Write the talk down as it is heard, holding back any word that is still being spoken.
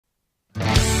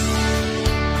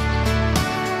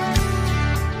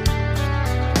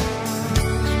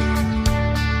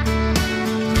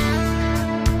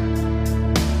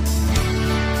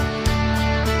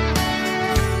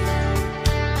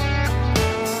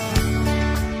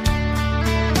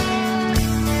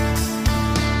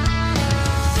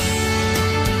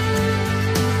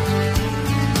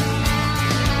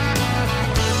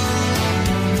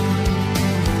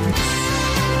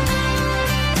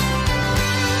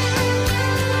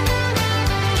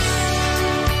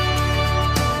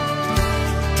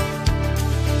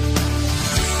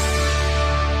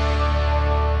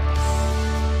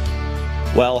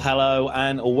Well, hello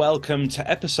and welcome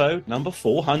to episode number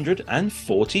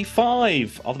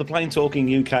 445 of the Plain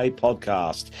Talking UK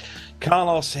podcast.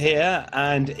 Carlos here,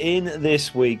 and in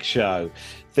this week's show,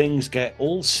 things get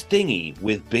all stingy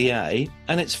with BA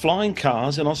and its flying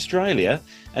cars in Australia,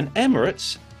 and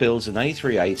Emirates builds an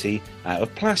A380 out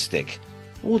of plastic.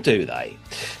 Or do they?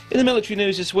 In the military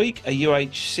news this week, a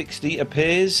UH-60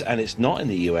 appears and it's not in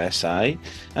the USA,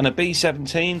 and a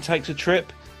B-17 takes a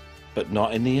trip, but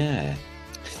not in the air.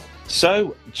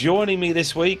 So, joining me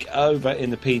this week over in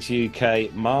the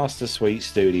PTUK Master Suite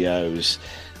Studios.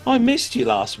 I missed you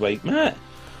last week, Matt.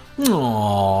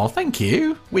 Oh, thank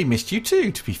you. We missed you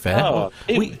too, to be fair. Oh,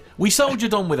 we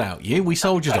soldiered on without you. We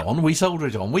soldiered on. We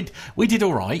did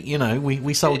all right, you know.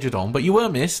 We soldiered on, but you were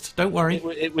missed. Don't worry.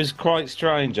 It was quite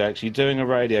strange, actually, doing a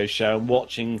radio show and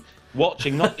watching,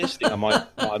 not listening,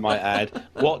 I might add,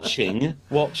 watching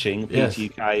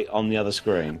PTUK on the other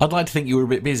screen. I'd like to think you were a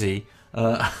bit busy.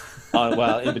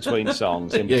 Well, in between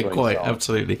songs. Yeah, quite,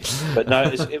 absolutely. But no,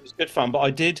 it was good fun. But I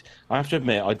have to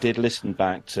admit, I did listen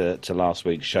back to last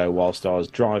week's show whilst I was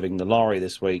driving the lorry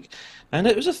this week, and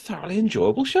it was a thoroughly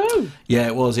enjoyable show. Yeah,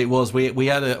 it was. We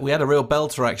had a real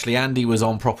belter, actually. Andy was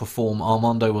on proper form.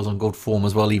 Armando was on good form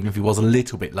as well, even if he was a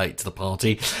little bit late to the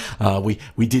party.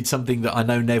 We did something that I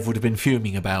know Nev would have been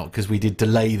fuming about, because we did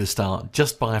delay the start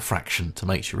just by a fraction to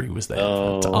make sure he was there.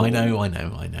 Oh. I know.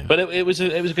 But it was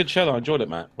a good show. I enjoyed it,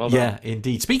 Matt. Well done. Yeah,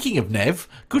 indeed. Speaking of Nev,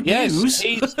 good Yes, news.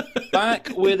 he's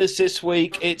back with us this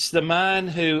week. It's the man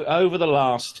who, over the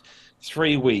last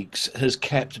 3 weeks, has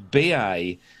kept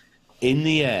BA in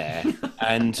the air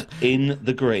and in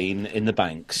the green in the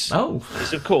banks. Oh.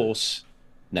 It's, of course,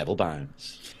 Neville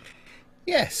Bounds.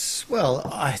 Yes, well,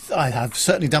 I have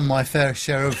certainly done my fair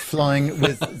share of flying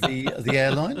with the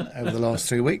airline over the last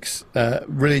 3 weeks.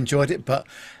 Really enjoyed it, but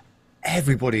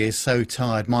everybody is so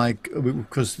tired.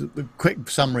 Because the quick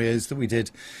summary is that we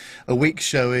did a week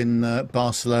show in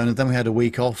Barcelona, then we had a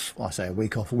week off. I say a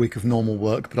week off, a week of normal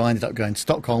work, but I ended up going to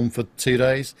Stockholm for 2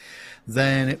 days.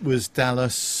 Then it was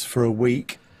Dallas for a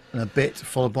week and a bit,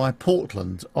 followed by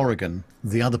Portland, Oregon,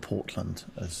 the other Portland,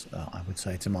 as I would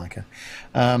say to Micah.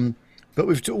 But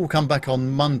we've all come back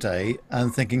on Monday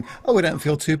and thinking, oh, we don't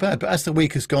feel too bad. But as the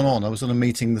week has gone on, I was on a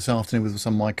meeting this afternoon with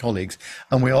some of my colleagues,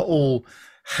 and we are all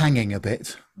hanging a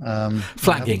bit.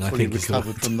 Flagging, I think, is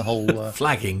recovered from the whole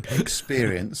flagging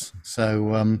experience.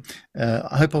 So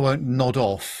I hope I won't nod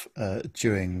off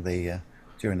during the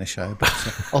show. But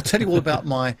I'll tell you all about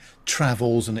my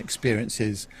travels and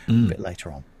experiences a bit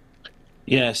later on.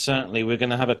 Yeah, certainly. We're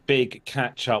going to have a big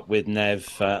catch up with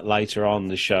Nev later on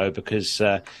the show, because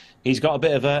he's got a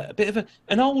bit of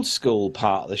an old school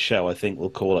part of the show, I think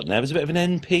we'll call it, Nev. It's a bit of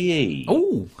an NPE.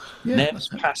 Oh, yeah, Nev's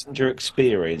passenger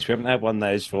experience. We haven't had one of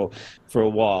those for a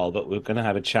while, but we're going to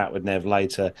have a chat with Nev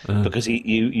later, because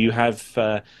you have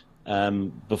flown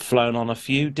on a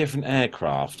few different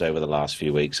aircraft over the last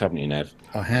few weeks, haven't you, Nev?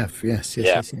 I have, yes.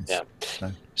 Yeah.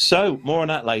 So. So, more on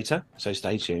that later, so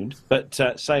stay tuned. But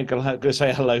say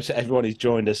hello to everyone who's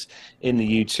joined us in the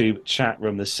YouTube chat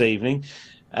room this evening.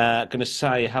 Going to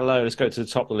say hello, let's go to the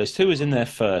top of the list. Who was in there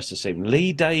first this evening?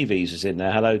 Lee Davies is in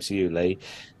there. Hello to you, Lee.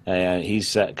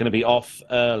 He's going to be off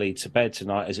early to bed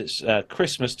tonight, as it's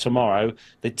Christmas tomorrow,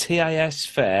 the TAS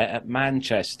Fair at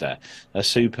Manchester. A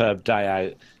superb day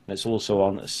out. And it's also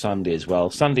on Sunday as well.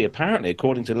 Sunday, apparently,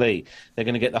 according to Lee, they're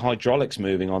going to get the hydraulics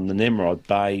moving on the Nimrod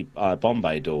Bay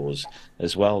Bombay doors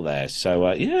as well there. So,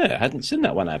 I hadn't seen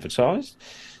that one advertised.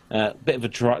 Bit of a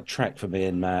trek for me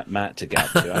and Matt to get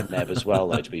to, and Nev as well,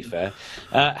 though, to be fair.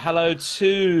 Hello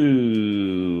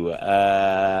to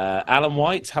Alan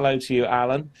White. Hello to you,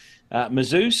 Alan.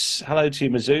 Mazoos, hello to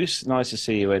you, Mazoos. Nice to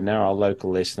see you in there, our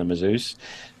local listener, Mazoos.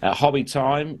 Hobby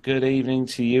Time, good evening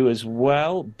to you as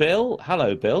well. Bill,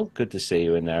 hello, Bill. Good to see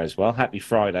you in there as well. Happy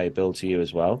Friday, Bill, to you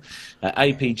as well.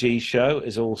 APG Show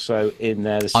is also in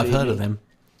there this evening. I've heard of him.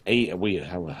 We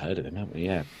have heard of him, haven't we?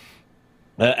 Yeah.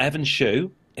 Evan Shue.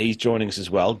 He's joining us as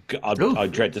well. I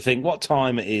dread to think what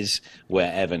time it is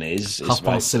where Evan is. Half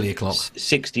past silly o'clock.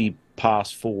 60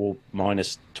 past 4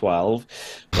 minus 12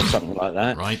 or something like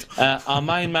that. Right. Our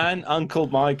main man, Uncle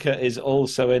Micah, is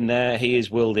also in there. He is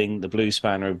wielding the blue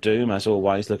spanner of doom, as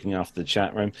always, looking after the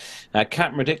chat room.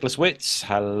 Captain Ridiculous Wits,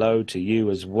 hello to you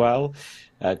as well.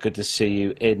 Good to see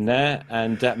you in there.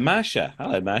 And Masha,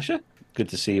 hello, Masha. Good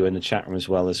to see you in the chat room as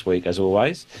well this week, as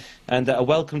always. And a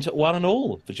welcome to one and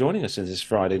all for joining us this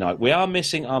Friday night. We are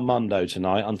missing Armando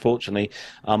tonight. Unfortunately,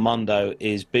 Armando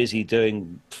is busy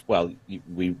doing, well,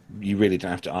 you really don't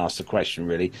have to ask the question,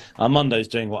 really. Armando's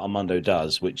doing what Armando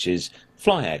does, which is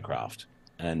fly aircraft.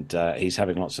 and he's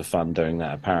having lots of fun doing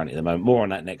that apparently at the moment. More on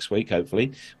that next week,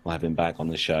 hopefully. We'll have him back on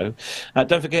the show.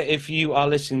 Don't forget, if you are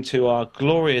listening to our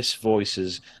glorious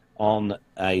voices on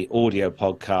a audio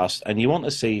podcast and you want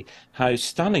to see how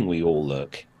stunning we all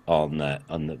look on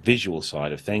the visual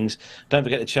side of things, don't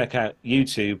forget to check out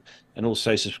YouTube and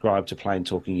also subscribe to Plain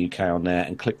Talking UK on there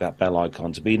and click that bell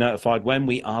icon to be notified when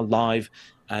we are live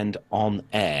and on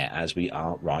air, as we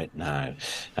are right now,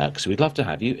 because we'd love to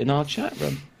have you in our chat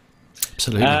room.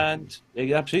 Absolutely. And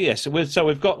absolutely, yes. So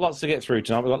we've got lots to get through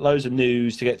tonight. We've got loads of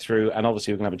news to get through, and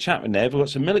obviously we're going to have a chat with Nev. We've got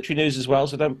some military news as well,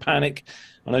 so don't panic.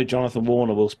 I know Jonathan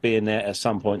Warner will be in there at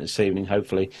some point this evening.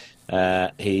 Hopefully,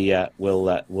 he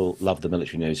will love the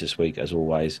military news this week, as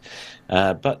always.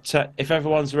 But if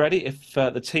everyone's ready, if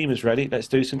the team is ready, let's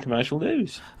do some commercial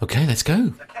news. Okay, let's go.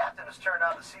 The captain has turned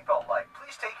on the seatbelt light.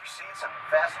 Please take your seats and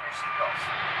fasten your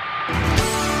seatbelts.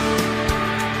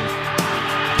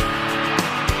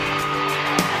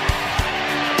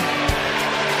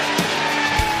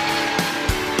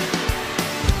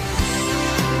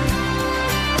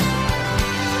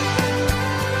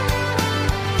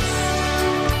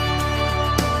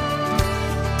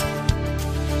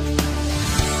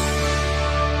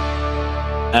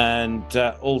 And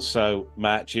also,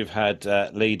 Matt, you've had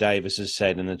Lee Davis has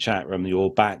said in the chat room,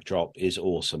 your backdrop is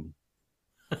awesome.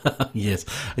 Yes,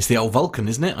 it's the old Vulcan,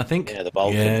 isn't it? I think. Yeah, the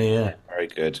Vulcan. Yeah.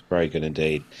 Very good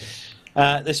indeed.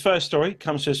 This first story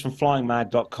comes to us from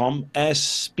flyingmad.com,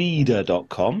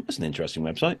 airspeeder.com. That's an interesting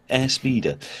website,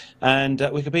 Airspeeder, and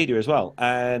Wikipedia as well.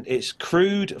 And it's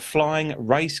crewed flying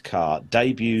race car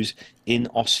debuts in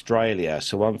Australia.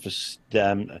 So one for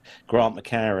Grant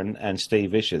McCarran and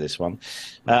Steve Vischer, this one.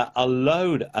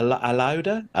 Alauda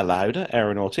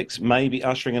Aeronautics may be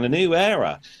ushering in a new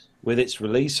era with its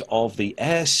release of the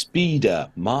Airspeeder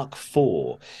Mark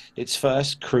IV, its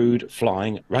first crewed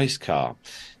flying race car.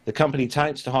 The company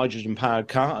touts the hydrogen-powered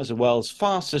car as the world's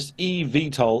fastest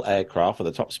eVTOL aircraft with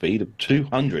a top speed of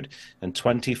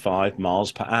 225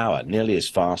 miles per hour, nearly as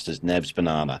fast as Nev's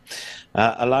banana.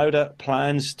 Alauda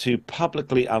plans to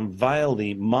publicly unveil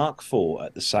the Mark IV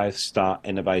at the South Star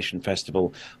Innovation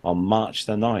Festival on March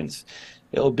the 9th.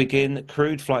 It will begin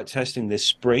crewed flight testing this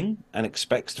spring and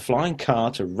expects the flying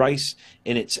car to race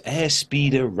in its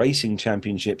Airspeeder Racing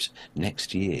Championships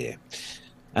next year.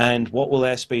 And what will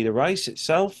Airspeeder race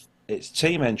itself? Its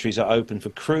team entries are open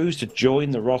for crews to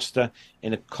join the roster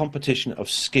in a competition of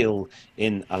skill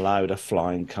in Alauda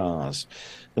flying cars.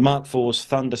 The Mark IV's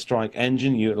Thunderstrike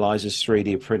engine utilises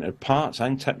 3D printed parts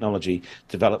and technology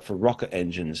developed for rocket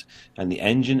engines, and the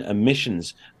engine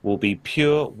emissions will be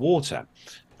pure water.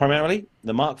 Primarily,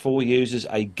 the Mark IV uses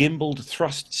a gimbaled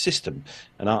thrust system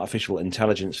and artificial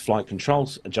intelligence flight control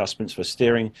adjustments for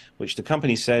steering, which the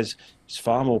company says is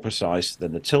far more precise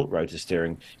than the tilt rotor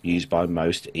steering used by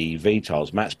most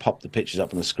eVTOLs. Matt's popped the pictures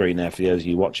up on the screen there for those of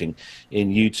you watching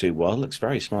in YouTube world. Looks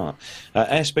very smart.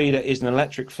 Airspeeder is an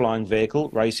electric flying vehicle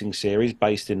racing series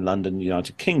based in London,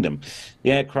 United Kingdom.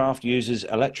 The aircraft uses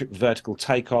electric vertical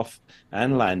takeoff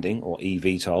and landing, or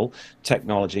eVTOL,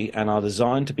 technology and are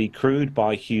designed to be crewed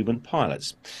by human pilots.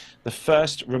 The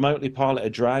first remotely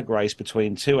piloted drag race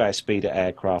between two Airspeeder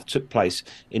aircraft took place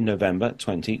in November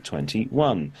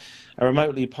 2021. A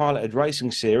remotely piloted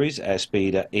racing series,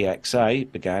 Airspeeder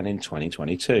EXA, began in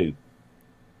 2022.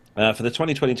 For the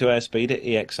 2022 Airspeeder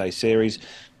EXA series,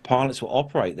 pilots will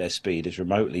operate their speeders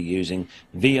remotely using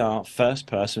VR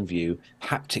first-person view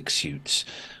haptic suits.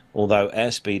 Although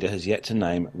Airspeeder has yet to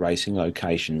name racing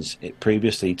locations, it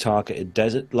previously targeted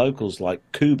desert locals like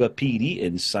Coober Pedy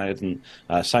in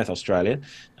South Australia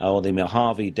or the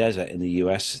Mojave Desert in the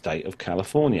US state of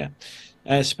California.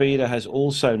 Airspeeder has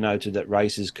also noted that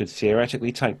races could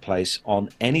theoretically take place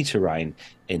on any terrain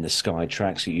in the sky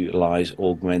tracks that utilise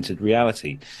augmented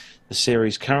reality. The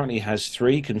series currently has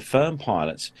 3 confirmed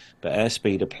pilots, but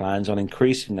Airspeeder plans on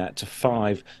increasing that to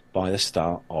 5 by the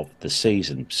start of the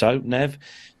season. So, Nev,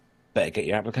 better get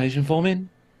your application form in.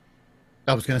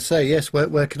 I was going to say, yes,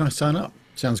 where can I sign up?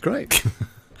 Sounds great.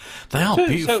 They are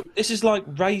beautiful. So this is like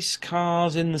race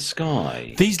cars in the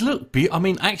sky. These look I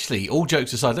mean, actually, all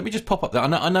jokes aside, let me just pop up there.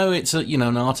 I know it's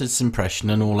an artist's impression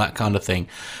and all that kind of thing,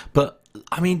 but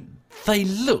I mean, they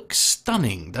look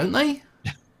stunning, don't they?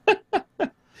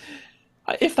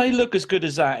 If they look as good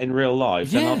as that in real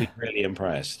life, then I'll Yeah. be really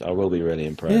impressed. I will be really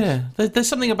impressed. Yeah, there's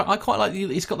something about I quite like.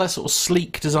 It's got that sort of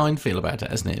sleek design feel about it,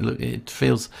 hasn't it? Look, it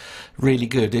feels really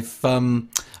good. If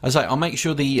as I say, I'll make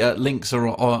sure the links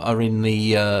are in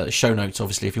the show notes.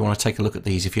 Obviously, if you want to take a look at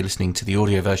these, if you're listening to the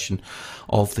audio version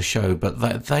of the show,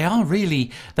 but they are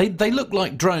really they look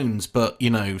like drones, but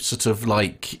sort of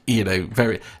like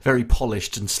very very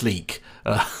polished and sleek.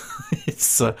 They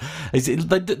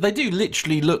do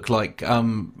literally look like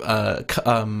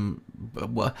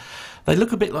they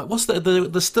look a bit like what's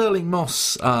the Sterling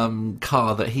Moss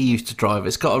car that he used to drive.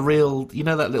 It's got a real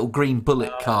that little green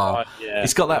Bullet car. Yeah.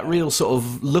 It's got that real sort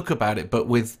of look about it, but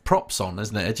with props on,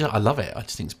 isn't it? I love it. I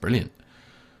just think it's brilliant.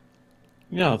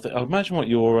 Yeah, I imagine what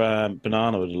your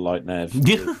banana would have liked, Nev.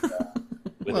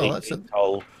 With Well, that's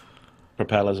coal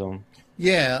propellers on.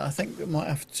 Yeah, I think it might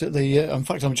have to. In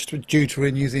fact, I'm just due to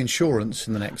renew the insurance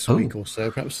in the next week or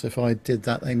so. Perhaps if I did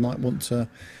that, they might want to.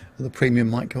 The premium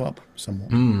might go up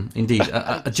somewhat. Indeed.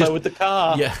 So with the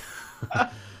car. Yeah.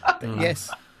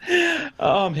 Yes.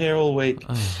 Oh, I'm here all week.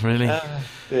 Oh, really?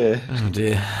 Yeah. Oh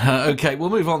dear. Okay, we'll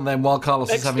move on then while Carlos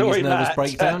Next is having his story, nervous Matt.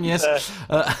 breakdown. Yes.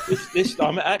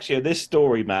 This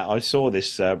story, Matt. I saw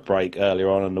this break earlier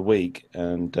on in the week,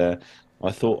 and I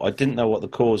thought I didn't know what the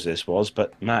cause of this was,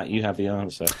 but Matt, you have the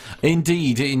answer.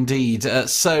 Indeed.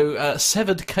 So,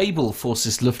 severed cable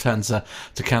forces Lufthansa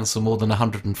to cancel more than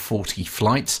 140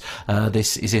 flights.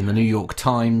 This is in the New York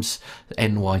Times,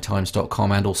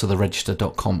 nytimes.com, and also the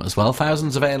register.com as well.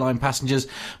 Thousands of airline passengers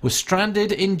were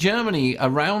stranded in Germany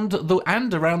around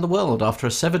the world after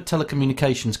a severed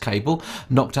telecommunications cable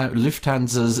knocked out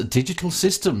Lufthansa's digital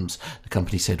systems, the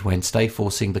company said Wednesday,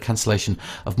 forcing the cancellation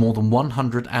of more than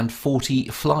 140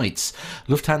 flights.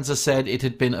 Lufthansa said it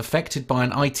had been affected by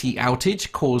an IT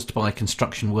outage caused by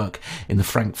construction work in the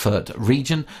Frankfurt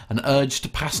region and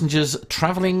urged passengers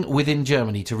travelling within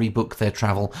Germany to rebook their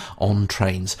travel on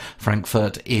trains.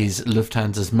 Frankfurt is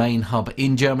Lufthansa's main hub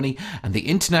in Germany, and the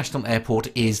international airport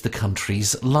is the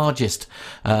country's largest.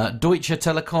 Deutsche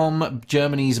Telekom,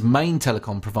 Germany's main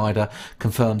telecom provider,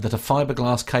 confirmed that a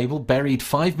fiberglass cable buried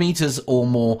 5 metres or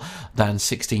more than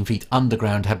 16 feet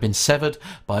underground had been severed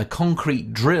by a concrete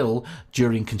drill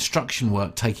during construction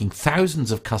work, taking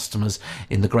thousands of customers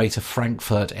in the greater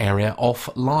Frankfurt area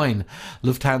offline.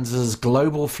 Lufthansa's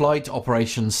Global Flight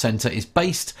Operations Centre is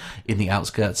based in the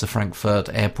outskirts of Frankfurt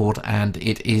Airport, and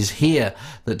it is here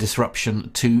that disruption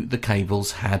to the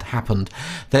cables had happened.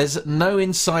 There's no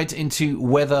insight into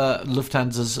whether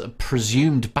Lufthansa's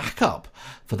presumed backup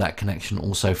for that connection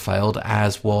also failed,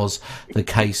 as was the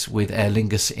case with Aer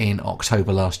Lingus in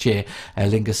October last year. Aer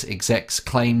Lingus execs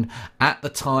claimed at the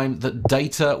time that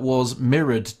data was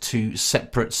mirrored to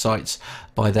separate sites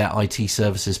by their IT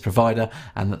services provider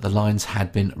and that the lines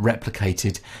had been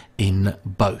replicated in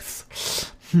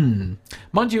both.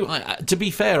 Mind you, to be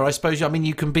fair, I suppose,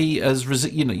 you can be as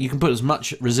you can put as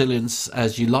much resilience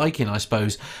as you like in. I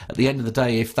suppose at the end of the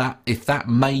day, if that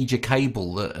major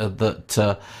cable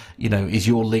that is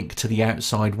your link to the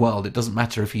outside world, it doesn't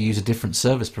matter if you use a different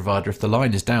service provider. If the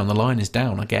line is down, the line is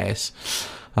down, I guess.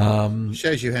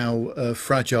 Shows you how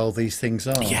fragile these things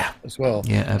are as well.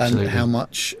 Yeah, absolutely. And how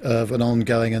much of an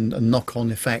ongoing and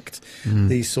knock-on effect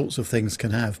these sorts of things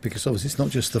can have, because obviously it's not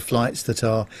just the flights that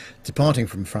are departing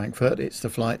from Frankfurt, it's the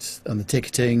flights and the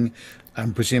ticketing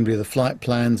and presumably the flight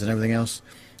plans and everything else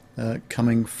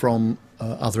coming from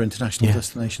other international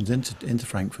destinations into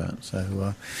Frankfurt.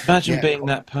 So imagine being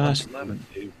that person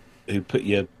who put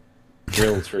your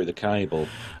drill through the cable.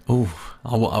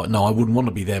 Oh no, I wouldn't want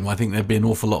to be them. I think there'd be an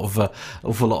awful lot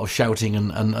of shouting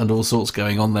and all sorts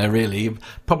going on there. Really,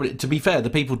 probably to be fair, the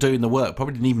people doing the work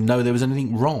probably didn't even know there was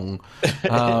anything wrong.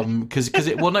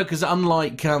 Because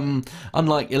unlike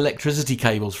electricity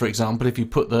cables, for example, if you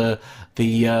put a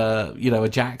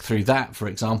jack through that, for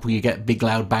example, you get big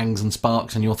loud bangs and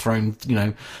sparks, and you're thrown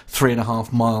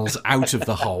 3.5 miles out of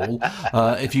the hole.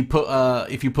 If you put a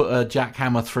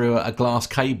jackhammer through a glass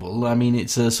cable,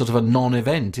 it's a sort of a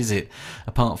non-event, is it?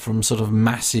 Apart from sort of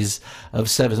masses of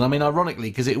severs. Ironically,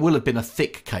 because it will have been a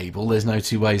thick cable, there's no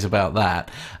two ways about that,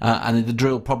 and the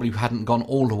drill probably hadn't gone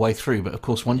all the way through. But of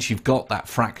course, once you've got that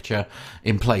fracture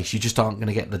in place, you just aren't going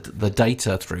to get the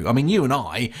data through. You and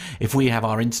I, if we have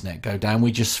our internet go down,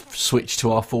 we just switch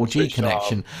to our 4G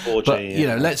connection. 4G,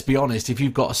 but let's be honest, if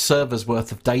you've got a server's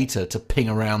worth of data to ping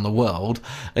around the world,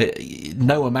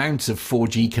 no amount of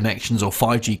 4G connections or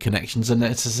 5G connections are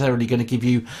necessarily going to give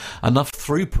you enough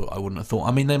throughput, I wouldn't have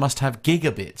thought. They must have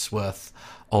gigabits worth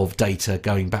of data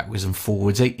going backwards and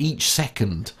forwards each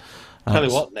second. Tell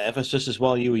you what, Nev, it's just as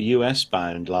well you were US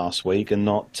bound last week and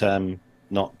not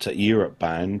not Europe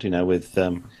bound. With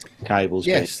cables.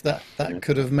 Yes, that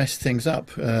could have messed things up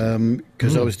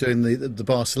because I was doing the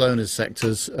Barcelona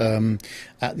sectors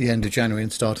at the end of January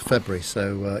and start of February.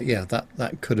 So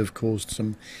that could have caused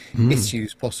some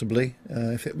issues possibly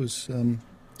if it was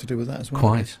to do with that as well.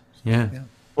 Quite, yeah.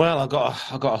 Well, I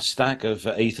got a stack of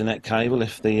Ethernet cable.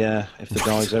 If the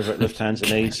guys over at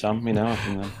Lufthansa need some, I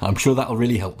can. I'm sure that'll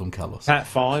really help them, Carlos. Cat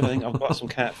 5, I think I've got some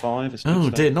Cat 5. It's good Oh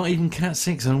stuff. dear, not even Cat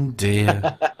 6. Oh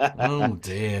dear. Oh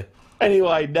dear.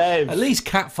 Anyway, Nev. At least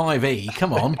Cat 5e.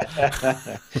 Come on.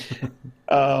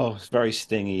 Oh, it's very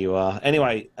stingy you are.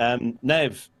 Anyway,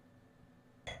 Nev.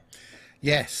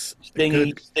 Yes.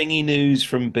 Stingy news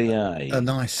from BA. A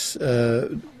nice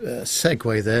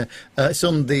segue there. It's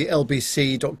on the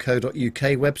lbc.co.uk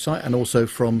website and also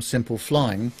from Simple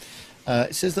Flying.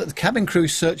 It says that the cabin crew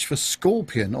searched for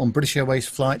Scorpion on British Airways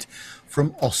flight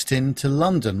from Austin to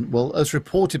London. Well, as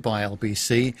reported by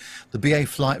LBC, the BA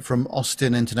flight from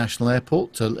Austin International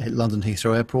Airport to London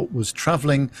Heathrow Airport was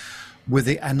travelling with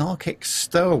the anarchic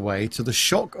stowaway to the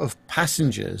shock of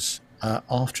passengers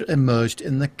after it emerged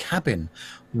in the cabin.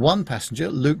 One passenger,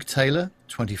 Luke Taylor,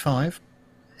 25,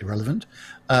 irrelevant,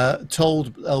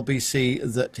 told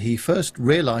LBC that he first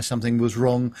realised something was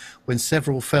wrong when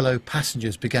several fellow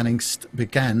passengers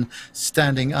began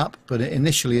standing up, but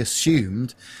initially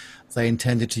assumed they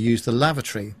intended to use the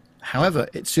lavatory. However,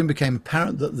 it soon became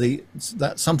apparent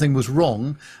that something was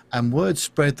wrong, and word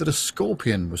spread that a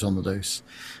scorpion was on the loose.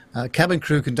 Cabin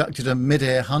crew conducted a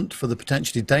mid-air hunt for the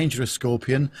potentially dangerous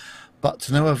scorpion, but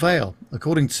to no avail.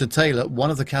 According to Taylor,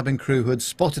 one of the cabin crew who had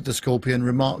spotted the scorpion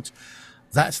remarked,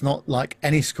 "That's not like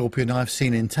any scorpion I've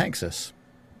seen in Texas."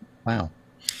 Wow.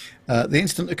 The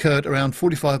incident occurred around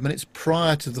 45 minutes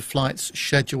prior to the flight's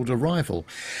scheduled arrival.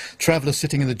 Travellers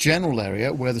sitting in the general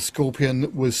area where the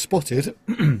scorpion was spotted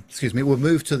were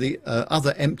moved to the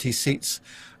other empty seats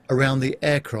around the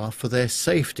aircraft for their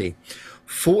safety.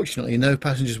 Fortunately, no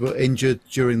passengers were injured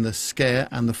during the scare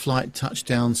and the flight touched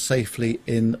down safely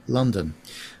in London.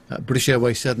 British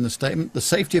Airways said in a statement, "The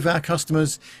safety of our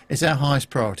customers is our highest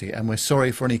priority and we're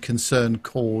sorry for any concern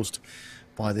caused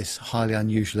by this highly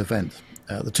unusual event."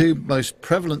 The two most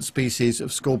prevalent species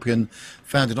of scorpion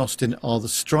found in Austin are the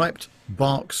striped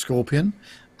bark scorpion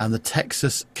and the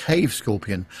Texas cave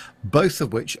scorpion, both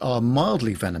of which are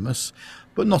mildly venomous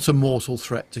but not a mortal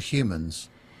threat to humans.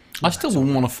 I still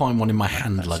wouldn't want to find one in my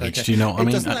hand luggage. Okay. Do you know what I mean?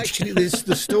 It doesn't actually.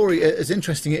 The story, as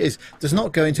interesting it is, does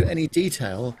not go into any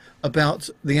detail about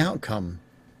the outcome.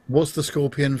 Was the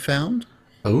scorpion found?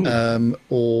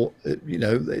 Or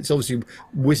it's obviously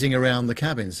whizzing around the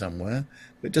cabin somewhere.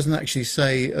 But it doesn't actually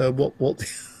say what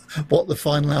the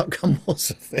final outcome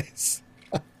was of this.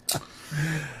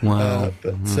 Wow.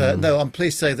 No, I'm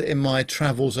pleased to say that in my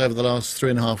travels over the last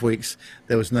 3.5 weeks,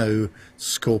 there was no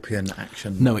scorpion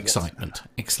action. No excitement.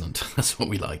 Excellent. That's what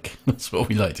we like. That's what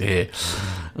we like to hear.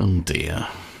 Oh dear.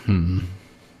 Not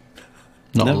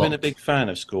Never a lot. been a big fan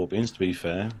of scorpions, to be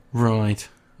fair. Right.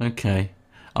 Okay.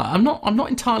 I'm not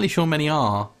entirely sure many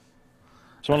are.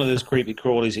 It's one of those creepy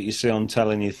crawlies that you see on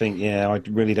telly and you think, yeah, I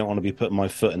really don't want to be putting my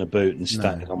foot in a boot and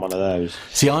standing on one of those.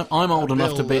 See, I'm old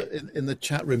enough to be. In the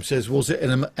chat room says, was it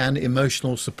an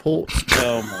emotional support?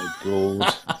 Oh my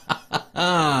god.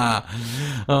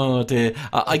 Oh dear.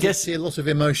 I did guess see a lot of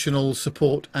emotional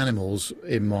support animals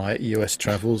in my US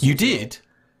travels. you did.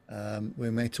 We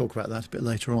may talk about that a bit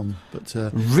later on. But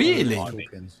Really?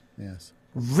 scorpions, yes.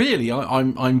 Really,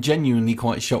 I'm genuinely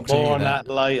quite shocked to More hear on that.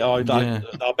 that later.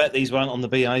 I bet these weren't on the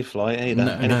BA flight either.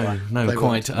 Anyway. No, They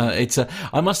quite. It's.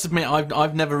 I must admit,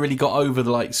 I've never really got over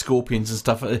the scorpions and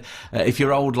stuff. If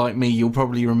you're old like me, you'll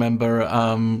probably remember.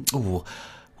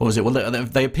 What was it? Well,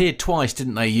 they appeared twice,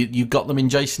 didn't they? You got them in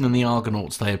Jason and the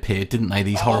Argonauts. They appeared, didn't they?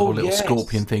 These horrible little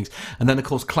scorpion things. And then, of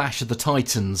course, Clash of the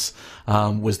Titans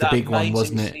was the big one,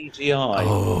 wasn't it? CGI.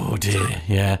 Oh dear,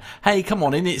 yeah. Hey, come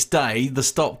on! In its day, the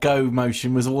stop-go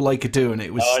motion was all they could do, and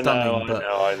it was stunning.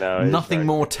 I know. It's Nothing very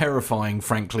more terrifying,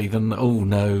 frankly, than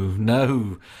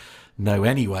no.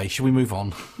 Anyway, shall we move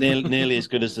on? nearly as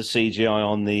good as the CGI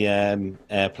on the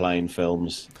airplane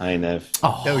films. Hey, Nev.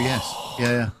 Oh, yes.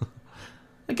 Yeah.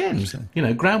 Again,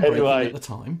 groundbreaking Anyway. at the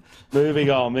time. Moving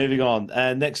on.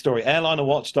 Next story.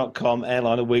 Airlinerwatch.com,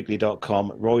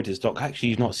 airlinerweekly.com, Reuters.com. Actually,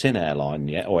 you've not seen Airline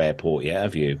yet, or Airport yet,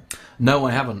 have you? No,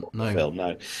 I haven't. No. Film,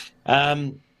 no.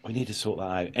 We need to sort that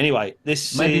out. Anyway,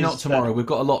 this Maybe is, not tomorrow. We've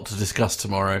got a lot to discuss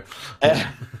tomorrow.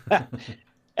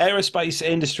 Aerospace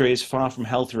industry is far from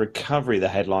healthy recovery, the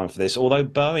headline for this, although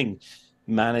Boeing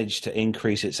managed to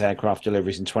increase its aircraft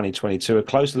deliveries in 2022. A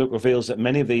closer look reveals that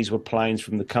many of these were planes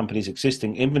from the company's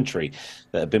existing inventory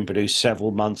that had been produced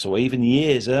several months or even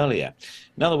years earlier.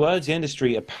 In other words, the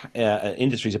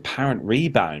industry's apparent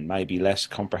rebound may be less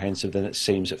comprehensive than it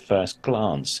seems at first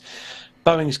glance.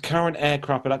 Boeing's current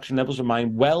aircraft production levels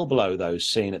remain well below those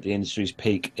seen at the industry's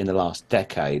peak in the last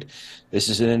decade. This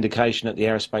is an indication that the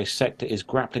aerospace sector is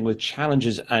grappling with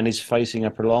challenges and is facing a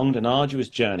prolonged and arduous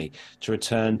journey to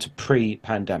return to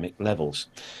pre-pandemic levels.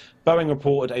 Boeing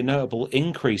reported a notable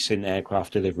increase in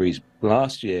aircraft deliveries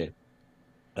last year,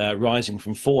 rising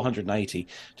from 480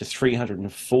 to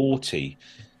 340.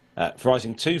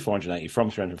 Rising to 480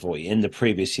 from 340 in the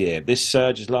previous year. This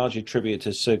surge is largely attributed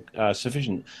to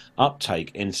sufficient uptake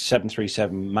in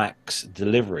 737 MAX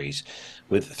deliveries.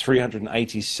 With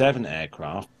 387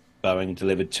 aircraft, Boeing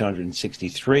delivered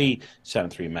 263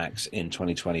 73 MAX in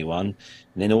 2021.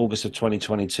 And in August of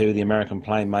 2022, the American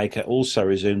plane maker also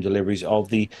resumed deliveries of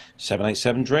the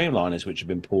 787 Dreamliners, which had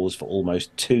been paused for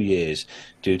almost 2 years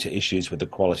due to issues with the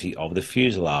quality of the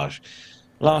fuselage.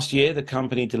 Last year, the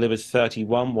company delivered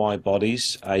 31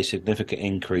 wide-bodies, a significant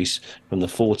increase from the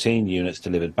 14 units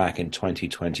delivered back in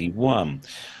 2021.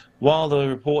 While the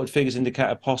reported figures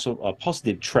indicate a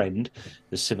positive trend,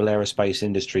 the civil aerospace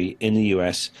industry in the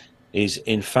US is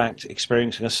in fact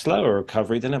experiencing a slower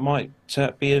recovery than it might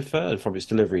be inferred from its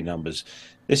delivery numbers.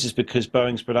 This is because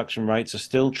Boeing's production rates are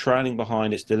still trailing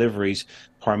behind its deliveries,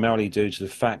 primarily due to the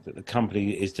fact that the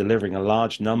company is delivering a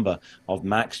large number of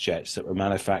MAX jets that were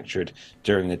manufactured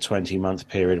during the 20-month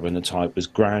period when the type was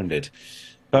grounded.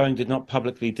 Boeing did not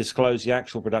publicly disclose the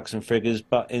actual production figures,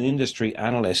 but industry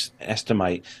analysts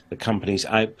estimate the company's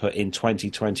output in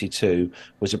 2022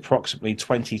 was approximately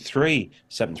 23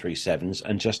 737s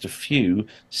and just a few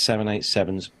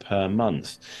 787s per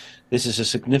month. This is a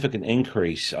significant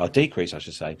decrease, I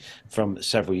should say, from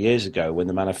several years ago when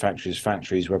the manufacturer's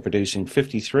factories were producing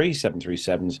 53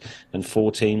 737s and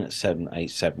 14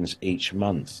 787s each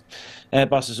month.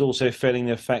 Airbus is also feeling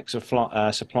the effects of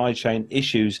supply chain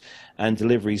issues, and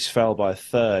deliveries fell by a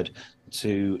third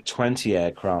to 20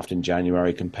 aircraft in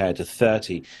January compared to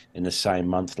 30 in the same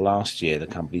month last year, the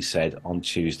company said on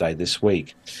Tuesday this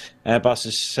week. Airbus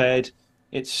has said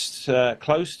it's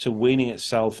close to weaning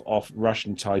itself off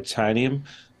Russian titanium,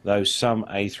 though some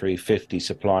A350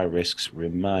 supply risks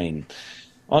remain.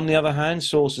 On the other hand,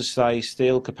 sources say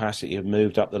steel capacity have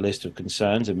moved up the list of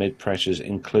concerns amid pressures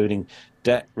including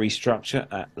debt restructure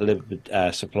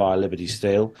at supplier Liberty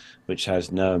Steel, which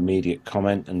has no immediate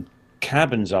comment, and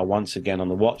cabins are once again on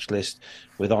the watch list,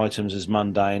 with items as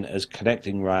mundane as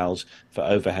connecting rails for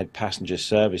overhead passenger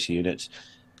service units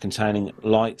containing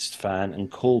lights, fan and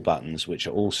call buttons, which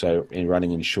are also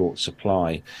running in short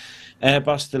supply.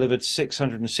 Airbus delivered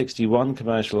 661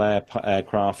 commercial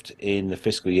aircraft in the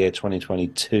fiscal year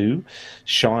 2022,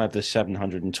 shy of the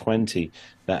 720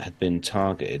 that had been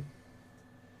targeted.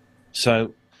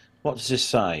 So what does this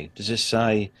say? Does this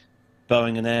say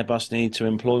Boeing and Airbus need to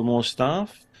employ more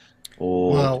staff?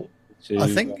 Or I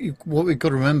think what we've got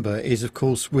to remember is, of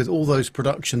course, with all those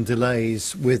production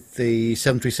delays with the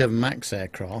 737 MAX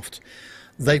aircraft,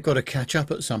 they've got to catch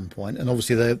up at some point, and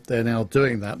obviously they're now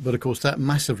doing that. But of course, that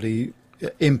massively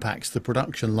impacts the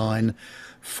production line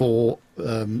for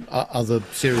other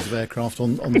series of aircraft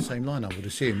on the same line, I would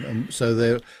assume. So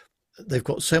they've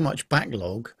got so much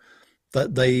backlog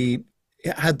that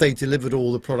had they delivered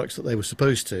all the products that they were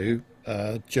supposed to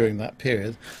during that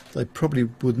period, they probably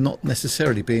would not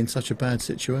necessarily be in such a bad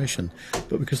situation.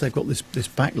 But because they've got this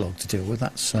backlog to deal with,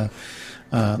 that's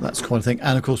quite a thing.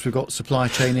 And of course, we've got supply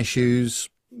chain issues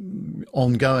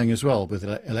ongoing as well with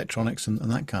electronics and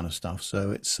that kind of stuff.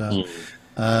 So it's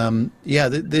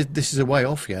this is a way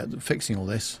off yet, fixing all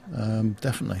this,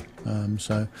 definitely.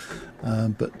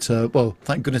 Well,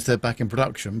 thank goodness they're back in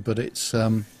production, but it's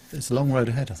a long road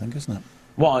ahead, I think, isn't it?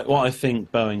 What I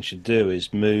think Boeing should do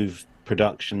is move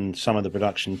some of the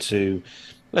production to,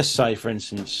 let's say, for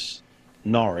instance,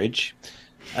 Norwich,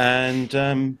 and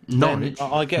Norwich.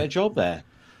 I get a job there.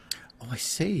 Oh, I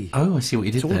see. Oh, I see what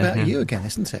you did there. It's all about you again,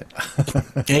 isn't it?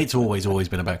 It's always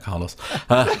been about Carlos.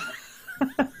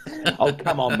 Oh,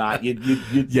 come on, Matt.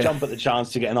 You'd jump at the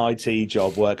chance to get an IT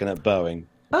job working at Boeing.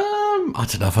 I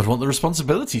don't know if I'd want the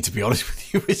responsibility, to be honest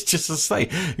with you. It's just to say,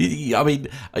 I mean,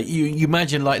 you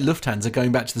imagine like Lufthansa,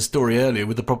 going back to the story earlier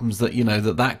with the problems that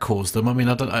that caused them. I mean,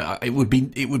 it would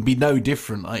be no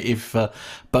different if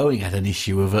Boeing had an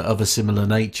issue of a similar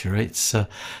nature. It's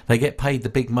they get paid the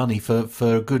big money for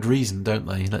a good reason, don't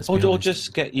they? Or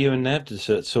just get you and Nev to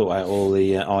sort out all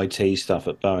the IT stuff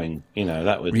at Boeing.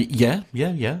 That would. Yeah,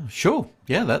 sure.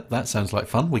 Yeah, that sounds like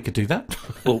fun. We could do that.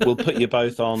 We'll put you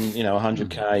both on,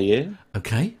 100k a year.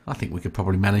 Okay, I think we could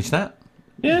probably manage that.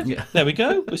 Yeah. There we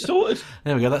go. We're sorted.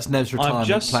 There we go. That's Nev's retirement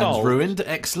just plans solved ruined.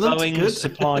 Excellent. Boeing's Good.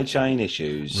 supply chain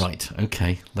issues. Right.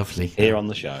 Okay. Lovely. Here on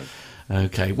the show.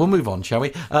 Okay, we'll move on, shall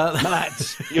we?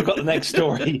 Matt, you've got the next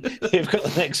story.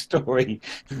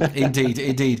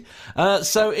 Indeed.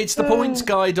 So it's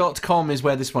thepointsguy.com is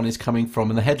where this one is coming from,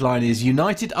 and the headline is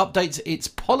United updates its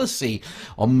policy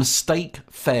on mistake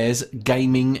fares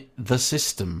gaming the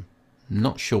system.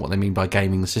 Not sure what they mean by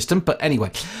gaming the system, but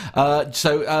anyway.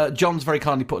 So John's very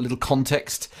kindly put a little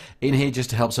context in here just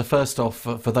to help. So first off,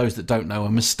 for those that don't know, a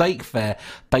mistake fare,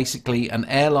 basically an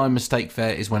airline mistake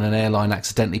fare is when an airline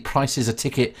accidentally prices a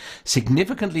ticket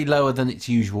significantly lower than its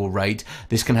usual rate.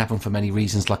 This can happen for many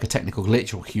reasons, like a technical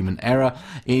glitch or human error.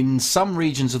 In some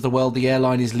regions of the world, the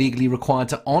airline is legally required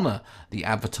to honour the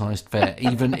advertised fare,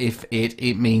 even if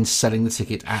it means selling the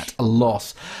ticket at a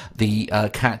loss. The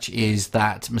catch is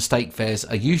that mistake fares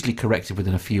are usually corrected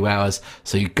within a few hours,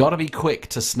 so you've got to be quick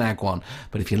to snag one.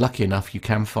 But if you're lucky enough, you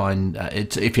can find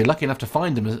if you're lucky enough to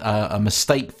find a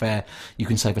mistake fare, you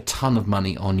can save a ton of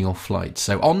money on your flight.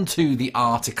 So on to the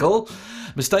article.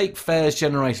 Mistake fares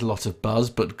generate a lot of buzz,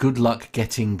 but good luck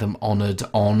getting them honoured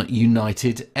on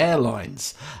United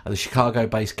Airlines. The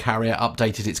Chicago-based carrier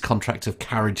updated its contract of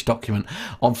carriage document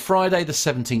on Friday the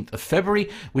 17th of February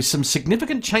with some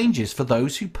significant changes for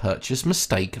those who purchase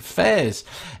mistake fares.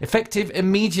 Effective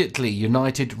immediately,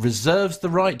 United reserves the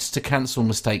rights to cancel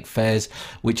mistake fares,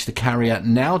 which the carrier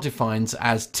now defines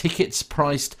as tickets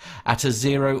priced at a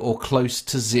zero or close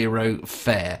to zero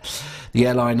fare. The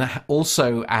airline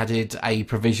also added a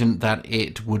provision that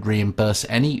it would reimburse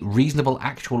any reasonable,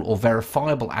 actual or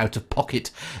verifiable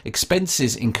out-of-pocket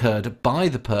expenses incurred by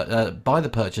the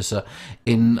purchaser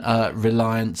in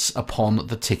reliance upon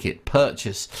the ticket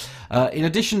purchase. In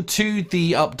addition to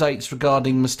the updates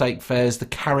regarding mistake fares, the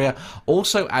carrier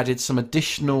also added some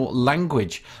additional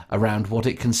language around what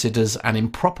it considers an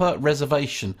improper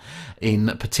reservation.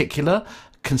 In particular,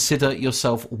 consider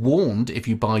yourself warned if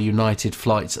you buy United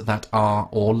flights that are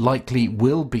or likely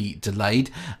will be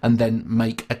delayed, and then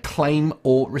make a claim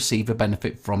or receive a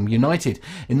benefit from United.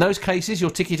 In those cases, your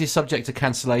ticket is subject to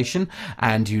cancellation,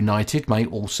 and United may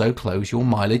also close your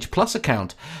Mileage Plus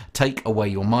account, take away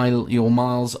your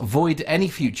miles, void any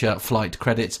future flight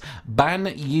credits,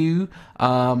 ban you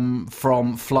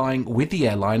from flying with the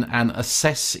airline, and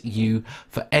assess you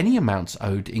for any amounts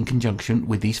owed in conjunction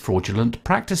with these fraudulent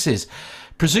practices.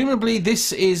 Presumably,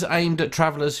 this is aimed at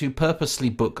travellers who purposely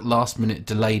book last-minute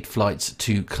delayed flights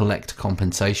to collect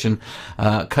compensation.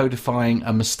 Codifying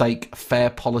a mistake fare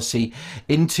policy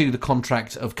into the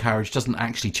contract of carriage doesn't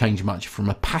actually change much from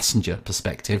a passenger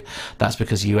perspective. That's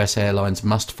because US airlines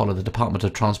must follow the Department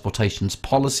of Transportation's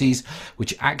policies,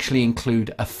 which actually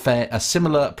include a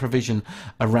similar provision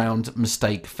around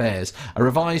mistake fares. A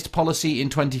revised policy in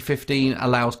 2015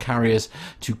 allows carriers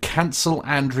to cancel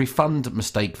and refund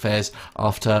mistake fares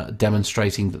after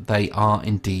demonstrating that they are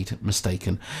indeed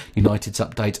mistaken. United's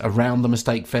update around the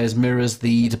mistake fares mirrors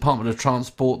the Department of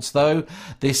Transport's, though.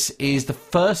 This is the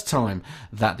first time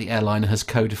that the airline has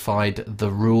codified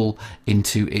the rule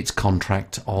into its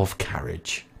contract of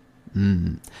carriage.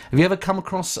 Have you ever come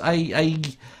across a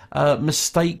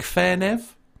mistake fare,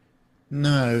 Nev?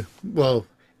 No. Well,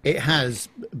 it has,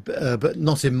 but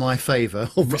not in my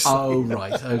favour, obviously. Oh,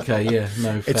 right. Okay, yeah.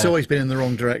 No, fair. It's always been in the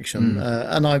wrong direction.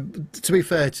 And to be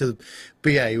fair to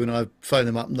BA, when I phone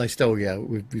them up and they still,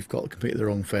 we've got completely the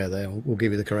wrong fare there. We'll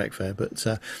give you the correct fare. But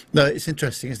no, it's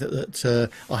interesting, isn't it, that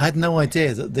I had no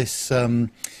idea that this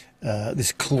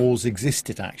this clause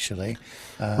existed, actually.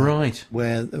 Right.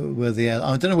 Where the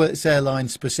I don't know whether it's airline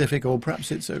specific or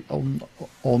perhaps it's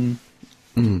on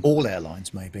all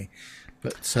airlines, maybe.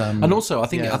 But, and also, I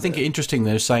think it interesting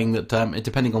they're saying that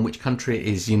depending on which country it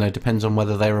is, depends on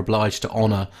whether they're obliged to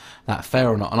honour that fare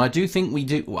or not. And I do think we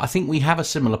do. I think we have a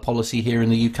similar policy here in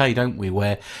the UK, don't we?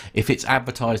 Where if it's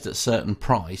advertised at a certain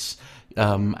price,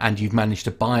 and you've managed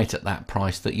to buy it at that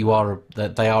price,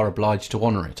 that they are obliged to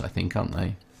honour it. I think, aren't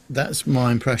they? That's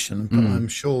my impression, but I'm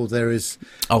sure there is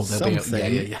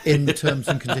something in the terms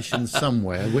and conditions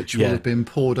somewhere which will have been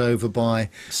poured over by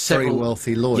very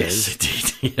wealthy lawyers.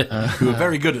 Yes, indeed. Who are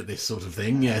very good at this sort of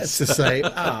thing, yes. To say,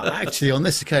 actually, on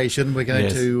this occasion, we're going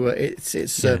to,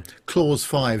 it's Clause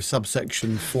 5,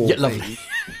 subsection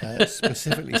 4B,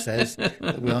 specifically says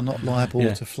that we are not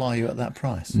liable to fly you at that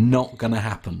price. Not going to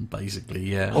happen,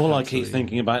 basically, yeah. All I keep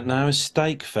thinking about now is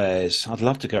steak fares. I'd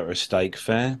love to go to a steak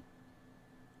fair.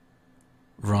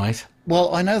 Right.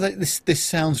 Well, I know that this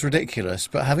sounds ridiculous,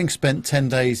 but having spent 10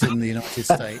 days in the United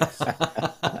States,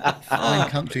 fine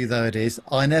country though it is,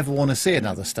 I never want to see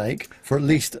another steak for at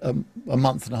least a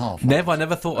month and a half. Nev, I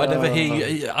never thought I'd ever hear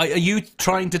you. Are you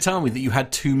trying to tell me that you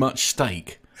had too much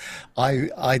steak?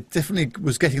 I definitely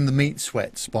was getting the meat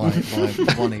sweats by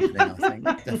one evening, I think,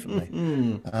 definitely.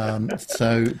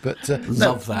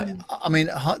 Love that. I mean,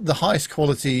 the highest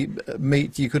quality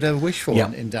meat you could ever wish for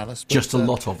in Dallas. But, just a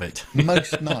lot of it.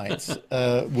 Most nights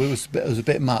was a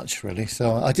bit much, really.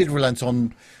 So I did relent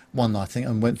on one night, I think,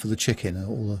 and went for the chicken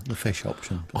or the fish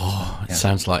option. But, It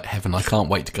sounds like heaven. I can't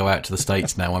wait to go out to the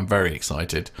States now. I'm very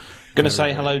excited. Going to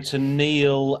say hello to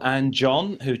Neil and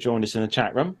John, who joined us in the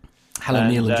chat room. Hello,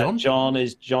 Neil and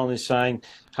John. John is saying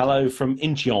hello from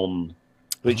Incheon,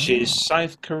 which is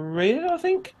South Korea, I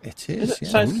think. It is. It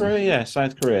South Korea? Yeah,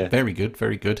 South Korea. Very good,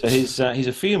 very good. So he's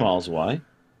a few miles away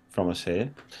from us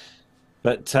here.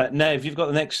 But Nev, you've got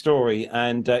the next story,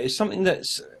 and it's something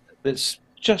that's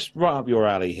just right up your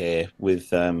alley here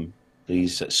with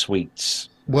these sweets.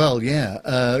 Well, yeah,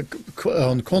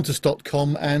 on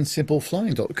Qantas.com and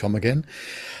SimpleFlying.com again.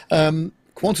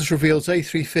 Qantas reveals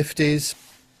A350's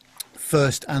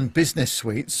first and business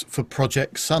suites for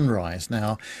Project Sunrise.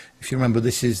 Now, if you remember,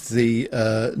 this is the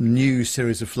new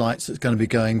series of flights that's going to be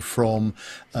going from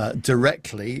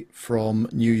directly from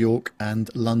New York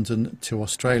and London to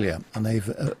Australia. And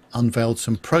they've unveiled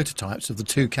some prototypes of the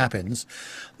two cabins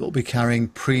that will be carrying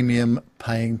premium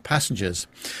paying passengers.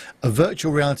 A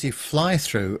virtual reality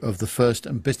fly-through of the first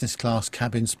and business class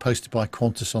cabins posted by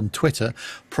Qantas on Twitter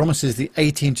promises the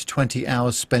 18 to 20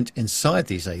 hours spent inside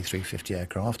these A350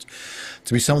 aircraft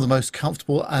to be some of the most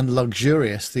comfortable and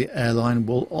luxurious the airline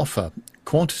will offer.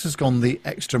 Qantas has gone the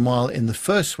extra mile in the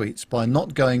first suites by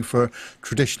not going for a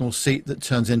traditional seat that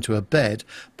turns into a bed,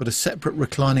 but a separate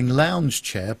reclining lounge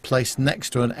chair placed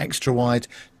next to an extra-wide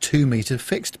 2-metre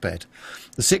fixed bed.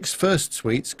 The 6 first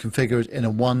suites, configured in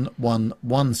a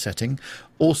 1-1-1 setting,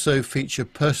 also feature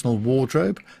personal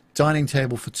wardrobe, dining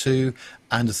table for 2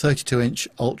 and a 32-inch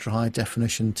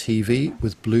ultra-high-definition TV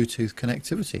with Bluetooth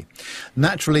connectivity.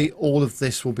 Naturally, all of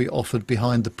this will be offered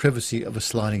behind the privacy of a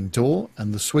sliding door,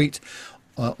 and the suite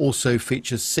also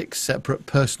features 6 separate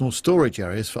personal storage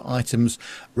areas for items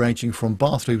ranging from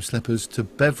bathroom slippers to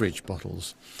beverage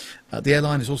bottles. The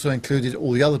airline has also included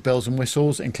all the other bells and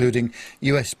whistles, including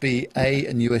USB-A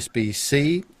and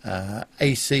USB-C,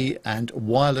 AC and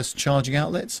wireless charging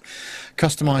outlets,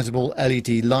 customizable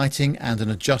LED lighting, and an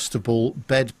adjustable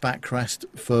bed backrest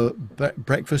for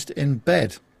breakfast in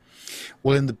bed.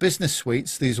 Well, in the business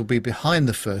suites, these will be behind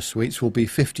the first suites, will be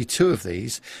 52 of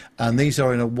these, and these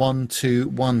are in a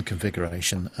 1-2-1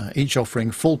 configuration, each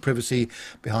offering full privacy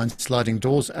behind sliding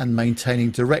doors and maintaining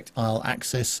direct aisle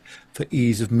access for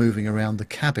ease of moving around the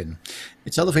cabin.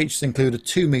 Its other features include a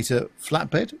 2-metre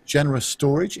flatbed, generous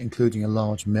storage, including a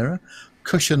large mirror,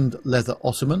 cushioned leather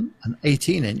ottoman, an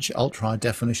 18-inch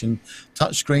ultra-high-definition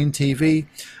touchscreen TV,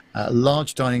 a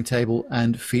large dining table,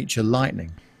 and feature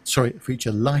lighting. That's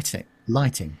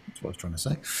what I was trying to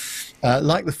say.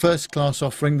 Like the first class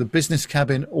offering, the business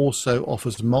cabin also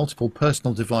offers multiple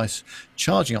personal device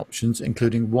charging options,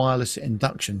 including wireless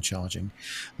induction charging.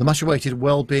 The much-awaited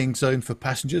well-being zone for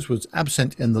passengers was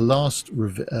absent in the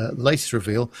latest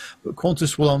reveal, but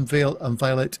Qantas will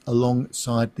unveil it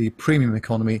alongside the premium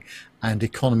economy and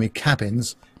economy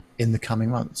cabins in the coming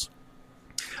months.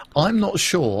 I'm not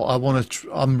sure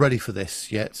I'm ready for this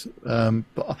yet,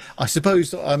 but I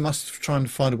suppose that I must try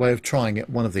and find a way of trying it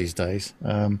one of these days.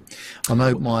 I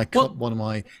know one of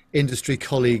my industry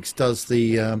colleagues does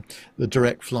the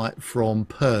direct flight from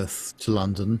Perth to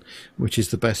London, which is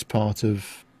the best part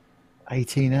of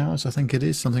 18 hours, I think it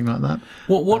is, something like that.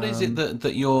 What is it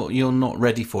that you're not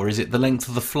ready for? Is it the length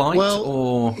of the flight? Well,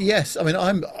 or yes. I mean,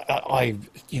 I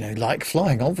like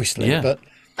flying, obviously, but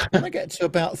when I get to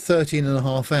about 13 and a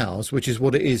half hours, which is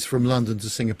what it is from London to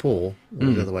Singapore, or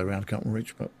the other way around, I can't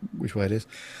remember which way it is,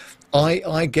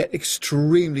 I get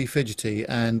extremely fidgety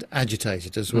and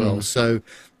agitated as well. So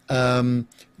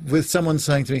with someone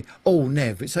saying to me, "Oh,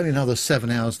 Nev, it's only another 7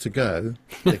 hours to go,"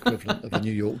 the equivalent of a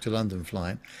New York to London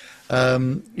flight,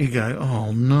 you go,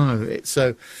 "Oh, no."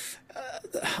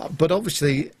 But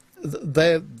obviously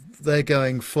they're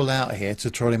going full out here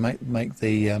to try to make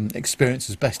the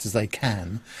experience as best as they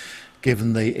can,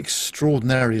 given the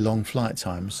extraordinarily long flight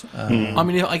times. I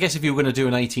mean, I guess if you were going to do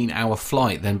an 18-hour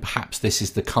flight, then perhaps this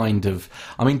is the kind of...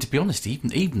 I mean, to be honest,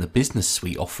 even the business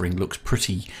suite offering looks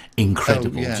pretty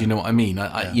incredible. Do you know what I mean?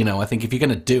 I think if you're going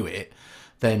to do it,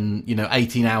 then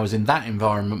 18 hours in that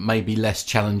environment may be less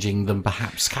challenging than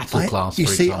perhaps cattle class. You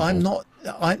for see, example. I'm not.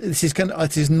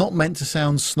 It is not meant to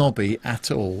sound snobby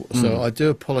at all. So I do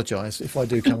apologise if I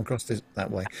do come across this that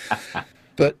way.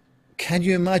 But can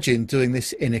you imagine doing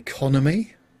this in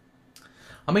economy?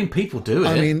 I mean, people do it.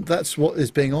 I mean, that's what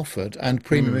is being offered, and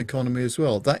premium economy as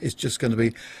well. That is just going to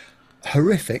be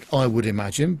horrific, I would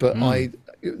imagine. But I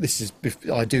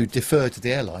do defer to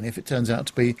the airline if it turns out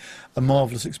to be a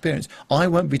marvellous experience. I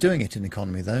won't be doing it in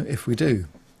economy though. If we do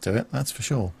it, that's for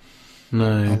sure.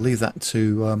 No, I'll leave that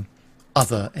to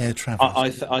other air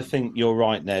travellers. I think you're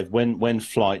right, Nev. When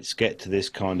flights get to this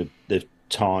kind of the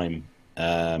time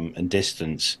and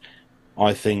distance,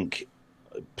 I think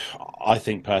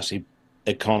personally,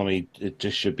 economy, it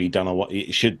just should be done on what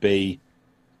it should be,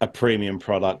 a premium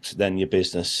product than your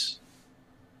business.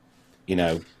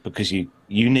 Because you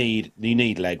need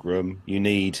leg room, you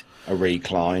need a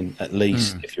recline at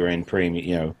least if you're in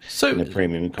premium, in a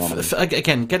premium economy.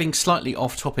 Again, getting slightly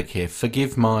off topic here.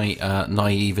 Forgive my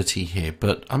naivety here,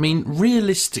 but I mean,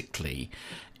 realistically,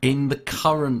 in the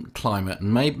current climate,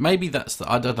 and maybe that's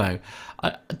I don't know.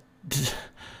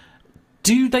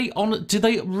 Do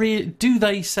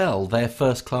they sell their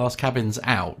first class cabins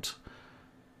out?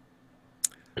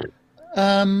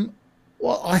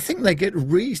 Well, I think they get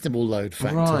reasonable load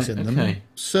factors in them,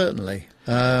 certainly.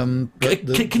 Can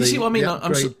you see what I mean?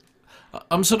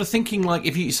 I'm sort of thinking like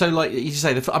if you say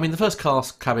the first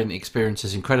class cabin experience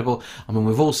is incredible. I mean,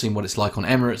 we've all seen what it's like on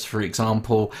Emirates, for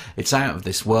example. It's out of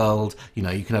this world. You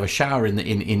can have a shower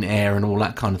in air and all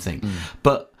that kind of thing.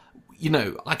 But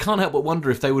I can't help but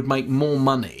wonder if they would make more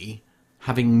money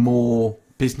having more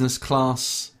business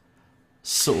class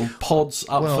sort of pods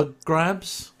up for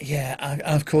grabs. Yeah, and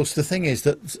of course the thing is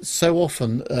that so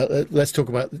often, let's talk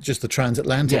about just the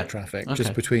transatlantic traffic,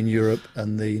 just between Europe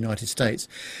and the United States.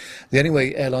 The only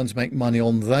way airlines make money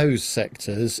on those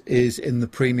sectors is in the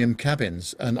premium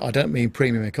cabins, and I don't mean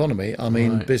premium economy, I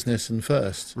mean business and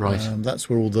first. Right. That's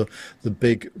where all the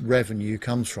big revenue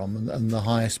comes from, and the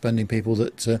higher spending people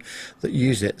that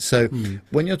use it. So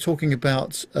when you're talking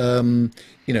about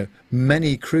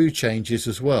many crew changes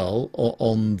as well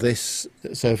on this.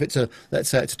 So if let's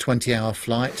say it's a 20-hour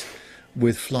flight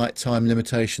with flight time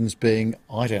limitations being,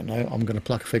 I don't know, I'm going to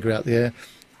pluck a figure out the air,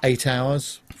 8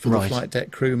 hours for the flight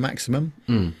deck crew maximum.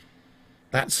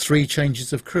 That's 3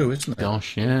 changes of crew, isn't it?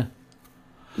 Gosh, yeah.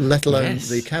 Let alone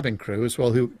the cabin crew as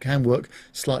well, who can work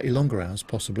slightly longer hours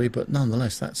possibly, but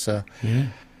nonetheless, that's a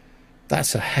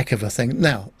heck of a thing.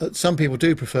 Now, some people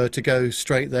do prefer to go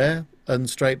straight there and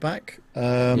straight back.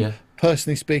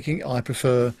 Personally speaking, I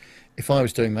prefer, if I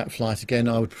was doing that flight again,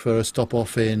 I would prefer a stop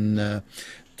off in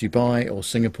Dubai or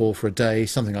Singapore for a day,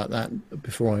 something like that,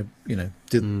 before I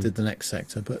did the next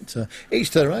sector. But each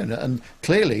to their own. And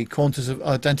clearly, Qantas have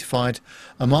identified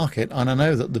a market, and I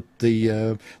know that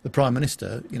the Prime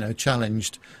Minister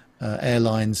challenged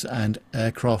airlines and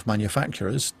aircraft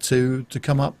manufacturers to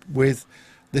come up with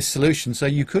this solution, so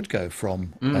you could go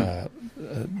from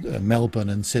Melbourne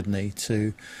and Sydney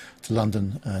to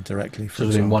London directly. For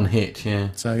in one hit, yeah.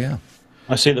 So yeah,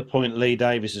 I see the point Lee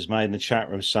Davis has made in the chat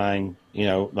room, saying,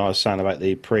 I was saying about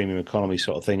the premium economy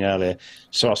sort of thing earlier.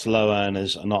 So us low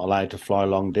earners are not allowed to fly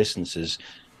long distances.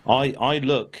 I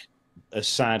look, as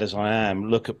sad as I am,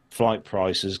 look at flight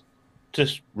prices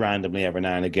just randomly every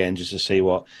now and again just to see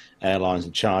what airlines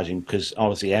are charging, because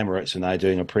obviously Emirates are now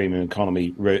doing a premium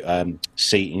economy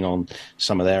seating on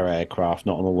some of their aircraft,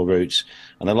 not on all the routes,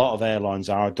 and a lot of airlines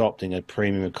are adopting a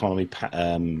premium economy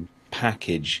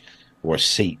package or a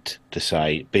seat to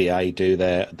say. BA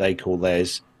they call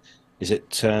theirs, is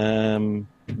it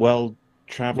World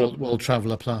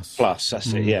Traveller Plus?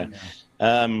 That's it, yeah.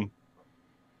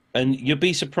 And you'd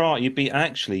be surprised.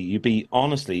 You'd be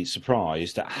honestly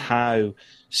surprised at how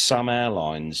some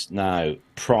airlines now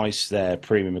price their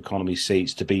premium economy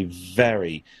seats to be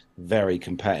very, very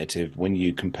competitive when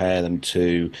you compare them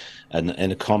to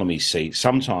an economy seat.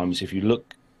 Sometimes, if you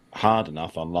look hard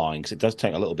enough online, because it does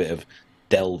take a little bit of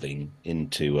delving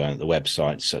into the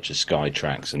websites such as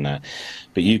Skytrax and that,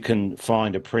 but you can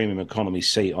find a premium economy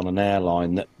seat on an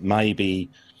airline that may be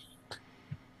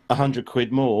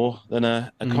 £100 more than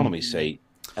an economy seat,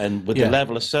 and with the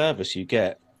level of service you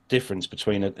get, difference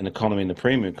between an economy and a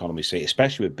premium economy seat,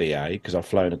 especially with BA, because I've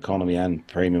flown economy and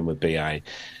premium with BA.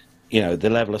 The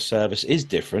level of service is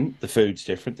different, the food's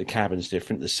different, the cabin's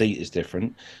different, the seat is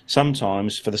different.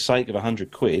 Sometimes, for the sake of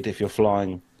 £100, if you're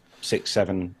flying 6,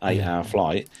 7, 8 hour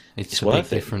flight, it's worth a big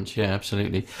difference. Yeah,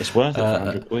 absolutely. It's worth it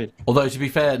for £100. Although, to be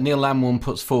fair, Neil Lamworm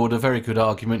puts forward a very good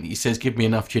argument. He says, give me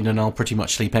enough gin and I'll pretty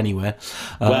much sleep anywhere.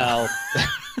 Well,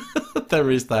 There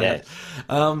is that. Yes.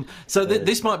 So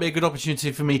this might be a good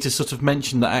opportunity for me to sort of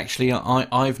mention that actually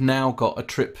I've now got a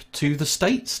trip to the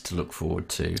States to look forward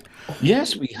to.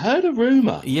 Yes, we heard a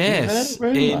rumour. Yes,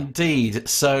 indeed.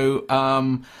 So,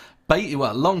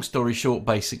 well, long story short,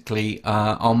 basically,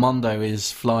 Armando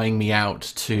is flying me out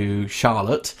to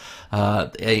Charlotte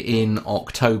in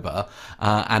October,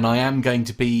 and I am going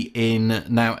to be in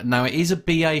now. It is a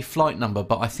BA flight number,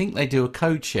 but I think they do a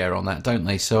code share on that, don't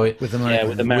they? So With American.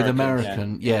 with American. with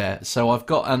American, yeah. So I've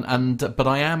got but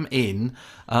I am in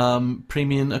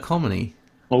premium economy,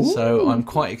 so I'm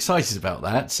quite excited about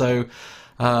that. So.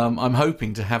 I'm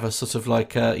hoping to have a sort of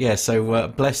like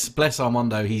bless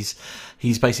Armando.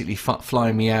 He's basically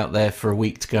flying me out there for a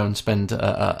week to go and spend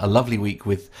a lovely week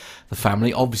with the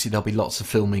family. Obviously, there'll be lots of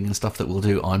filming and stuff that we'll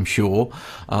do, I'm sure.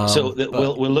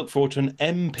 We'll look forward to an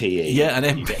MPE. Yeah, an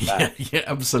MP. Yeah,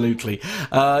 absolutely.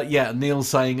 Neil's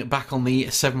saying back on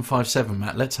the 757,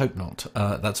 Matt. Let's hope not.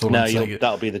 That's all I'm saying.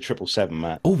 That'll be the 777,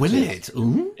 Matt. Oh, will it?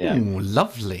 Ooh, Yeah.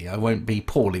 Lovely. I won't be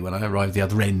poorly when I arrive the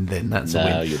other end then. That's a win.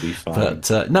 No, you'll be fine. But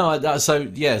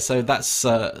so that's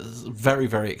very,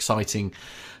 very exciting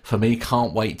for me.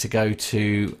 Can't wait to go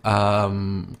to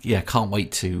can't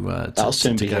wait to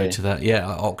soon be go here. to that. Yeah,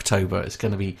 October. It's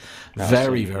going to be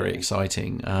very, very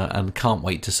exciting, and can't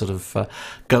wait to sort of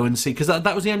go and see, because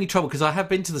that was the only trouble, because I have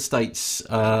been to the States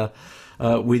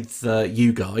with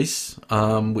you guys,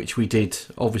 which we did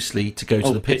obviously to go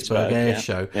to the Pittsburgh Air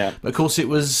Show. Yeah. But of course, it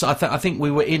was I think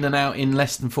we were in and out in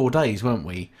less than 4 days, weren't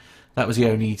we? That was the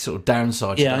only sort of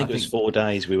downside. Yeah, to that. I think it was 4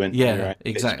 days we went. Yeah, we were at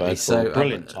exactly. Pittsburgh for So, a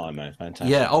brilliant time, though. Fantastic.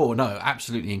 Yeah. Oh no,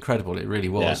 absolutely incredible. It really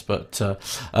was. Yeah. But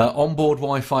onboard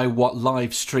Wi-Fi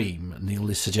live stream, Neil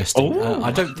is suggesting. Oh.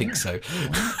 I don't think so.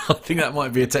 I think that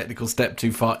might be a technical step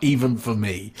too far, even for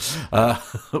me.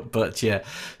 But yeah.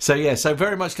 So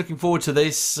very much looking forward to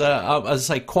this. As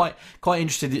I say, quite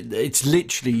interested. It's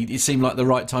literally. It seemed like the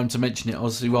right time to mention it.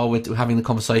 Obviously, while we're having the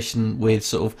conversation with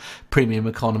sort of premium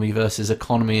economy versus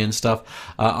economy and stuff.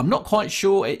 I'm not quite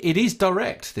sure. It is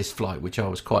direct, this flight, which I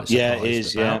was quite surprised Yeah, it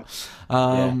is. about.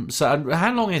 So, and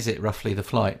how long is it roughly? The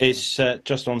flight? It's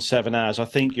just on 7 hours. I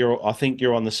think you're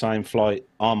on the same flight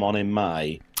I'm on in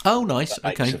May. Oh, nice.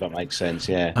 If that makes sense.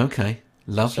 Yeah. Okay.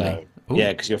 Lovely. So, Ooh.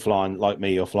 yeah, because you're flying like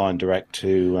me. You're flying direct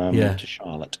to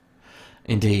Charlotte.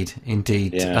 Indeed.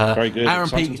 Yeah, very good. Aaron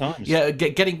Exciting P. times. Yeah,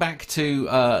 getting back to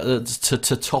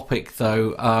topic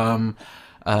though.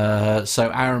 So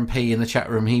Aaron P in the chat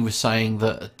room, he was saying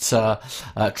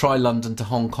that try London to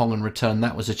Hong Kong and return.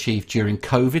 That was achieved during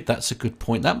COVID. That's a good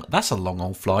point. That's a long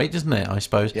old flight, isn't it? I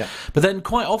suppose. Yeah. But then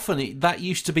quite often that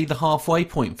used to be the halfway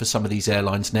point for some of these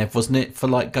airlines, Nev, wasn't it? For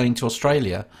like going to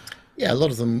Australia. Yeah, a lot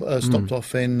of them stopped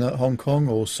off in Hong Kong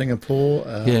or Singapore.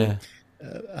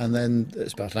 And then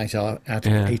it's about an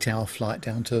 8-hour flight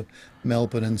down to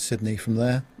Melbourne and Sydney from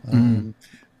there.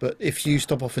 But if you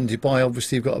stop off in Dubai,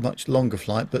 obviously you've got a much longer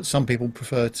flight. But some people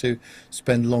prefer to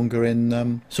spend longer in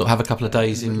sort of have a couple of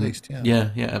days in. At least, yeah,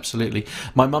 absolutely.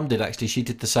 My mum did actually. She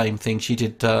did the same thing. She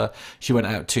did. She went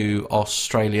out to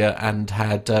Australia and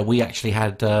had. We actually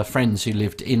had friends who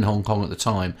lived in Hong Kong at the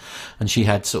time, and she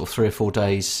had sort of 3 or 4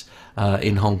 days.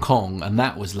 In Hong Kong, and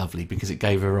that was lovely because it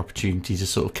gave her opportunity to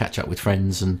sort of catch up with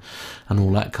friends and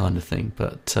all that kind of thing.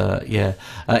 But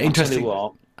interesting.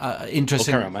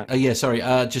 Interesting. carry on,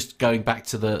 Matt. Just going back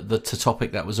to the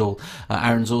topic. That was all.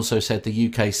 Aaron's also said the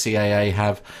UK CAA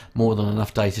have more than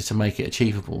enough data to make it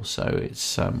achievable. So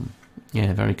it's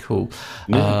very cool.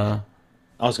 I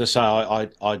was going to say, I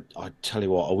tell you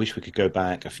what, I wish we could go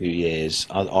back a few years.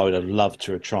 I would have loved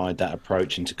to have tried that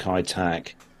approach into Kai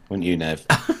Tak. Wouldn't you, Nev?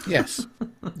 Yes,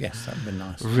 that'd been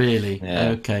nice. Really?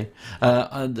 Yeah. Okay.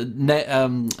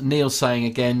 Neil saying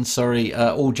again, sorry,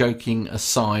 all joking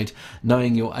aside,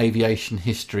 knowing your aviation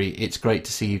history, it's great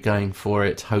to see you going for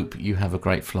it. Hope you have a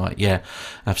great flight. Yeah,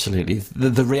 absolutely.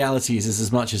 The reality is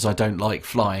as much as I don't like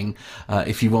flying,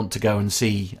 if you want to go and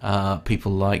see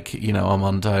people like,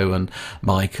 Armando and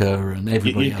Micah and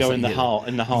everybody You else. go in the heart.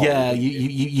 Yeah,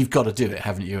 you've got to do it,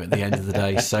 haven't you, at the end of the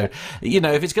day? So,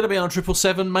 if it's going to be on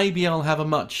 777, maybe I'll have a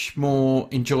much more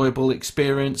enjoyable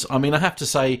experience. I mean, I have to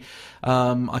say,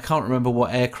 I can't remember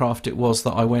what aircraft it was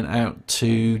that I went out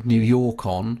to New York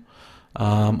on.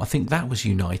 I think that was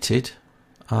United.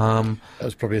 That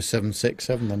was probably a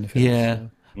 767 then. Yeah.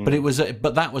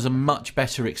 But that was a much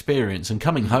better experience. And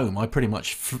coming home, I pretty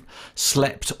much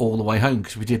slept all the way home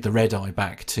because we did the red eye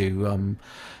back to London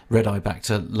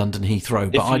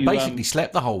Heathrow. But I basically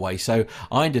slept the whole way, so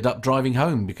I ended up driving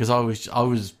home because I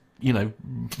was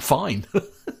fine.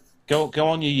 Go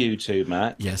on your YouTube,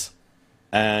 Matt. Yes.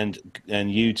 And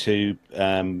YouTube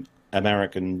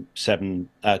American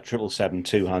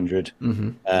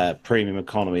 777-200 premium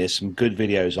economy. There's some good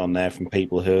videos on there from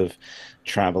people who have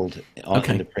travelled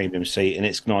in the premium seat, and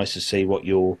it's nice to see what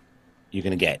you're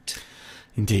going to get.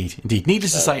 Indeed.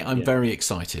 Needless to say, I'm very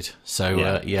excited.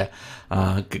 So,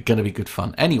 going to be good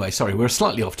fun. Anyway, sorry, we're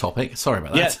slightly off topic. Sorry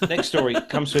about that. Yeah, next story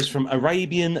comes to us from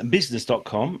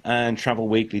ArabianBusiness.com and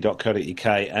TravelWeekly.co.uk.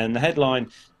 And the headline,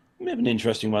 a bit of an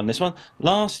interesting one, this one.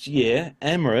 Last year,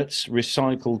 Emirates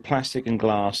recycled plastic and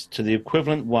glass to the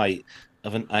equivalent weight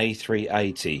of an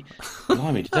A380.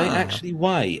 Blimey, did they actually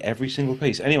weigh every single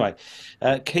piece? Anyway,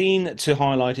 keen to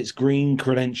highlight its green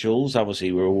credentials.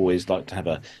 Obviously, we always like to have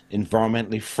a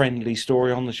environmentally friendly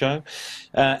story on the show.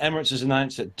 Emirates has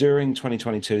announced that during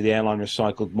 2022, the airline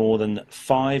recycled more than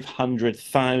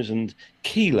 500,000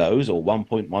 kilos, or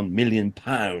 1.1 million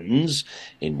pounds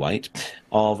in weight,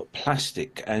 of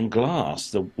plastic and glass,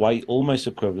 the weight almost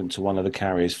equivalent to one of the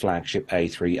carrier's flagship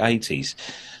A380s.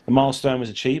 The milestone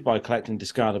was achieved by collecting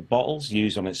discarded bottles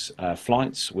used on its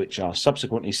flights, which are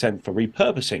subsequently sent for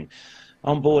repurposing.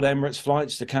 On board Emirates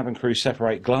flights, the cabin crew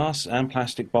separate glass and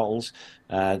plastic bottles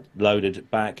loaded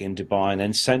back in Dubai and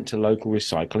then sent to local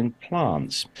recycling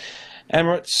plants.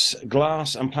 Emirates'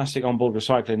 glass and plastic onboard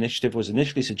recycling initiative was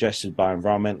initially suggested by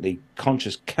environmentally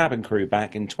conscious cabin crew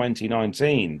back in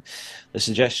 2019. The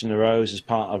suggestion arose as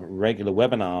part of regular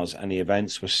webinars and the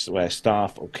events where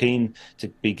staff are keen to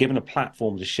be given a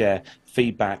platform to share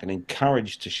feedback and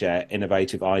encouraged to share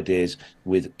innovative ideas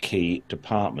with key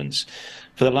departments.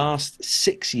 For the last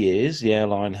 6 years, the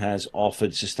airline has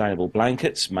offered sustainable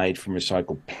blankets made from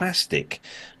recycled plastic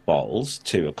bottles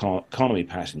to economy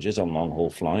passengers on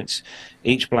long-haul flights.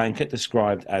 Each blanket,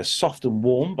 described as soft and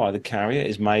warm by the carrier,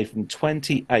 is made from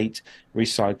 28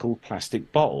 recycled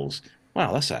plastic bottles.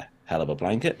 Wow, that's a hell of a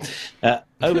blanket.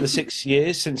 Over the 6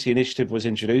 years since the initiative was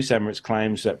introduced, Emirates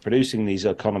claims that producing these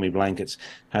economy blankets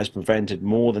has prevented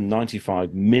more than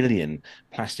 95 million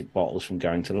plastic bottles from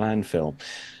going to landfill.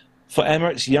 For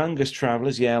Emirates' youngest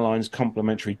travellers, the airline's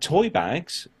complimentary toy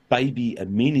bags, baby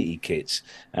amenity kits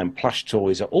and plush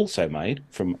toys are also made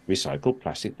from recycled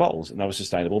plastic bottles and other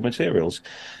sustainable materials.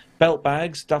 Belt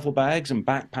bags, duffel bags and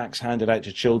backpacks handed out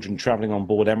to children travelling on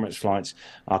board Emirates flights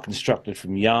are constructed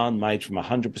from yarn made from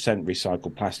 100%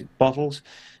 recycled plastic bottles,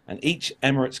 and each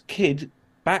Emirates kid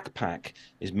backpack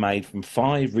is made from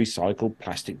 5 recycled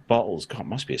plastic bottles. God,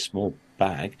 must be a small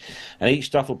bag. And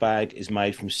each duffel bag is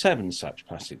made from 7 such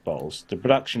plastic bottles. The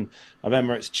production of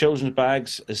Emirates children's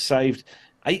bags has saved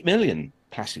 8 million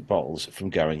plastic bottles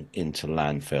from going into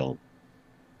landfill.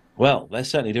 Well, they're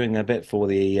certainly doing their bit for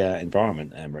the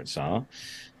environment, Emirates are.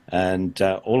 And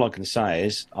all I can say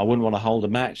is I wouldn't want to hold a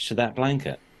match to that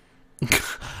blanket.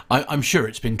 I'm sure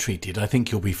it's been treated. I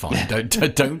think you'll be fine.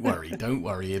 Don't worry. Don't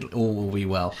worry. It all will be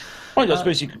well. Well, I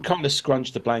suppose you could kind of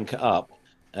scrunch the blanket up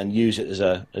and use it as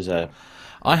a.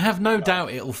 I have no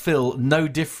doubt it'll feel no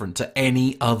different to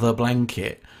any other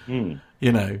blanket.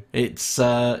 You know, it's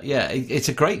it's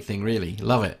a great thing, really.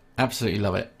 Love it. Absolutely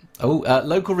love it. Oh,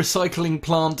 local recycling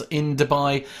plant in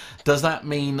Dubai. Does that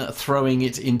mean throwing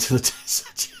it into the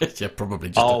desert? Yeah, probably.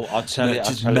 Just I'll tell you,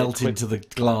 just melt into the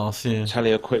glass. Yeah. I'll tell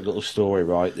you a quick little story.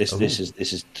 Right, this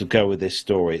is to go with this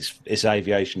story. It's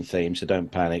aviation themed, so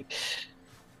don't panic.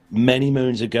 Many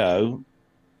moons ago,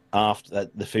 after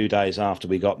the few days after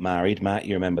we got married, Matt,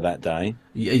 you remember that day?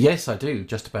 Yes, I do.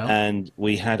 Just about. And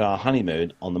we had our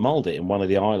honeymoon on the Maldives, in one of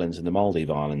the islands in the Maldives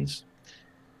Islands.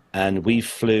 And we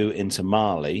flew into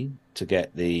Mali to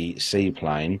get the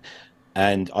seaplane.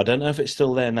 And I don't know if it's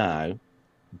still there now,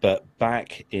 but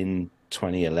back in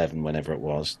 2011, whenever it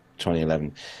was,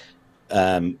 2011,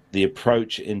 the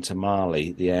approach into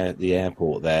Mali, the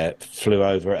airport there, flew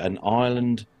over an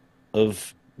island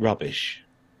of rubbish.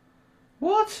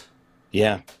 What?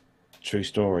 Yeah, true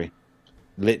story.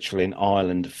 Literally an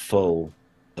island full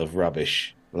of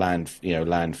rubbish,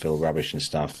 landfill rubbish and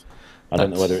stuff. I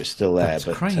don't know whether it's still there,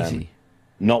 but crazy.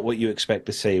 Not what you expect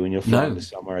to see when you're flying to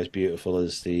somewhere as beautiful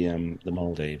as the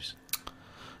Maldives.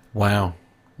 Wow.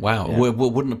 Yeah. We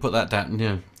wouldn't have put that down.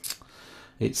 Yeah,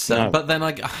 it's. But then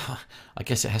I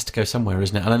guess it has to go somewhere,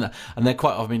 isn't it? And they're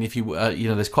quite. I mean, if you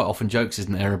there's quite often jokes,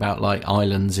 isn't there, about like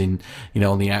islands in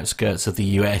on the outskirts of the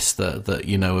US that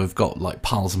have got like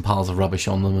piles and piles of rubbish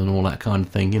on them and all that kind of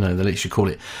thing. They literally call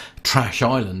it Trash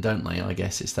Island, don't they? I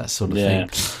guess it's that sort of thing.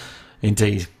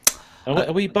 Indeed.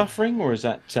 Are we buffering, or is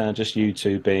that just you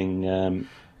two being...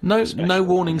 No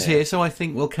warnings here, so I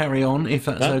think we'll carry on, if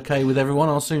that's okay with everyone.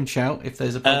 I'll soon shout if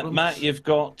there's a problem. Matt, you've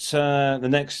got the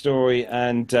next story,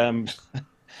 and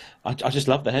I just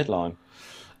love the headline.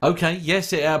 Okay,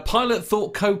 yes, pilot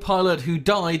thought co-pilot who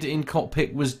died in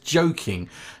cockpit was joking.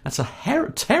 That's a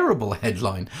terrible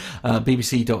headline.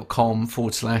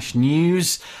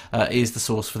 BBC.com/news is the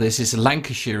source for this. It's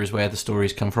Lancashire is where the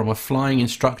stories come from. A flying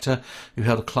instructor who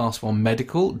held a Class 1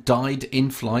 medical died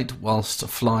in flight whilst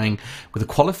flying with a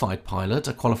qualified pilot.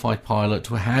 A qualified pilot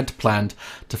who had planned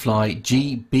to fly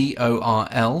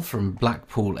GBORL from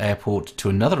Blackpool Airport to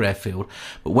another airfield,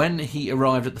 but when he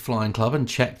arrived at the flying club and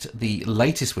checked the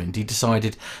latest wind, he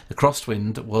decided the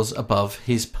crosswind was above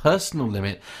his personal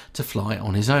limit to fly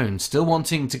on his own. Still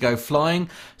wanting to go flying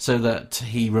so that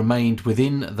he remained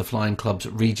within the flying club's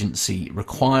regency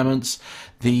requirements,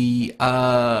 the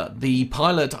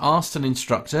pilot asked an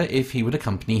instructor if he would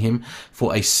accompany him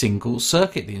for a single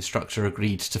circuit. The instructor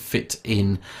agreed to fit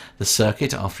in the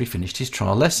circuit after he finished his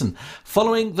trial lesson.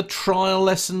 Following the trial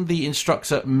lesson, the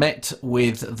instructor met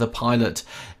with the pilot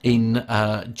in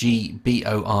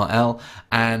GBORL,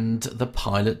 and the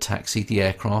pilot taxied the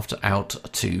aircraft out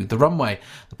to the runway.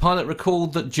 The pilot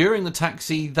recalled that during the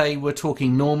taxi they were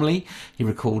talking normally. He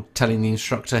recalled telling the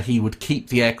instructor he would keep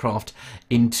the aircraft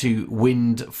into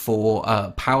wind for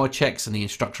power checks, and the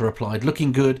instructor replied,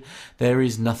 "Looking good, there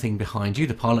is nothing behind you."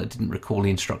 The pilot didn't recall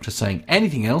the instructor saying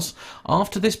anything else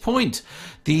after this point.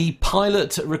 The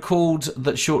pilot recalled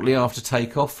that shortly after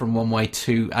takeoff from runway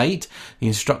 28, the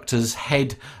instructor's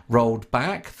head rolled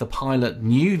back. The pilot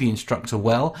knew the instructor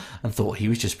well and thought he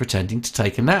was just pretending to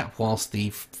take a nap whilst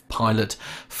the pilot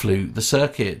flew the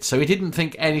circuit. So he didn't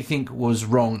think anything was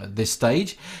wrong at this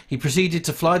stage. He proceeded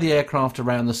to fly the aircraft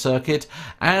around the circuit.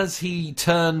 As he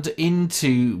turned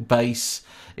into base,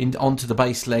 onto the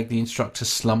base leg, the instructor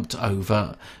slumped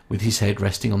over with his head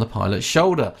resting on the pilot's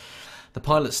shoulder. The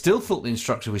pilot still thought the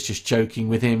instructor was just joking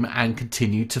with him and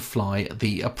continued to fly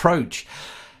the approach.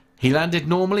 He landed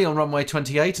normally on runway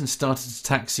 28 and started to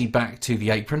taxi back to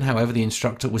the apron. However, the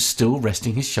instructor was still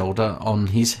resting his head on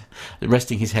his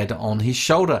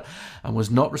shoulder and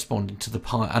was not responding to the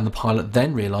pilot. And the pilot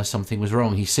then realised something was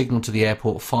wrong. He signalled to the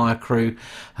airport fire crew,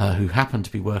 who happened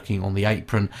to be working on the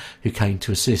apron, who came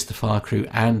to assist. The fire crew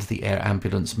and the air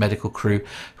ambulance medical crew,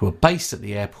 who were based at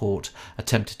the airport,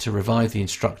 attempted to revive the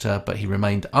instructor, but he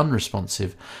remained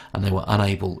unresponsive, and they were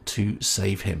unable to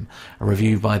save him. A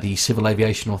review by the Civil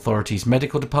Aviation Authority's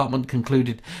medical department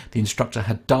concluded the instructor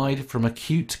had died from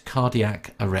acute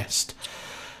cardiac arrest.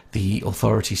 The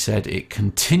authority said it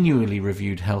continually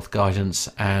reviewed health guidance,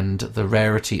 and the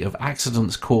rarity of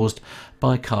accidents caused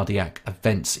by cardiac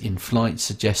events in flight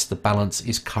suggests the balance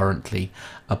is currently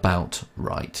about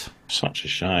right. Such a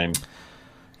shame.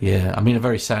 Yeah, I mean, a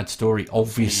very sad story,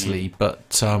 obviously,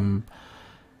 but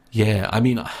yeah, I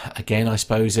mean, again, I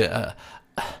suppose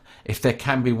if there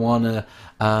can be one,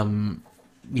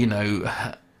 you know,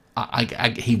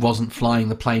 he wasn't flying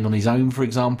the plane on his own, for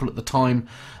example, at the time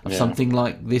of something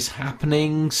like this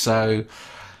happening. So,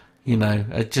 you know,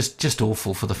 just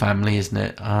awful for the family, isn't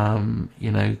it?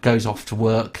 You know, goes off to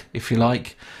work, if you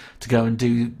like, to go and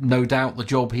do, no doubt, the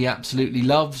job he absolutely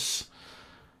loves,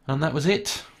 and that was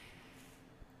it.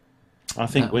 I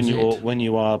think when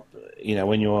you are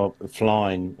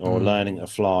flying or learning to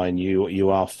fly, and you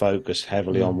are focused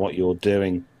heavily on what you're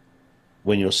doing.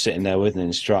 When you're sitting there with an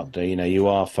instructor, you know, you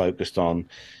are focused on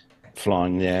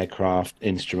flying the aircraft,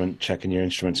 checking your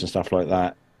instruments and stuff like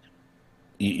that.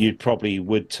 You probably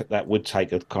that would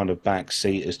take a kind of back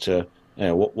seat as to, you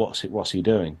know, what's he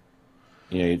doing?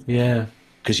 You know, yeah,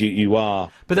 because you are.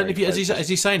 But then, as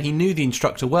he's saying, he knew the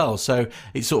instructor well, so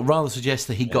it sort of rather suggests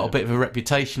that he got a bit of a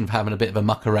reputation for having a bit of a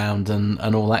muck around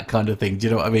and all that kind of thing. Do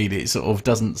you know what I mean? It sort of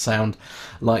doesn't sound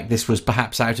like this was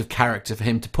perhaps out of character for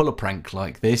him to pull a prank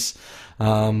like this.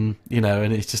 You know,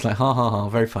 and it's just like, ha ha ha,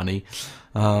 very funny.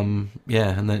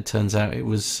 Yeah, and then it turns out it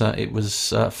was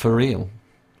for real.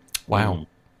 Wow,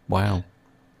 wow.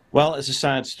 Well, it's a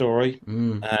sad story,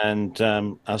 and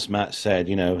as Matt said,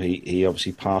 you know, he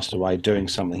obviously passed away doing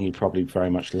something he probably very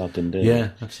much loved and did. Yeah,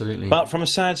 absolutely. But from a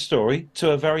sad story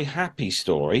to a very happy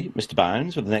story, Mr.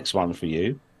 Bounds, with the next one for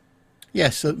you.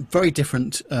 Yes, a very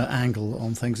different angle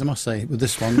on things, I must say, with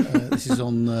this one. This is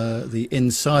on the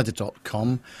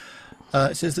insider.com.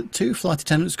 It says that 2 flight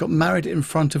attendants got married in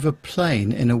front of a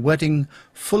plane in a wedding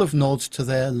full of nods to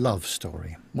their love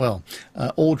story. Well,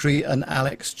 Audrey and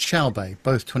Alex Chaubey,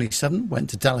 both 27, went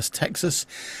to Dallas, Texas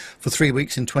for 3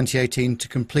 weeks in 2018 to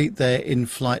complete their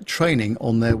in-flight training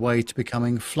on their way to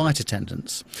becoming flight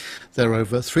attendants. There are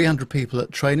over 300 people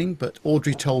at training, but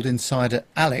Audrey told Insider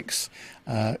Alex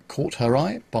caught her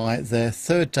eye by their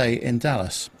 3rd day in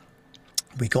Dallas.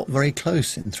 We got very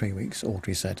close in 3 weeks,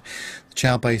 Audrey said. The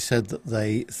Chow Bay said that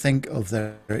they think of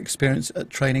their experience at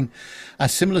training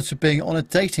as similar to being on a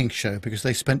dating show because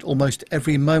they spent almost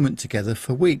every moment together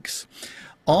for weeks.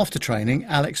 After training,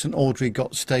 Alex and Audrey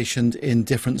got stationed in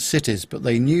different cities, but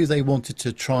they knew they wanted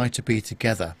to try to be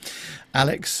together.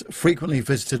 Alex frequently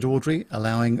visited Audrey,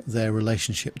 allowing their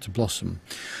relationship to blossom.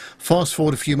 Fast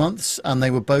forward a few months, and they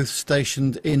were both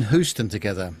stationed in Houston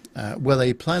together, where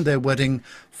they planned their wedding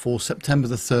for September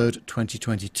the 3rd,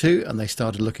 2022, and they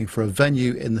started looking for a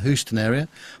venue in the Houston area,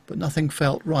 but nothing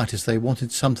felt right as they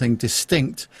wanted something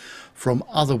distinct from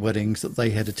other weddings that they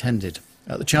had attended.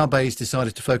 The Chow Bays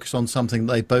decided to focus on something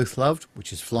they both loved,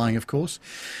 which is flying, of course.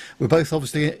 We're both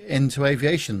obviously into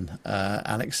aviation,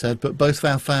 Alex said, but both of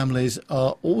our families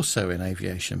are also in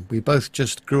aviation. We both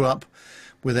just grew up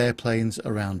with airplanes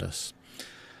around us.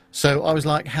 So I was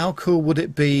like, how cool would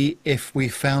it be if we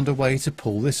found a way to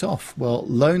pull this off? Well,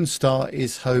 Lone Star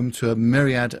is home to a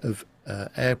myriad of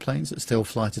airplanes that still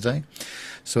fly today.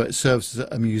 So it serves as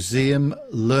a museum,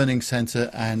 learning centre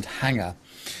and hangar.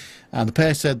 And the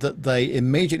pair said that they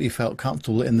immediately felt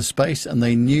comfortable in the space and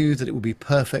they knew that it would be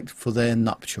perfect for their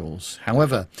nuptials.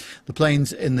 However, the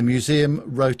planes in the museum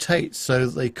rotate, so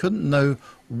they couldn't know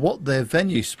what their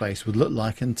venue space would look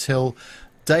like until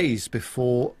days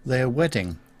before their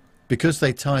wedding. Because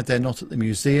they tied their knot at the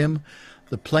museum,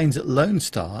 the planes at Lone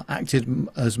Star acted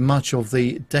as much of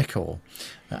the decor.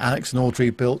 Alex and Audrey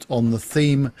built on the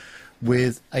theme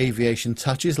with aviation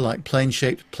touches like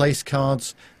plane-shaped place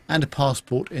cards and a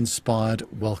passport-inspired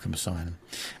welcome sign.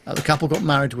 The couple got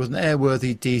married with an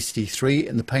airworthy DC-3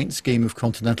 in the paint scheme of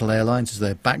Continental Airlines as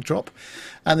their backdrop,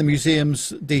 and the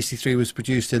museum's DC-3 was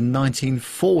produced in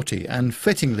 1940 and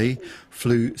fittingly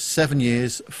flew 7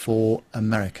 years for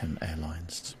American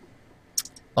Airlines.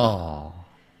 Oh,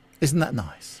 isn't that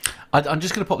nice? I'm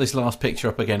just going to pop this last picture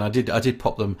up again. I did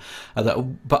pop them,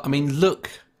 but I mean, look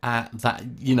at that.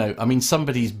 You know, I mean,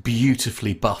 somebody's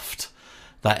beautifully buffed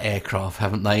that aircraft,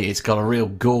 haven't they? It's got a real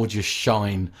gorgeous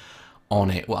shine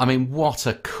on it. Well, I mean, what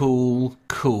a cool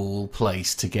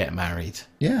place to get married.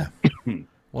 Yeah.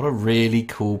 What a really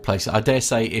cool place. I dare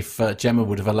say if Gemma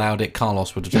would have allowed it,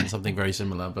 Carlos would have done something very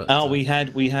similar. But we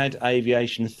had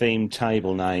aviation themed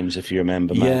table names, if you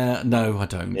remember, mate. Yeah, no, I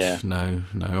don't. Yeah. No.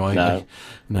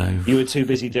 You were too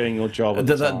busy doing your job at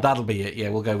the time. That'll be it. Yeah,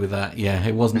 we'll go with that. Yeah,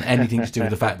 it wasn't anything to do with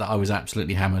the fact that I was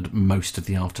absolutely hammered most of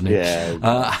the afternoon.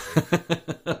 Yeah.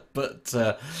 But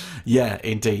yeah,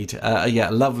 indeed.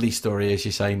 Yeah, lovely story, as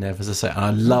you say, Nev. As I say, and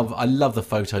I love the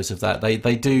photos of that.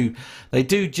 They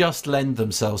do just lend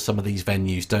themselves some of these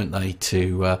venues, don't they,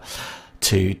 to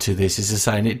this. As I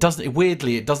say, and it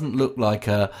doesn't look like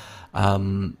a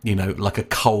like a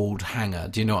cold hangar.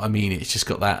 Do you know what I mean? It's just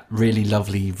got that really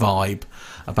lovely vibe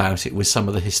about it with some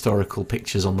of the historical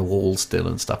pictures on the wall still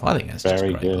and stuff. I think that's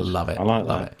very just great. good. Love it. I like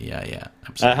love that. It. Yeah,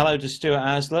 absolutely. Hello to Stuart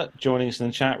Aslett joining us in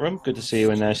the chat room. Good to see you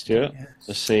in there, Stuart,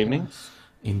 this evening.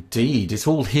 Indeed, it's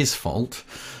all his fault.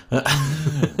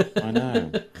 I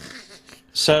know.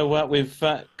 So we've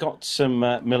got some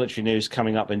military news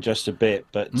coming up in just a bit,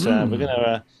 but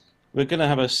we're gonna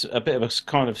have a bit of a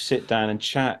kind of sit down and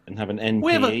chat and have an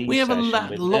NPE. We have a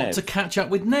lot lot to catch up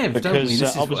with Nev, because, don't we?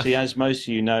 Because obviously, as most of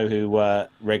you know who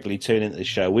regularly tune into the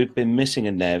show, we've been missing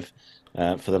a Nev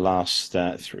for the last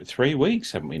 3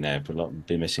 weeks, haven't we, Nev? We've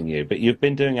been missing you, but you've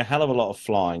been doing a hell of a lot of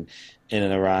flying in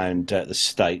and around the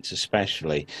States,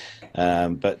 especially.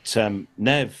 But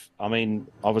Nev, I mean,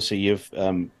 obviously you've.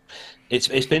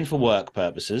 It's been for work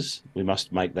purposes. We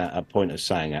must make that a point of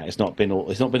saying that. It's not been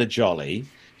a jolly.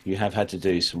 You have had to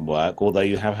do some work, although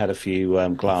you have had a few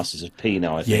glasses of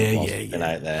Pinot, I think, been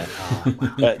out there.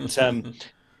 But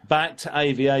back to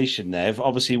aviation, Nev.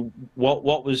 Obviously,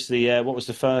 what was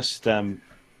the first? Well,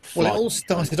 it all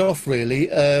started off really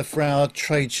for our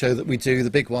trade show that we do, the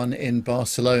big one in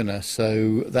Barcelona.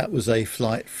 So that was a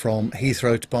flight from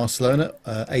Heathrow to Barcelona,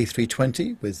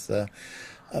 A320 with.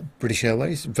 British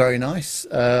Airways, very nice.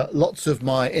 Lots of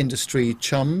my industry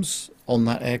chums on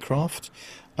that aircraft.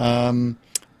 And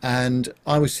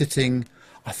I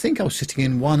think I was sitting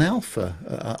in 1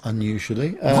 Alpha,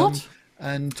 unusually. What?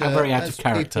 And how very out as of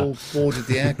character. people boarded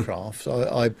the aircraft,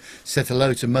 I said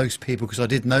hello to most people because I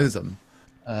did know them,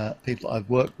 people I've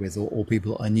worked with or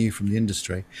people I knew from the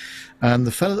industry. And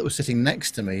the fellow that was sitting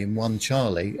next to me in 1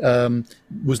 Charlie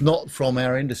was not from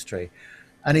our industry.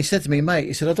 And he said to me, mate,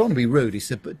 he said, I don't want to be rude. He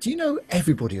said, but do you know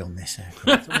everybody on this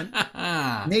aircraft? I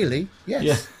went, nearly, yes.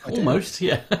 Yeah, I do. almost.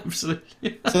 Yeah,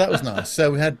 absolutely. So that was nice.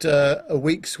 So we had a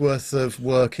week's worth of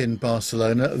work in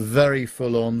Barcelona, very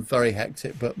full on, very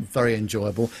hectic, but very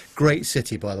enjoyable. Great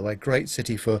city, by the way, great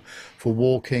city for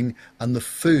walking. And the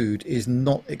food is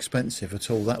not expensive at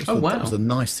all. That was, that was the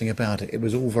nice thing about it. It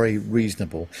was all very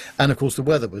reasonable. And of course, the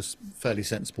weather was fairly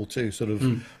sensible too, sort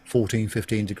of 14,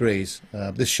 15 degrees.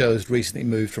 This show has recently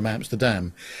moved from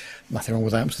Amsterdam. Nothing wrong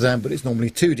with Amsterdam, but it's normally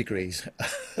 2 degrees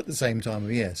at the same time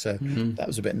of year, so that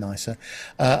was a bit nicer.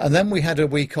 And then we had a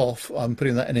week off. I'm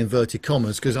putting that in inverted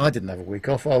commas because I didn't have a week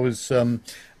off. I was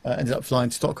ended up flying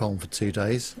to Stockholm for 2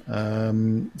 days,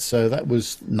 so that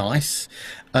was nice.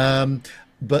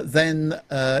 But then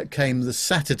came the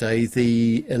Saturday,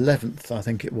 the 11th, I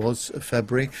think it was, of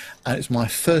February, and it's my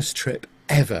first trip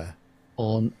ever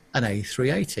on an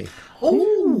A380,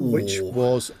 which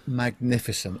was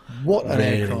magnificent. What an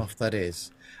aircraft that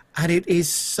is. And it is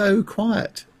so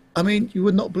quiet. I mean, you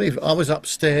would not believe it. I was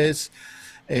upstairs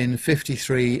in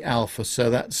 53 Alpha, so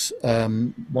that's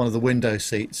one of the window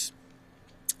seats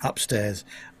upstairs.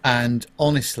 And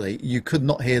honestly, you could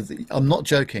not hear I'm not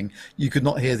joking, you could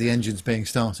not hear the engines being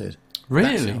started.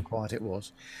 Really? That's how quiet it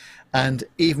was. And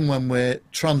even when we're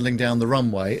trundling down the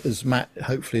runway, as Matt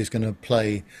hopefully is going to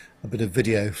play a bit of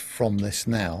video from this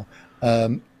now,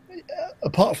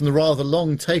 apart from the rather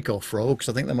long takeoff roll, because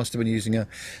I think they must have been using a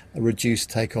reduced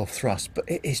takeoff thrust, but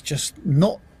it is just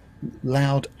not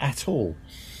loud at all.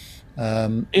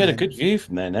 You had a good view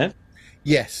from there, Nev.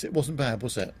 Yes, it wasn't bad,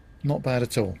 was it? Not bad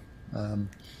at all.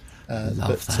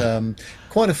 Love that.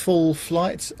 Quite a full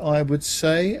flight, I would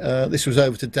say. This was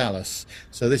over to Dallas,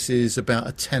 so this is about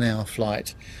a 10-hour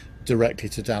flight directly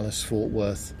to Dallas Fort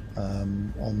Worth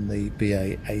on the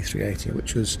BA A380,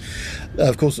 which was,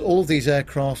 of course, all of these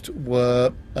aircraft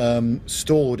were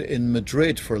stored in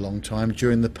Madrid for a long time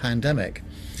during the pandemic.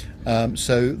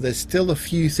 So there's still a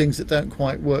few things that don't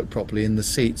quite work properly in the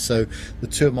seats. So the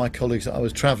two of my colleagues that I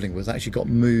was travelling with actually got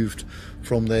moved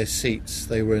from their seats.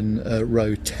 They were in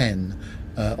row 10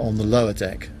 on the lower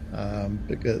deck.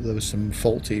 There was some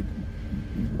faulty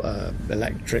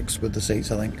electrics with the seats,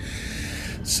 I think.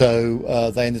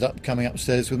 So they ended up coming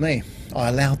upstairs with me. I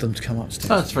allowed them to come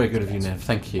upstairs. Oh, that's very good of you, Nev.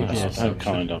 Thank you. That's so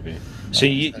kind of you. So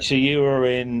you were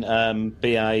in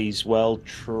BA's World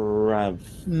Travel?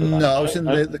 No, I was in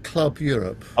the Club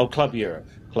Europe. Oh, Club Europe.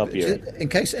 Club Europe. In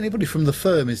case anybody from the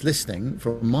firm is listening,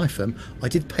 from my firm, I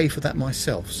did pay for that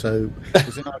myself. So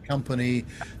because our company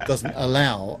doesn't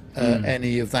allow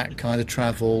any of that kind of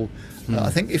travel. I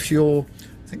think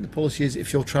the policy is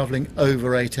if you're travelling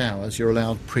over 8 hours, you're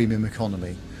allowed premium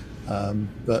economy,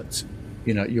 but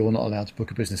you're not allowed to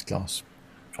book a business class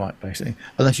flight basically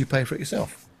unless you pay for it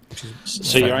yourself.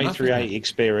 So your A380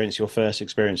 experience, your first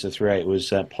experience of 38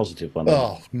 was positive one.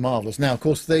 Oh, marvellous! Now, of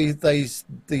course, these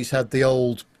had the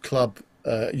old Club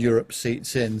Europe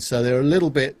seats in, so they're a little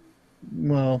bit,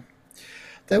 well,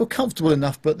 they were comfortable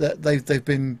enough, but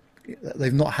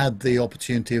they've not had the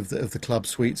opportunity of the Club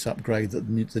Suites upgrade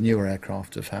that the newer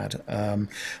aircraft have had.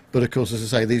 But of course,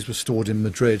 as I say, these were stored in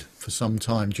Madrid for some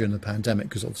time during the pandemic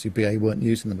because obviously BA weren't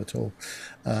using them at all.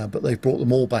 But they've brought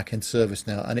them all back into service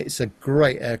now, and it's a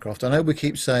great aircraft. I know we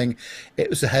keep saying it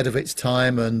was ahead of its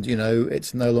time and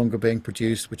it's no longer being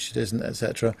produced, which it isn't,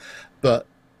 etc. But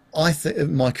I think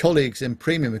my colleagues in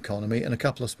premium economy and a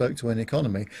couple I spoke to in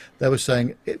economy, they were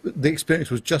saying the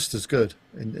experience was just as good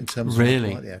in terms of how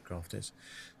quiet the aircraft is.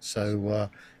 So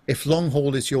if long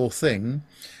haul is your thing,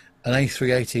 an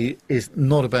A380 is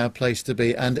not a bad place to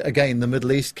be. And again, the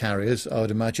Middle East carriers, I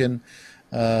would imagine,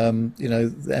 the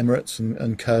Emirates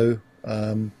and co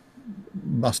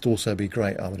must also be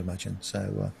great, I would imagine.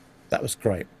 So that was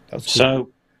great. That was so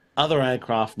other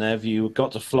aircraft, Nev, you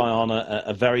got to fly on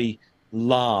a very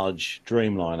large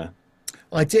Dreamliner.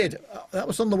 I did. That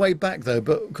was on the way back though,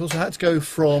 but of course I had to go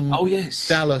from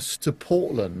Dallas to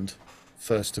Portland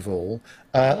first of all,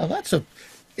 and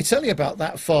it's only about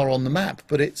that far on the map,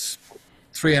 but it's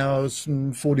 3 hours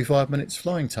and 45 minutes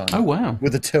flying time. Oh wow!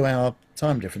 With a 2-hour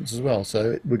time difference as well,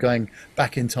 so we're going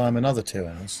back in time another 2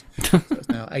 hours. So it's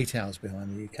now 8 hours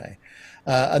behind the UK,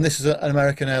 and this is an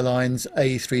American Airlines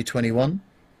A321,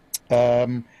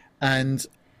 and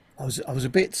I was a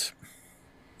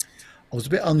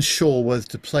bit unsure whether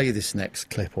to play this next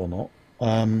clip or not.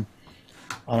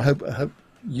 I hope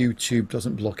YouTube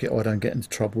doesn't block it or I don't get into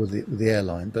trouble with the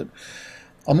airline. But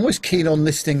I'm always keen on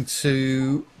listening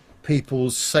to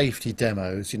people's safety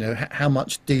demos, how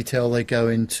much detail they go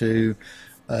into.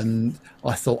 And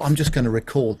I thought, I'm just going to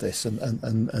record this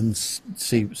and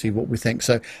see what we think.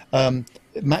 So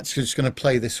Matt's just going to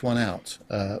play this one out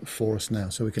for us now,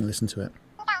 so we can listen to it.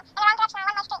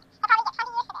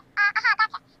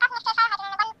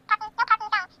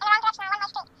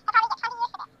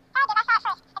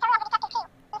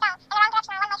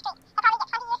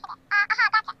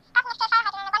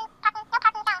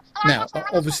 Now,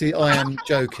 obviously, I am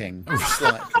joking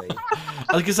slightly.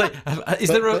 I was going to say,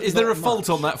 is there a fault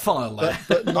on that file?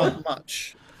 But not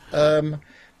much.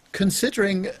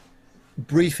 Considering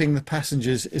briefing the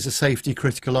passengers is a safety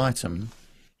critical item,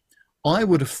 I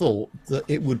would have thought that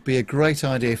it would be a great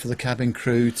idea for the cabin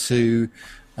crew to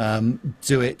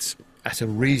do it at a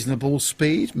reasonable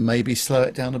speed, maybe slow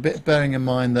it down a bit, bearing in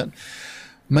mind that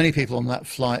many people on that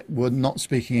flight were not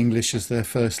speaking English as their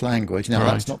first language. Now,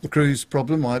 Right. That's not the crew's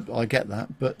problem, I get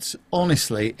that, but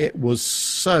honestly, it was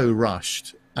so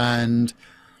rushed, and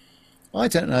I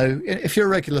don't know, if you're a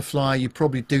regular flyer, you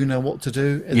probably do know what to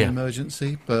do in Yeah. an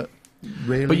emergency, but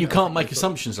really... But you I can't think make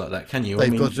assumptions like that, can you?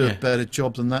 they've got to do a better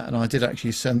job than that, and I did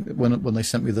actually send, when they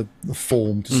sent me the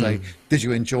form to say, did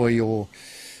you enjoy your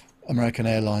American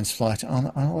Airlines flight?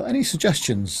 Any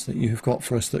suggestions that you've got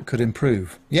for us that could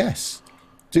improve? Yes.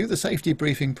 Do the safety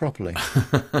briefing properly.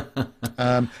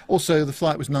 Also, the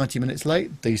flight was 90 minutes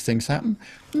late. These things happen.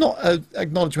 Not an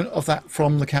acknowledgement of that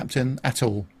from the captain at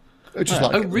all. Just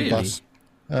like oh, the really? bus.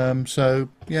 So,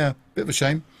 yeah, bit of a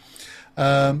shame.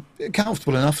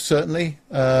 Comfortable enough, certainly.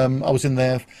 I was in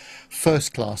their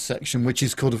first class section, which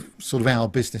is sort of our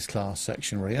business class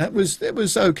section, really. And it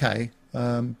was okay.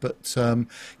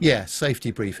 Yeah,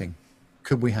 safety briefing.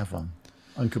 Could we have one?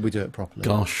 And could we do it properly?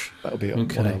 Gosh. That would be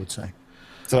Okay. what I would say.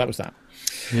 So that was that.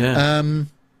 Yeah.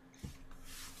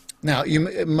 Now, you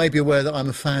may be aware that I'm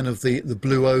a fan of the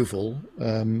Blue Oval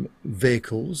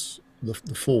vehicles, the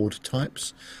Ford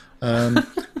types. I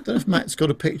don't know if Matt's got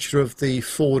a picture of the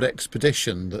Ford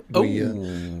Expedition that we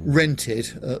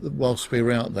rented whilst we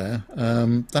were out there.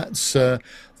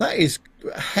 That is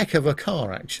a heck of a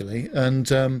car, actually, and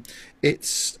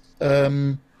it's. I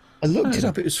looked it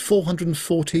up. It was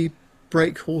 440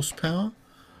 brake horsepower.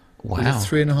 With a Wow.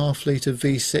 3.5 litre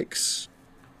V6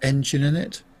 engine in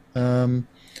it. Our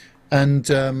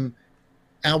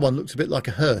one looked a bit like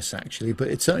a hearse, actually, but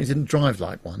it certainly didn't drive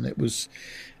like one. It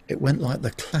went like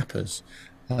the clappers.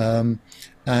 And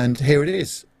here it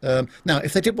is. Now,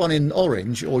 if they did one in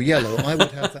orange or yellow, I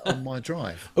would have that on my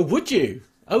drive. Oh, would you?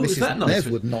 Oh, is Mrs. that nice?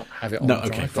 Nev would not have it on No, the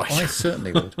okay, drive, but fine. I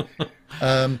certainly would.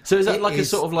 So is that It like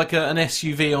is- an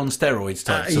SUV on steroids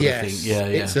type sort Yes, of thing? Yeah,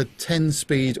 yeah. it's a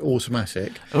 10-speed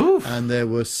automatic, Oof. and there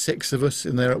were 6 of us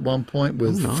in there at one point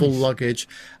with nice. full luggage,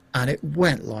 and it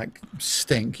went like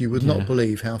stink. You would not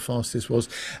believe how fast this was.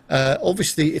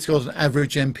 Obviously, it's got an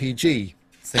average MPG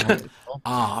thing on it.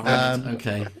 Ah, right.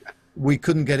 Okay. We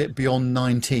couldn't get it beyond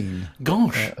 19.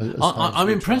 Gosh, as far as I'm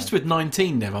we impressed with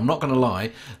 19, Nev. I'm not going to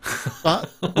lie.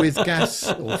 But with gas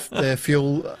or their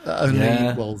fuel only,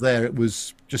 Yeah. well, there it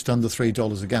was just under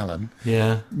 $3 a gallon.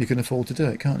 Yeah, You can afford to do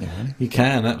it, can't you, really? you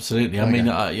can absolutely. I mean,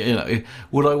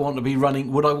 would I want to be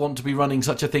running? Would I want to be running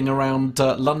such a thing around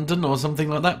London or something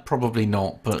like that? Probably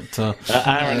not. But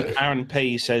Aaron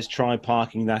P says try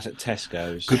parking that at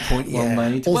Tesco's. good point, well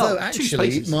made. Although Well, two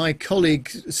actually, spaces. my colleague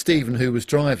Stephen, who was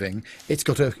driving, it's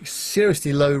got a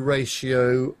seriously low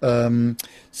ratio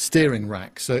steering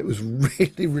rack, so it was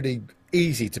really, really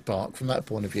easy to park from that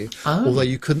point of view. Oh. Although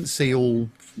you couldn't see all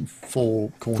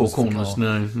four corners, Four of the corners,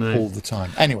 car no. all the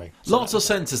time. Anyway, Lots of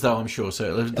sensors, though, I'm sure.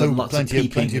 So there's oh, lots plenty of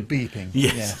of peeping. beeping.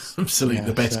 Yes, absolutely,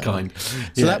 the best kind. So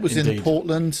Yeah, that was indeed. in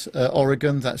Portland,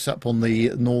 Oregon. That's up on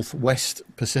the northwest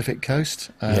Pacific coast,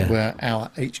 where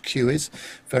our HQ is.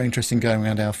 Very interesting going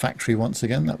around our factory once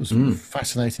again. That was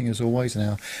fascinating as always, in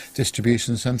our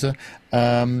distribution centre.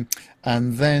 And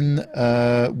then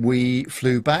we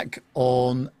flew back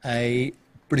on a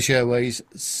British Airways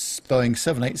Boeing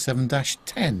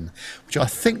 787-10, which I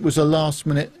think was a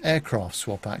last-minute aircraft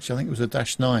swap, actually. I think it was a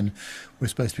 -9 we're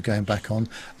supposed to be going back on.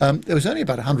 There was only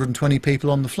about 120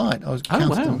 people on the flight. I was counting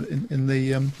wow. them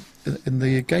in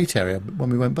the gate area when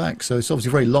we went back, so it's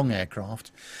obviously a very long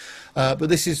aircraft. But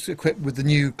this is equipped with the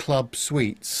new club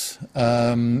suites.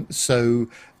 So,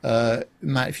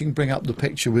 Matt, if you can bring up the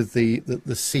picture with the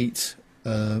seat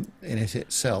in it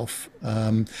itself,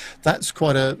 that's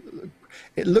quite a...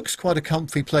 It looks quite a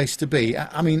comfy place to be.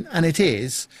 I mean, and it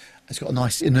is. It's got a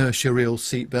nice inertia real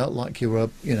seatbelt, like you're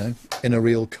in a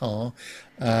real car.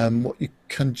 What you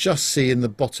can just see in the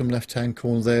bottom left-hand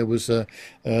corner there was the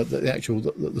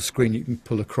screen you can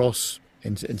pull across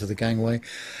into the gangway.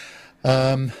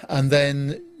 And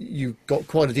then you've got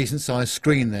quite a decent sized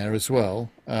screen there as well.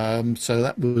 So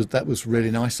that was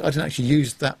really nice. I didn't actually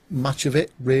use that much of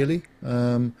it, really.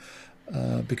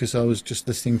 because I was just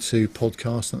listening to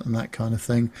podcasts and that kind of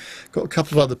thing. Got a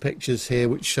couple of other pictures here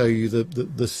which show you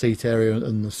the seat area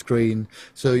and the screen.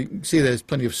 So you can see there's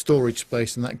plenty of storage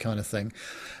space and that kind of thing.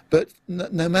 But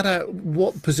no matter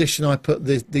what position I put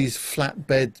these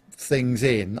flatbed things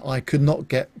in, I could not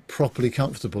get properly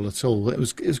comfortable at all. It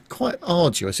was quite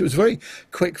arduous. It was a very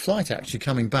quick flight actually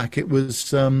coming back. It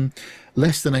was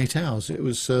less than 8 hours. It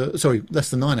was less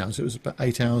than 9 hours. It was about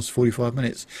 8 hours 45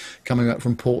 minutes coming back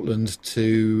from Portland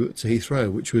to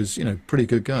Heathrow, which was pretty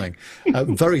good going.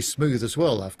 Very smooth as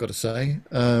well, I've got to say,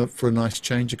 for a nice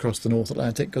change across the North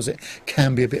Atlantic, because it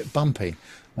can be a bit bumpy.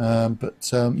 But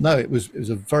no, it was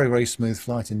a very, very smooth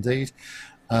flight indeed,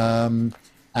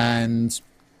 and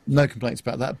no complaints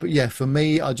about that. But yeah, for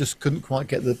me, I just couldn't quite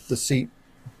get the seat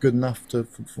good enough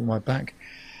for my back.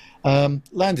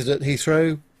 Landed at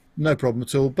Heathrow, no problem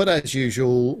at all. But as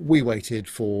usual, we waited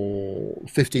for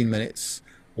 15 minutes,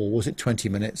 or was it 20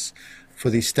 minutes, for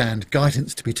the stand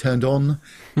guidance to be turned on.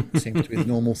 Seems to be the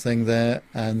normal thing there.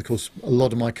 And of course, a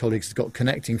lot of my colleagues have got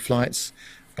connecting flights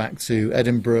back to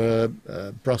Edinburgh,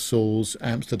 Brussels,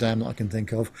 Amsterdam that I can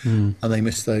think of, and they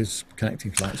missed those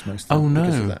connecting flights most of them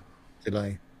because of that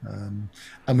delay.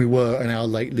 And we were an hour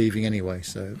late leaving anyway,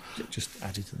 so it just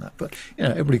added to that. But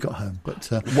everybody got home. But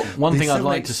one thing I'd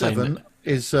like to say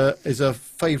is a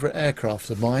favourite aircraft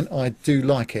of mine. I do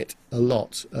like it a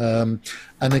lot. And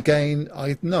again,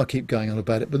 I know I keep going on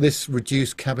about it, but this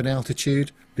reduced cabin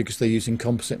altitude, because they're using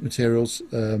composite materials,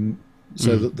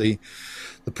 so that the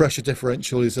pressure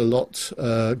differential is a lot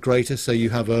greater, so you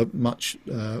have a much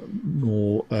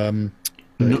more the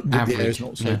air is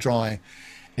not so dry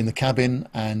in the cabin,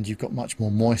 and you've got much more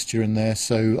moisture in there.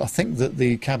 So I think that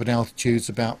the cabin altitude's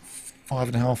about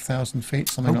 5,500 feet,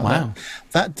 something like that.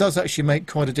 That does actually make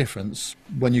quite a difference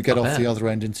when you get off the other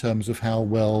end in terms of how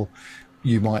well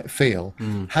you might feel.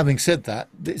 Having said that,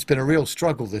 it's been a real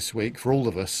struggle this week for all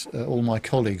of us, all my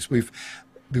colleagues. We've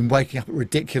been waking up at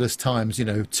ridiculous times,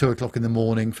 2:00 in the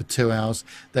morning for 2 hours,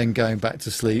 then going back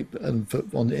to sleep and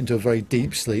into a very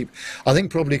deep sleep. I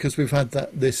think probably because we've had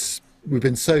we've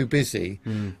been so busy,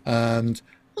 and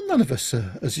none of us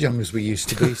are as young as we used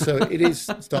to be, so it is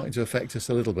starting to affect us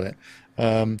a little bit.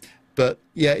 But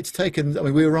yeah, it's taken. I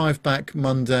mean, we arrived back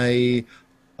Monday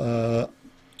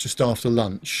just after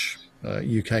lunch,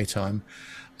 UK time.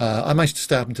 I managed to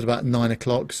stay up until about 9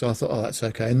 o'clock, so I thought, oh, that's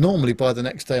okay. And normally by the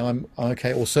next day I'm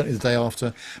okay, or certainly the day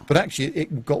after. But actually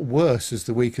it got worse as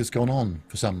the week has gone on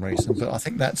for some reason. But I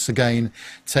think that's, again,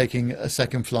 taking a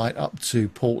second flight up to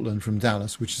Portland from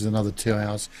Dallas, which is another 2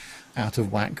 hours out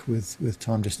of whack with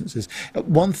time distances.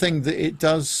 One thing that it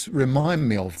does remind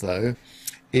me of, though,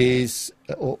 is,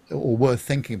 or worth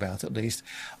thinking about at least,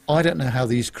 I don't know how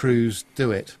these crews do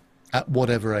it, at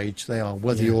whatever age they are,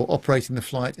 whether you're operating the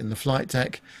flight in the flight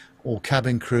deck or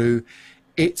cabin crew.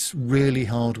 It's really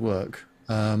hard work.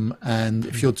 And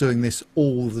if you're doing this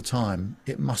all the time,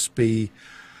 it must be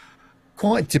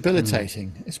quite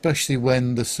debilitating, especially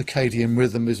when the circadian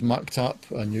rhythm is mucked up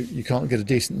and you can't get a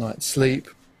decent night's sleep.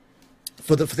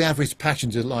 For the average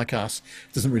passenger like us,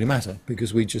 it doesn't really matter,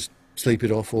 because we just sleep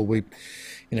it off, or we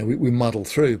muddle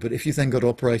through. But if you then got to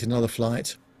operate another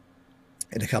flight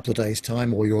in a couple of days'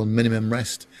 time, or you're on minimum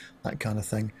rest, that kind of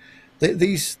thing.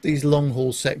 These long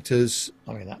haul sectors,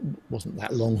 I mean, that wasn't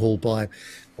that long haul by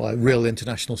real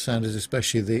international standards,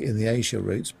 especially in the Asia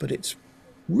routes, but it's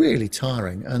really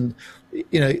tiring, and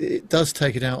it does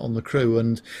take it out on the crew.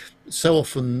 And so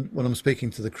often when I'm speaking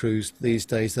to the crews these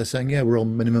days, they're saying, yeah, we're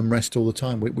on minimum rest all the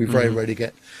time. We very rarely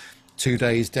get 2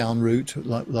 days down route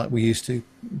like we used to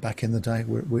back in the day.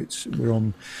 We're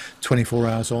on 24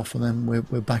 hours off, and then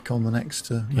we're back on the next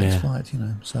flight.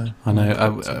 So I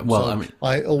know.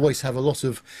 I always have a lot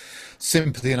of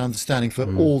sympathy and understanding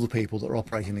for all the people that are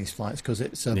operating these flights, because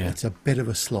it's a bit of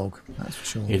a slog, that's for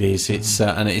sure. It is. It's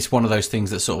and it's one of those things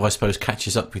that sort of, I suppose,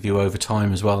 catches up with you over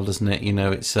time as well, doesn't it?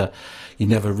 It's you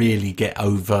never really get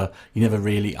over. You never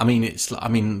really. I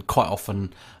mean, quite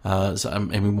often.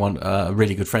 One a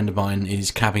really good friend of mine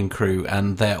is cabin crew,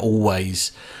 and they're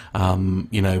always,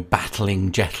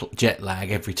 battling jet lag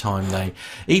every time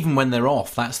even when they're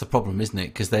off. That's the problem, isn't it?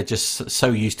 Because they're just so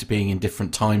used to being in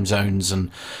different time zones and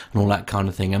all that kind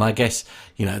of thing. And I guess,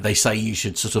 they say you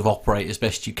should sort of operate as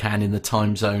best you can in the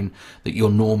time zone that you're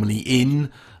normally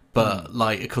in. But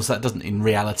of course, that doesn't in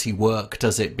reality work,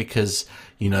 does it? Because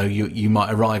you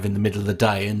might arrive in the middle of the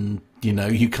day, and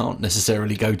you can't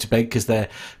necessarily go to bed because their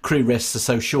crew rests are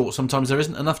so short. Sometimes there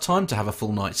isn't enough time to have a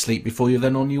full night's sleep before you're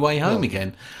then on your way home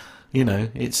again. You know,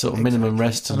 it's sort of minimum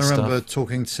rest and I remember stuff.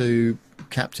 talking to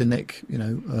Captain Nick,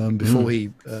 before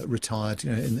he retired,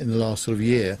 in the last sort of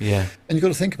year. Yeah. And you've got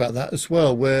to think about that as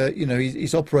well, where,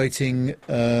 he's operating, he's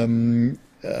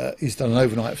done an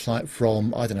overnight flight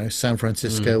from, I don't know, San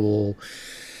Francisco or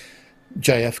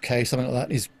JFK, something like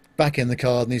that. He's back in the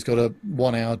car and he's got a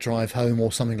 1 hour drive home or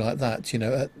something like that,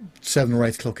 at 7 or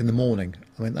 8 o'clock in the morning.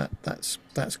 I mean, that's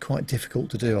quite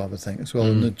difficult to do, I would think, as well.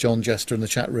 And John Jester in the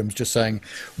chat room is just saying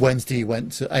Wednesday he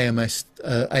went to AMS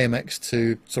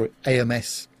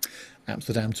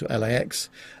Amsterdam to LAX,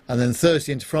 and then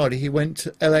Thursday into Friday he went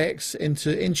to LAX into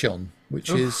Incheon, which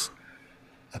is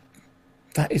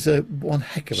that is one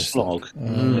heck of a slog.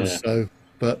 So,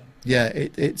 but yeah,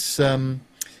 it's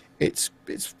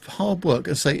hard work.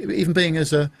 I say, even being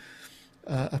as a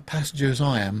passenger as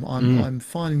I am, I'm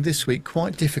finding this week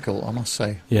quite difficult, I must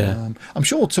say. Yeah. I'm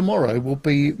sure tomorrow will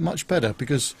be much better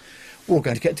because we're all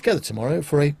going to get together tomorrow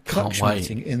for a production wait.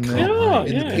 meeting in Can't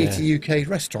the PT UK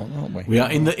restaurant, aren't we? We are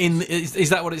is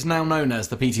that what it's now known as,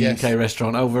 the PT Yes. UK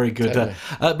restaurant? Oh, very good.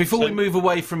 Totally. Before we move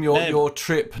away from Nev. your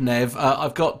trip, Nev,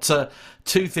 I've got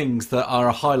two things that are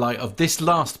a highlight of this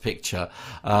last picture.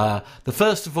 The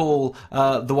first of all,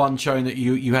 the one showing that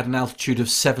you had an altitude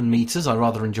of 7 metres. I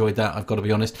rather enjoyed that, I've got to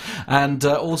be honest. And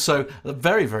also,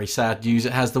 very, very sad news,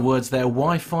 it has the words there,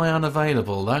 Wi-Fi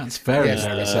unavailable. That's very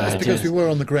sad. It's because we were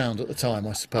on the ground at the time,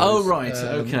 I suppose. Oh, right,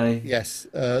 okay. Yes,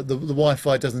 the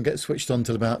Wi-Fi doesn't get switched on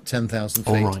till about 10,000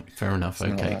 feet. All right, fair enough,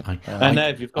 Something okay. like that. And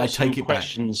Nev, you've I got some take it back.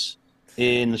 questions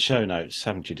in the show notes,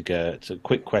 haven't you, to go to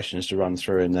quick questions to run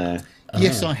through in there.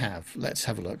 Yes, I have. Let's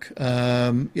have a look.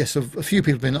 Yes, a few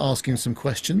people have been asking some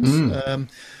questions.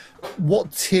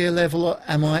 What tier level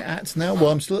am I at now? Well,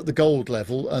 I'm still at the gold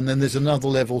level, and then there's another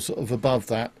level sort of above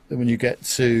that when you get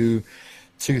to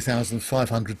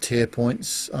 2,500 tier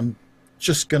points. I'm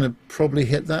just going to probably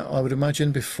hit that, I would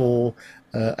imagine, before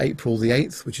April the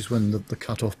 8th, which is when the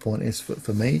cut-off point is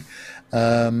for me.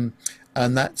 And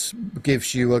that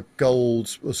gives you a gold,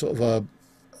 sort of a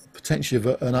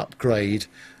potentially an upgrade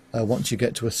once you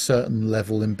get to a certain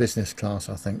level in business class,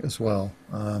 I think, as well.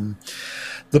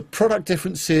 The product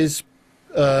differences,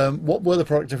 what were the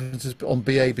product differences on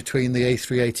BA between the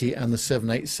A380 and the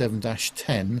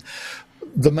 787-10?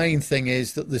 The main thing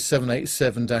is that the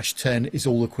 787-10 is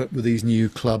all equipped with these new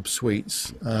club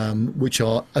suites, which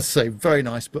are, as I say, very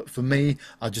nice. But for me,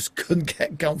 I just couldn't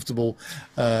get comfortable,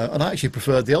 and I actually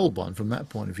preferred the old one from that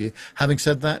point of view. Having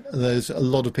said that, there's a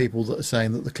lot of people that are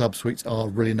saying that the club suites are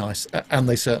really nice, and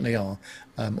they certainly are.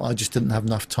 I just didn't have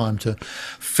enough time to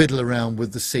fiddle around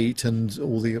with the seat and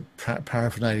all the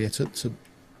paraphernalia to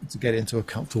get into a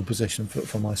comfortable position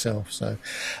for myself. So.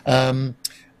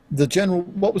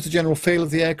 What was the general feel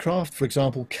of the aircraft? For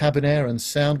example, cabin air and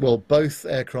sound. Well, both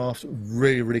aircraft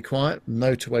really, really quiet.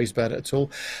 No two ways about it at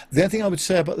all. The only thing I would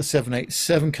say about the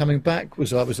 787 coming back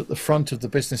was I was at the front of the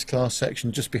business class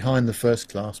section, just behind the first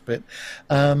class bit,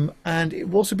 and it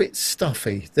was a bit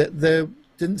stuffy. There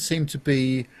didn't seem to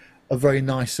be a very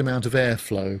nice amount of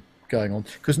airflow going on,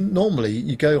 because normally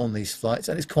you go on these flights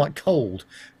and it's quite cold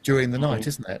during the night,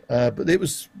 isn't it? But it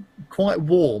was quite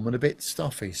warm and a bit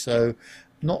stuffy, so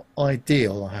not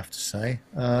ideal, I have to say.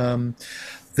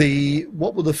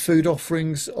 What were the food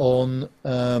offerings on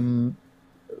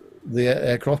the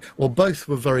aircraft? Well, both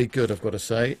were very good, I've got to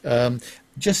say.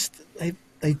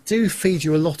 They do feed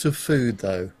you a lot of food,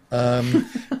 though.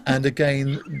 And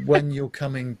again, when you're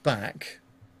coming back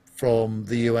from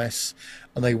the US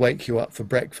and they wake you up for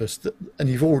breakfast, and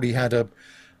you've already had a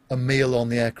meal on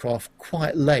the aircraft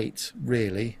quite late,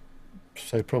 really,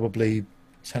 so probably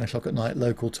 10 o'clock at night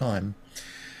local time.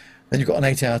 Then you've got an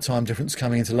 8-hour time difference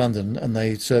coming into London, and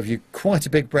they serve you quite a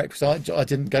big breakfast. I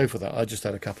didn't go for that. I just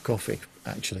had a cup of coffee,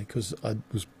 actually, because I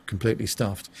was completely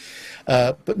stuffed.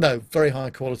 But no, very high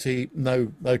quality,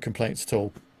 no complaints at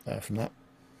all from that.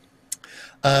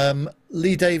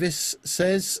 Lee Davis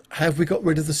says, have we got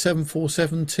rid of the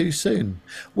 747 too soon?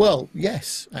 Well,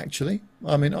 yes, actually.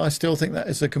 I mean, I still think that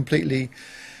is a completely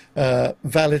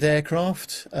valid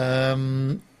aircraft.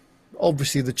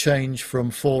 Obviously, the change from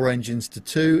 4 engines to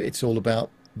 2, it's all about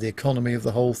the economy of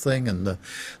the whole thing and the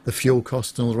fuel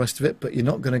cost and all the rest of it. But you're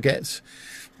not going to get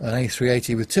an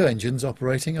A380 with 2 engines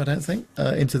operating, I don't think,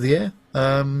 into the air.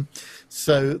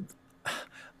 So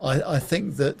I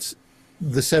think that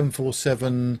the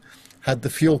 747 had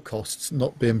the fuel costs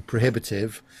not been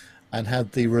prohibitive and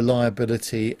had the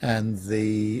reliability and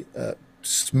the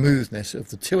smoothness of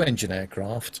the 2-engine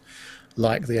aircraft,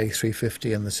 like the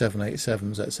A350 and the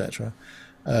 787s, etc.,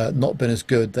 not been as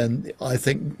good, then I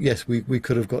think, yes, we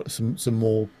could have got some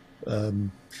more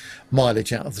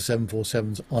mileage out of the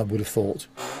 747s, I would have thought.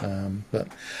 And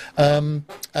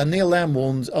Neil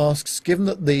Lamwarn asks, given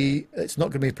that it's not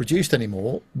going to be produced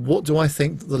anymore, what do I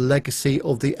think that the legacy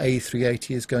of the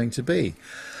A380 is going to be?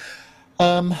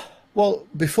 Well,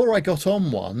 before I got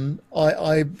on one,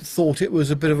 I thought it was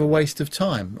a bit of a waste of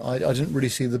time. I didn't really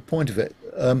see the point of it.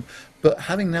 But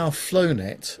having now flown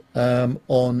it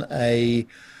on a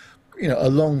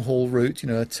long-haul route, a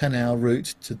 10-hour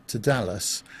route to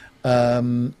Dallas,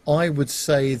 I would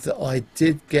say that I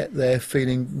did get there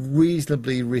feeling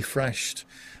reasonably refreshed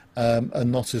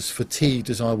and not as fatigued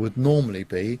as I would normally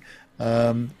be,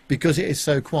 because it is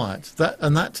so quiet.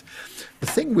 The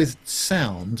thing with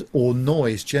sound or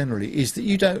noise generally is that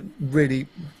you don't really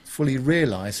fully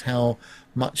realise how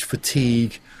much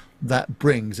fatigue that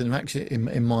brings. And actually,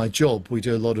 in my job, we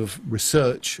do a lot of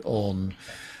research on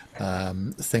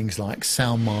things like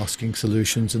sound masking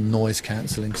solutions and noise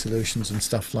cancelling solutions and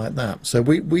stuff like that. So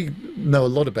we know a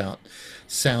lot about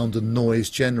sound and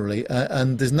noise generally,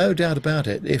 and there's no doubt about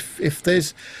it. If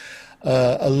there's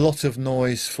a lot of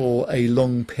noise for a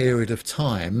long period of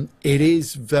time, it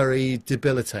is very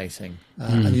debilitating,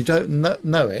 and you don't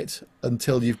know it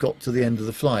until you've got to the end of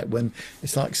the flight, when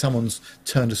it's like someone's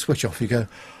turned a switch off. You go,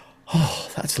 oh,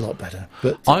 that's a lot better.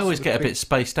 But I always get a bit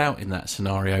spaced out in that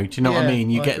scenario. Do you know what I mean?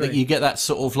 You get that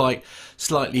sort of like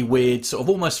slightly weird, sort of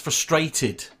almost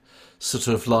frustrated, sort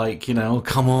of like,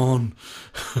 come on.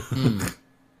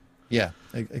 Yeah,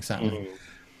 exactly.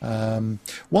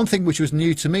 One thing which was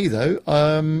new to me, though,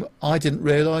 I didn't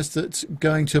realise that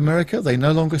going to America, they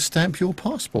no longer stamp your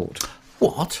passport.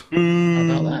 What? How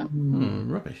about that?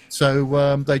 Rubbish.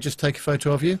 So they just take a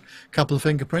photo of you, a couple of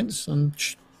fingerprints, and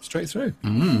straight through.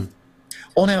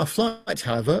 On our flight,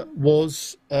 however,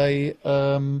 was a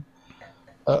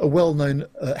well-known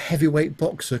heavyweight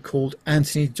boxer called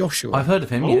Anthony Joshua. I've heard of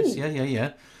him. Yes,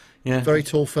 yeah. Very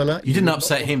tall fella. You didn't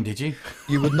upset him, did you?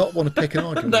 You would not want to pick an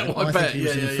argument. No, I bet. think he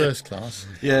was in first class.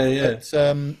 Yeah. But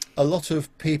a lot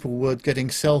of people were getting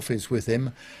selfies with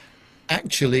him,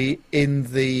 actually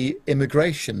in the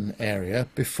immigration area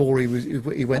before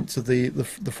he went to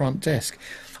the front desk.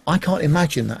 I can't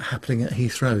imagine that happening at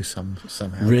Heathrow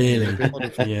somehow. Really? A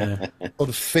lot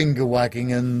of finger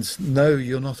wagging and no,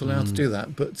 you're not allowed to do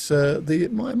that. But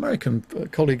my American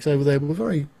colleagues over there were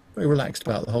very, very relaxed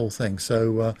about the whole thing.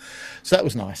 So that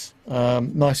was nice.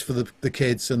 Nice for the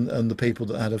kids and the people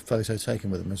that had a photo taken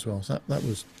with them as well. So that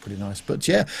was pretty nice. But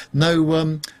yeah,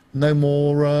 no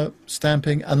more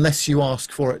stamping unless you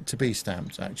ask for it to be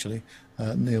stamped, actually.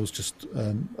 Neil's just,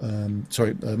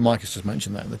 Mike has just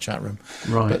mentioned that in the chat room.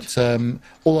 Right. But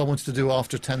all I wanted to do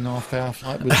after a 10.5-hour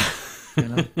flight was,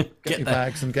 get your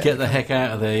bags and get the heck out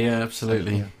of there. Yeah,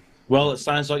 absolutely. Yeah. Well, it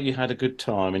sounds like you had a good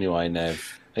time anyway,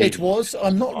 Nev. It was.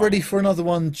 I'm not ready for another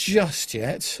one just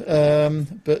yet,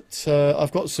 but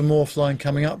I've got some more flying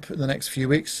coming up in the next few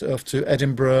weeks, off to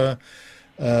Edinburgh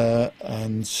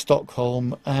and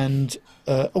Stockholm, and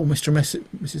Mr. and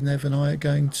Mrs. Nev and I are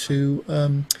going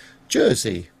to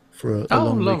Jersey for a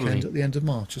long weekend at the end of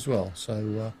March as well.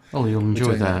 So you'll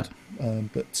enjoy that.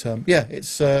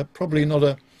 It's probably not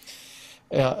a.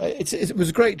 It was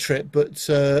a great trip, but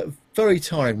very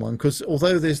tiring one, because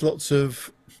although there's lots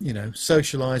of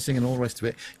socialising and all the rest of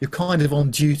it, you're kind of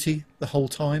on duty the whole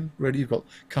time. Really, you've got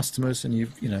customers, and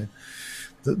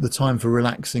the time for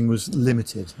relaxing was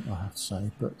limited, I have to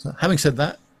say. But having said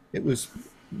that, it was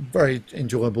very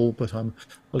enjoyable. But I'm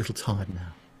a little tired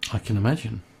now. I can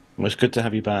imagine. Well, it's good to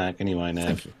have you back anyway, Nev.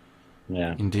 Thank you.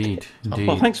 Yeah, indeed.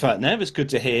 Well, thanks for that, Nev. It's good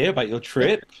to hear about your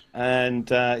trip, and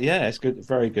it's good,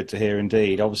 very good to hear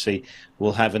indeed. Obviously,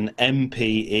 we'll have an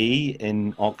MPE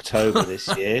in October this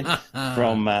year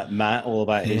from Matt, all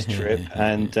about his trip,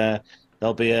 and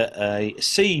there'll be a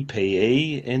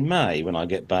CPE in May when I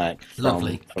get back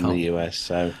from the US.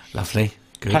 So lovely.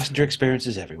 Good. Passenger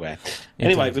experiences everywhere.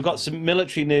 Anyway, we've got some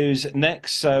military news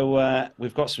next, so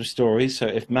we've got some stories. So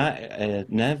if Matt,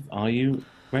 Nev, are you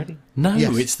ready? No,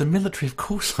 it's the military. Of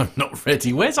course I'm not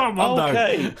ready. Where's Armando?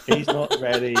 Okay, he's not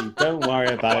ready. Don't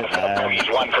worry about that.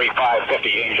 13550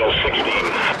 Angel 16.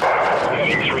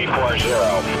 Heading 340.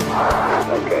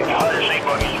 Okay. Hard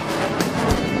sequence.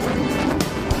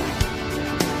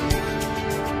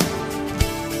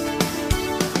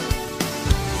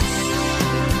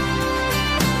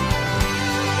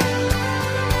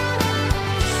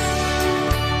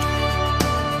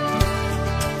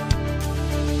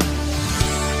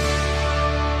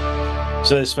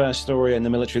 So this first story in the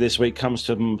military this week comes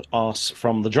to us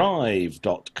from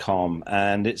thedrive.com,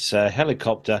 and it's a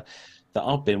helicopter that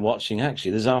I've been watching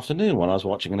actually this afternoon when I was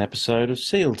watching an episode of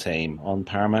SEAL Team on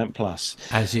Paramount Plus.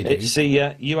 As you do. It's the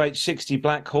UH-60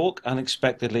 Black Hawk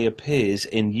unexpectedly appears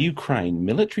in Ukraine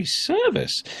military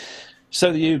service.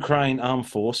 So the Ukraine Armed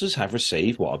Forces have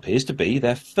received what appears to be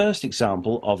their first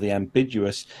example of the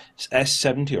ambiguous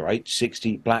S-70 or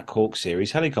H-60 Black Hawk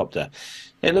series helicopter.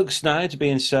 It looks now to be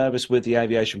in service with the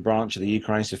aviation branch of the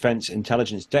Ukraine's Defence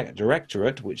Intelligence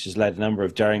Directorate, which has led a number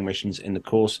of daring missions in the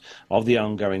course of the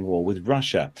ongoing war with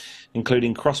Russia,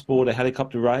 including cross-border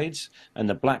helicopter raids, and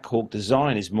the Black Hawk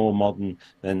design is more modern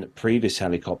than previous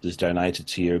helicopters donated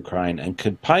to Ukraine and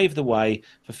could pave the way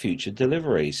for future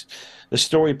deliveries. The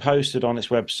story posted on its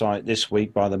website this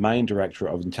week by the main Director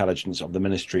of Intelligence of the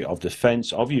Ministry of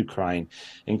Defence of Ukraine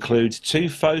includes 2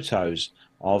 photos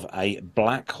of a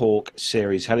Black Hawk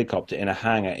series helicopter in a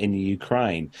hangar in the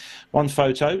Ukraine. One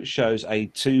photo shows a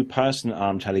 2-person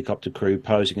armed helicopter crew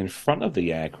posing in front of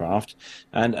the aircraft,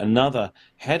 and another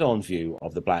head-on view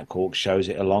of the Black Hawk shows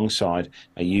it alongside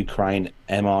a Ukraine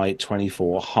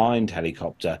Mi-24 Hind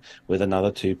helicopter with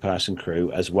another 2-person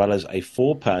crew, as well as a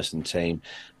 4-person team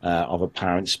of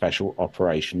apparent special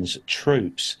operations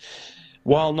troops.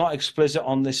 While not explicit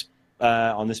on this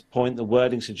point, the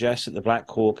wording suggests that the Black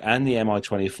Hawk and the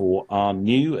Mi-24 are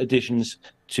new additions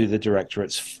to the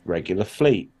Directorate's regular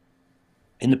fleet.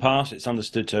 In the past, it's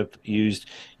understood to have used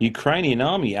Ukrainian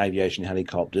Army aviation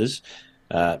helicopters,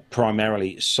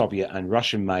 primarily Soviet and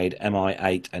Russian-made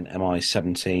Mi-8 and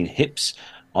Mi-17 HIPs,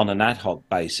 on an ad hoc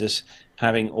basis,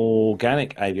 having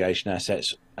organic aviation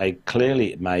assets a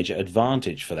clearly major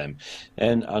advantage for them,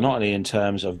 and not only in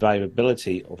terms of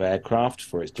availability of aircraft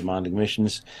for its demanding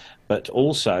missions, but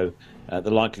also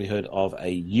the likelihood of a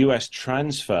US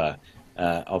transfer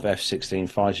of F-16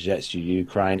 fighter jets to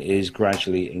Ukraine is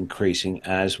gradually increasing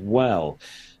as well.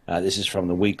 This is from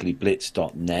the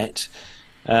weeklyblitz.net.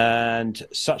 And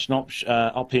such an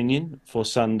opinion for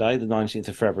Sunday, the 19th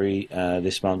of February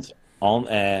this month, on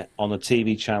air on the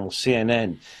TV channel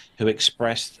CNN, who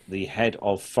expressed the head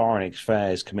of Foreign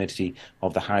Affairs Committee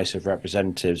of the House of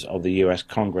Representatives of the US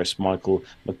Congress, Michael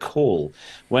McCaul,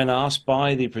 when asked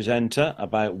by the presenter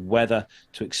about whether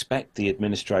to expect the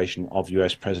administration of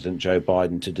US President Joe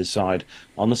Biden to decide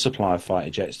on the supply of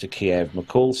fighter jets to Kiev.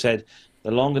 McCaul said,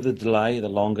 "The longer the delay, the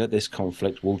longer this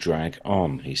conflict will drag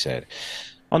on," he said.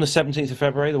 On the 17th of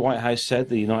February, the White House said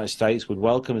the United States would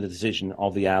welcome the decision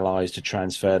of the Allies to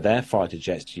transfer their fighter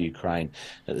jets to Ukraine.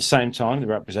 At the same time, the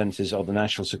representatives of the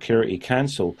National Security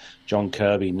Council, John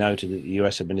Kirby, noted that the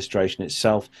US administration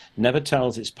itself never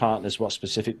tells its partners what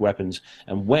specific weapons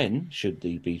and when should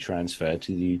they be transferred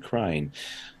to the Ukraine.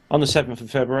 On the 7th of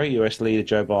February, US leader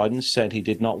Joe Biden said he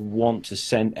did not want to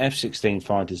send F-16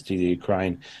 fighters to the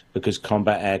Ukraine because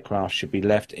combat aircraft should be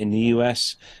left in the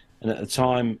US. And at the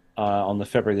time, on the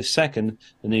February the 2nd,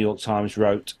 the New York Times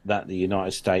wrote that the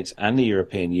United States and the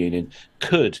European Union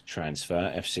could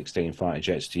transfer F-16 fighter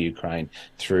jets to Ukraine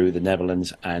through the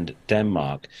Netherlands and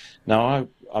Denmark. Now,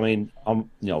 I mean,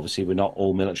 obviously we're not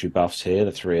all military buffs here,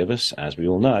 the 3 of us, as we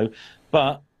all know,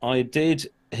 but I did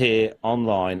hear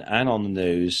online and on the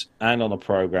news and on a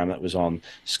program that was on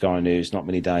Sky News not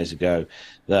many days ago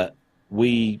that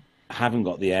we haven't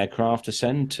got the aircraft to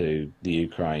send to the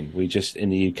Ukraine. We just, in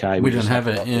the UK, we don't have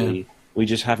it. Yeah. We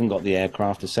just haven't got the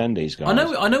aircraft to send these guys.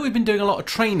 I know. We've been doing a lot of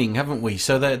training, haven't we?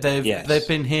 So they've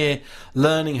been here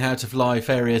learning how to fly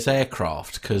various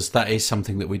aircraft, because that is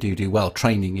something that we do well.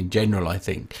 Training in general, I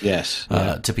think. Yes.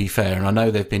 To be fair, and I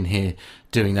know they've been here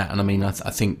doing that. And I mean, I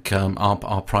think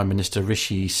our Prime Minister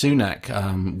Rishi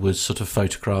Sunak was sort of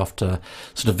photographed,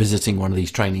 sort of visiting one of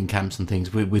these training camps and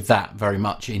things with that very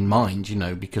much in mind. You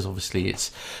know, because obviously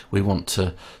we want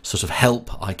to sort of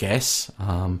help, I guess,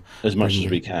 as much as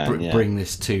we can. Bring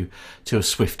this to a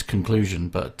swift conclusion,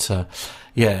 but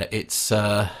it's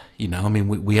you know, I mean,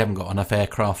 we haven't got enough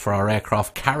aircraft for our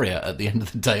aircraft carrier at the end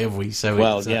of the day, have we? So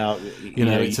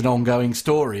it's an ongoing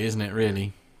story, isn't it?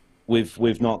 Really.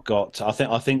 We've not got.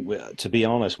 I think to be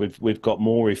honest, we've got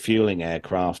more refueling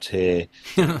aircraft here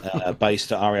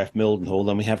based at RAF Mildenhall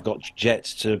than we have got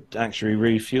jets to actually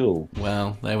refuel.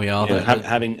 Well, there we are.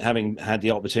 Having had the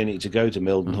opportunity to go to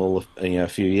Mildenhall, a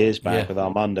few years back with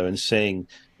Armando and seeing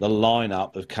the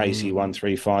lineup of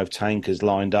KC-135 tankers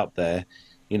lined up there,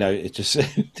 it's just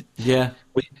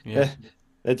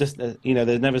They're just, they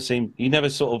never seem. You never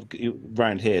sort of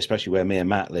around here, especially where me and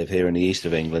Matt live here in the east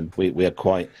of England. We are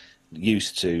quite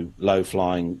used to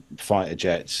low-flying fighter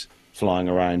jets flying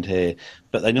around here,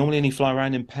 but they normally only fly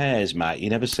around in pairs, Matt. You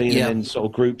never see them in sort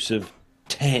of groups of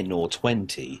 10 or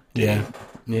 20. Yeah.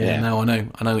 No, I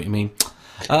know what you mean.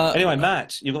 Anyway,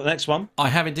 Matt, you've got the next one? I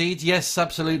have indeed, yes,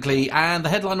 absolutely. And the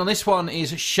headline on this one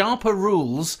is Sharper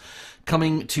Rules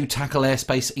coming to tackle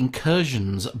airspace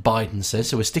incursions, Biden says.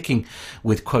 So we're sticking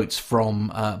with quotes from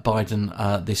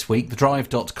Biden this week.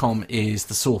 TheDrive.com is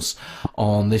the source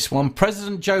on this one.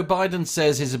 President Joe Biden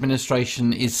says his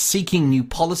administration is seeking new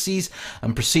policies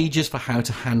and procedures for how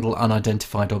to handle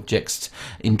unidentified objects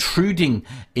intruding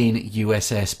in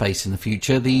US airspace in the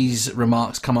future. These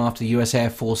remarks come after the US Air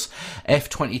Force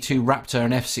F-22 Raptor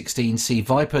and F-16C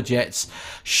Viper jets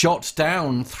shot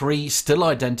down 3 still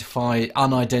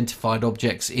unidentified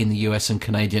objects in the US and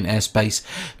Canadian airspace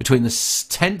between the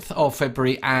 10th of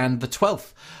February and the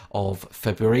 12th of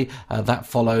February. That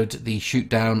followed the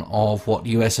shootdown of what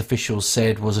US officials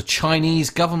said was a Chinese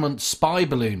government spy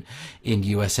balloon in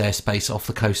US airspace off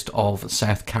the coast of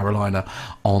South Carolina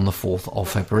on the 4th of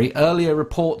February. Earlier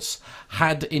reports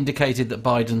had indicated that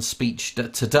Biden's speech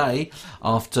today,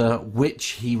 after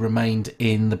which he remained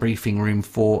in the briefing room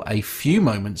for a few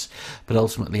moments but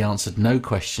ultimately answered no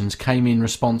questions, came in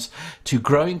response to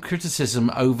growing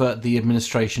criticism over the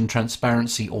administration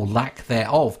transparency or lack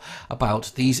thereof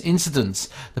about these incidents.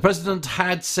 The president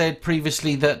had said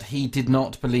previously that he did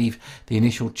not believe the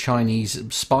initial Chinese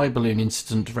spy balloon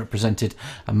incident represented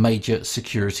a major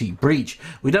security breach.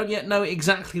 We don't yet know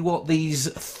exactly what these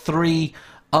 3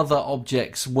 other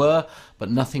objects were, but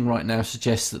nothing right now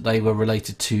suggests that they were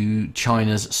related to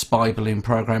China's spy balloon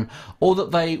program or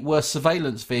that they were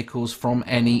surveillance vehicles from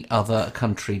any other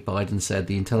country, Biden said.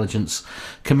 The intelligence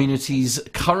community's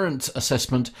current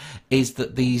assessment is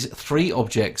that these 3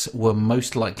 objects were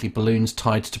most likely balloons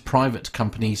tied to private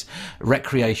companies,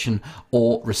 recreation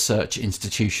or research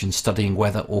institutions studying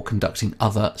weather or conducting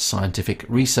other scientific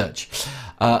research.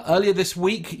 Earlier this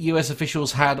week, US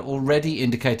officials had already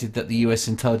indicated that the US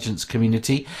intelligence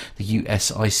community, the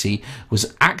USIC,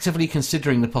 was actively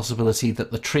considering the possibility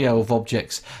that the trio of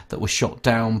objects that were shot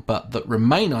down but that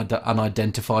remain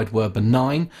unidentified were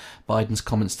benign. Biden's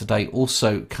comments today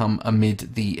also come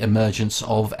amid the emergence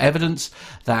of evidence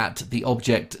that the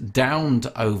object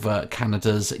downed over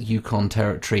Canada's Yukon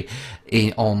territory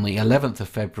on the 11th of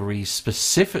February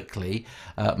specifically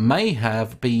may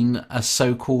have been a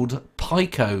so-called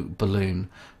Pico balloon.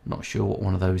 Not sure what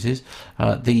one of those is.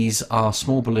 These are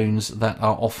small balloons that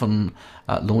are often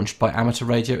launched by amateur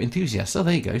radio enthusiasts. Oh,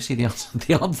 there you go. See the answer,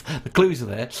 the clues are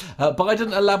there.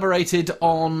 Biden elaborated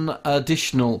on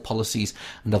additional policies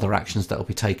and other actions that will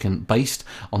be taken based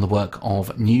on the work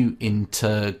of new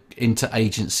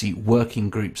interagency working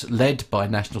groups led by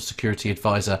National Security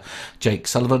Advisor Jake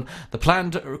Sullivan. The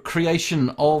planned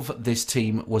creation of this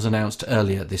team was announced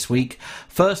earlier this week.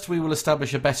 First, we will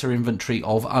establish a better inventory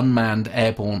of unmanned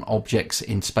airborne objects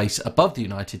in space above the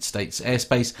United States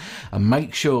airspace and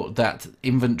make sure that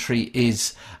inventory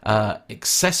is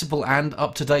accessible and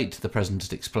up to date, the President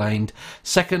has explained.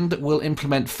 Second, we'll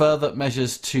implement further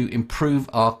measures to improve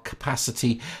our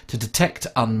capacity to detect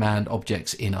unmanned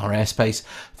objects in our airspace.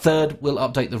 Third, we'll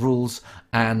update the rules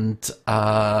and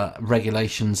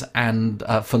regulations and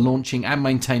for launching and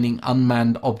maintaining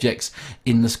unmanned objects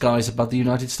in the skies above the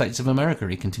United States of America,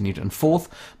 he continued. And fourth,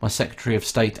 my Secretary of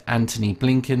State Antony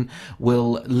Blinken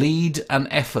will lead an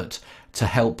effort to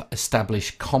help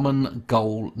establish common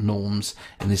goal norms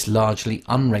in this largely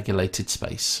unregulated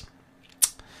space.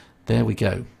 There we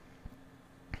go.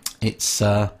 It's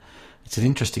an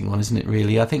interesting one, isn't it?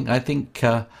 Really, I think.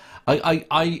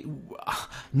 I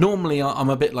normally I'm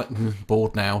a bit like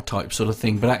bored now type sort of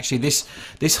thing, but actually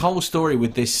this whole story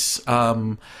with this,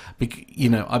 I'd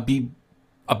be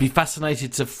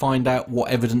fascinated to find out what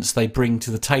evidence they bring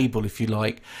to the table, if you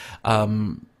like,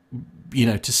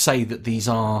 to say that these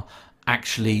are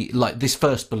actually, like this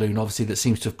first balloon, obviously, that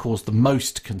seems to have caused the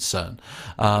most concern,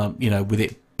 with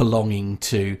it belonging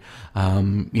to,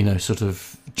 sort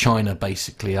of China,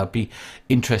 basically. I'd be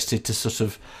interested to sort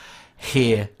of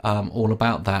hear all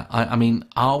about that. I mean,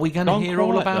 are we going to hear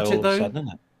all about it, though? Sudden,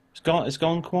 isn't it? It's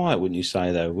gone quiet, wouldn't you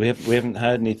say, though? We haven't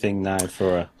heard anything now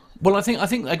for a... Well, I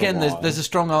think again, there's a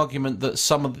strong argument that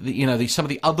some of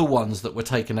the other ones that were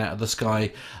taken out of the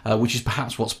sky, which is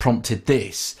perhaps what's prompted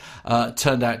this,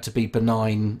 turned out to be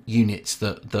benign units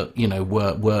that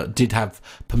did have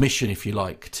permission, if you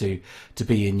like, to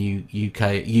be in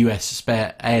US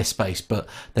spare airspace, but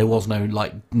there was no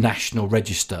national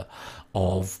register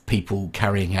of people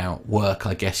carrying out work,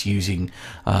 I guess, using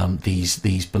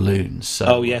these balloons. So,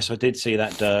 oh yes, I did see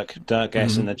that, Dirk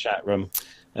S in the chat room.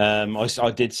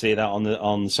 I did see that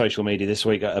on social media this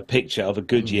week, a picture of a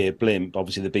Goodyear blimp,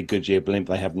 obviously the big Goodyear blimp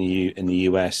they have in the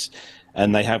US,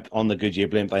 and they have on the Goodyear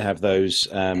blimp they have those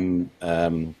like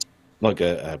what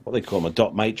they call them, a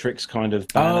dot matrix kind of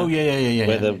banner, yeah,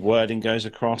 where the wording goes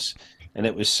across. and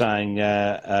it was saying,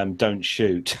 "Don't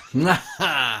shoot."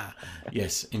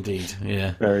 Yes, indeed.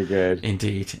 Yeah. Very good.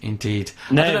 Indeed. I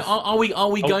Nev- don't know, are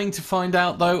we going to find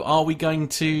out though? Are we going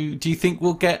to? Do you think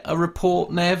we'll get a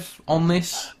report, Nev, on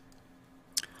this?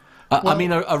 I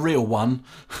mean, a real one.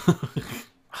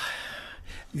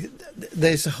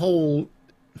 There's a whole.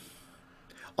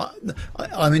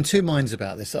 I'm in two minds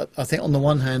about this. I think on the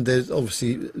one hand, there's a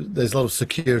lot of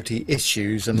security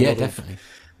issues and a lot definitely. of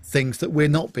things that we're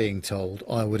not being told.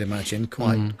 I would imagine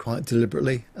quite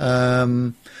deliberately.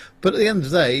 But at the end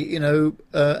of the day,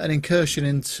 an incursion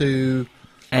into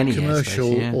Any commercial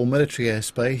airspace, yeah. or military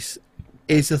airspace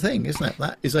is a thing, isn't it?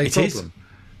 That is a It is. problem.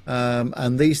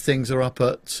 And these things are up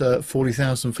at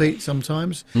 40,000 feet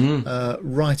sometimes,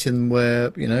 right in where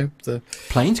the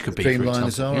Planes could be, for Dreamliners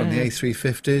example. are, and the Yeah.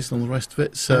 A350s and all the rest of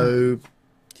it. So,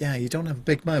 yeah, you don't have a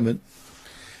big moment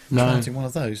No, planting one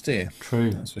of those, do you?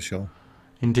 true. That's for sure.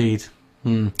 Indeed.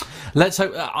 Let's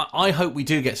hope. I hope we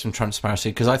do get some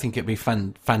transparency, because I think it'd be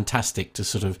fantastic to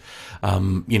sort of,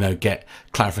 get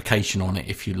clarification on it,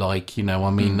 if you like.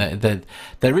 I mean,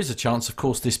 there is a chance, of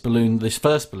course, this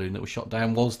first balloon that was shot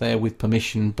down, was there with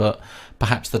permission, but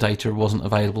perhaps the data wasn't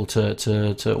available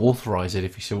to authorise it,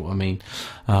 if you see what I mean.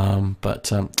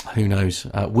 But who knows?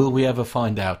 Will we ever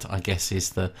find out? I guess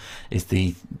is the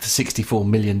 $64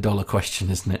 million question,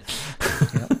 isn't it?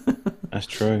 That's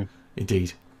true.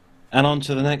 Indeed. And on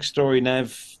to the next story,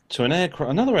 Nev, to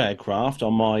another aircraft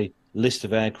on my list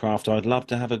of aircraft I'd love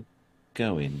to have a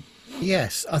go in.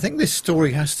 Yes, I think this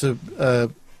story has to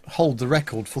hold the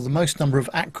record for the most number of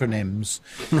acronyms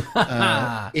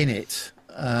in it.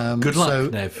 Good luck, so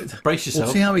Nev. Brace yourself.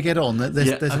 We'll see how we get on. There's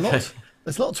Yeah, a okay. lot.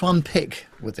 There's a lot to unpick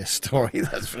with this story,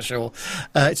 that's for sure.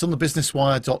 It's on the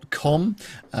businesswire.com.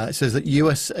 It says that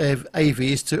US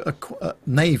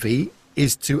Navy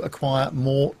is to acquire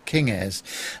more King Airs.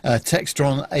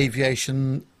 Textron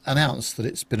Aviation announced that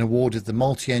it's been awarded the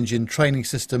multi-engine training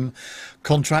system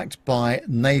contract by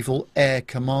Naval Air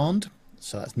Command,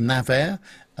 so that's NAVAIR,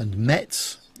 and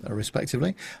METS,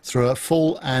 respectively, through a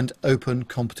full and open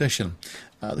competition.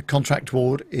 The contract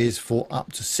award is for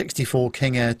up to 64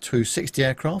 King Air 260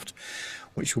 aircraft,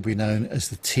 which will be known as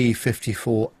the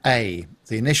T-54A.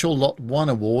 The initial Lot 1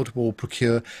 award will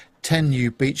procure 10 new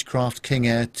Beechcraft King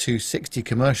Air 260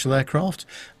 commercial aircraft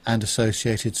and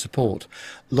associated support.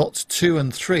 Lots 2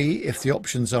 and 3, if the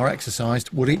options are exercised,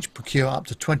 would each procure up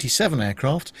to 27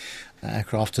 aircraft.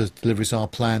 Aircraft deliveries are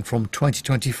planned from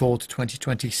 2024 to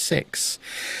 2026.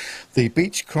 The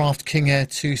Beechcraft King Air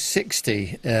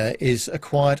 260 is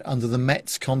acquired under the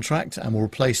METS contract and will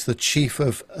replace the Chief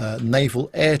of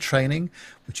Naval Air Training,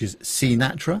 which is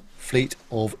CNATRA, fleet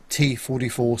of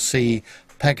T-44C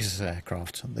Pegasus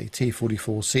aircraft. The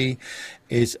T-44C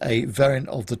is a variant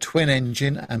of the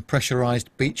twin-engine and pressurised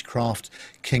Beechcraft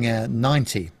King Air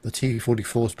 90. The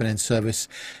T-44 has been in service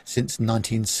since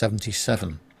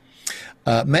 1977.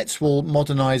 METS will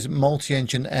modernise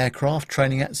multi-engine aircraft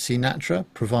training at CNATRA,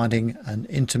 providing an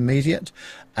intermediate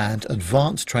and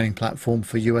advanced training platform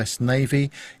for US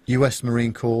Navy, US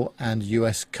Marine Corps and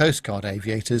US Coast Guard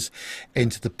aviators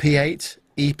into the P-8,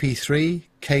 EP-3,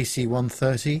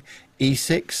 KC-130,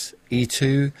 E6,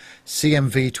 E2,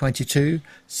 CMV-22,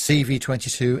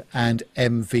 CV-22 and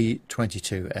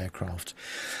MV-22 aircraft.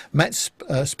 MET's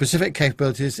specific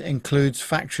capabilities includes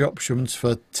factory options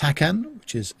for TACAN,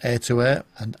 which is air-to-air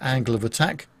and angle of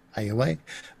attack, AOA,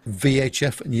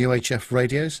 VHF and UHF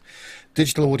radios,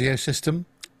 digital audio system,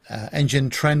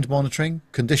 engine trend monitoring,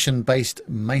 condition-based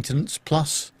maintenance,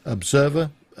 plus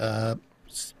observer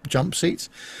jump seats,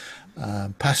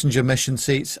 passenger mission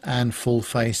seats and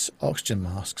full-face oxygen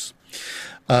masks.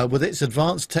 With its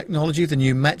advanced technology, the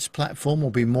new METS platform will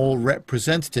be more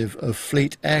representative of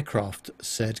fleet aircraft,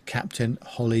 said Captain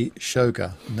Holly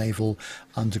Shoga, Naval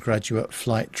Undergraduate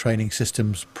Flight Training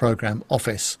Systems Programme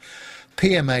Office,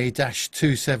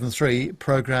 PMA-273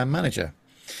 Programme Manager.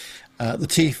 The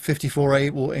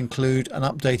T-54A will include an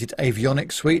updated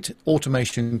avionics suite,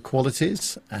 automation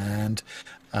qualities and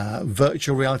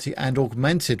virtual reality and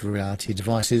augmented reality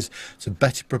devices to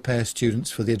better prepare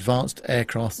students for the advanced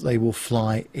aircraft they will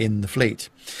fly in the fleet.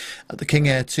 The King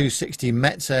Air 260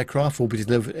 METS aircraft will be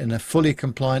delivered in a fully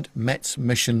compliant METS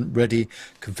mission-ready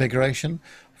configuration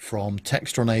from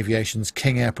Textron Aviation's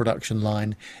King Air production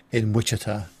line in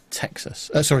Wichita, Kansas.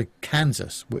 Wichita,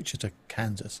 Kansas.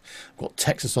 I've got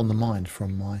Texas on the mind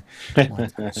from my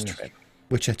trip.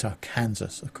 Wichita,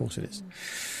 Kansas, of course it is.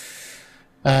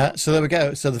 So there we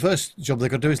go. So the first job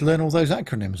they've got to do is learn all those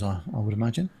acronyms, I would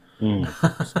imagine. So,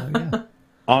 yeah.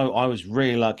 I was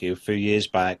really lucky a few years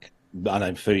back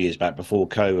before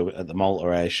COVID, at the Malta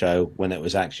Air Show, when it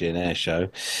was actually an air show.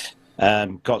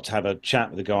 Got to have a chat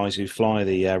with the guys who fly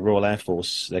the Royal Air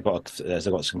Force. They've got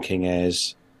some King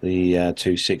Airs, the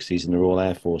 260s in the Royal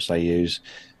Air Force they use,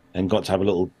 and got to have a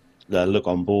little look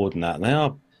on board and that.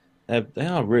 And they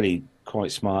are really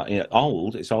quite smart.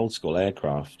 It's old school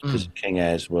aircraft, because King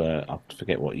Airs were, I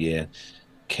forget what year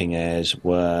King Airs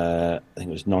were. I think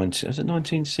it was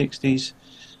 1960s.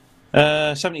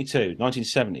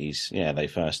 1970s. Yeah,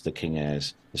 the King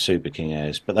Airs, the Super King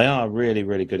Airs. But they are really,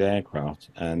 really good aircraft.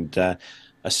 And a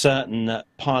certain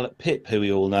pilot Pip, who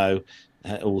we all know,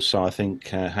 also I think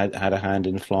had a hand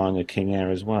in flying a King Air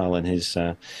as well in his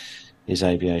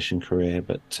aviation career.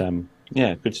 But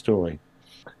yeah, good story.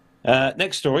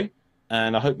 Next story,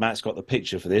 and I hope Matt's got the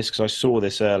picture for this, because I saw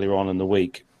this earlier on in the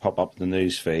week pop up in the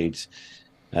news feeds.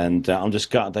 And I'm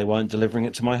just gutted they weren't delivering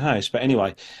it to my house. But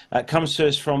anyway, it comes to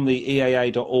us from the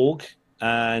EAA.org.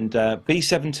 And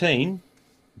B-17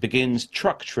 begins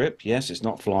truck trip. Yes, it's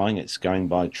not flying, it's going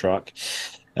by truck.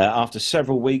 After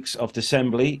several weeks of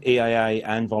disassembly, EAA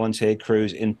and volunteer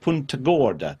crews in Punta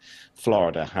Gorda,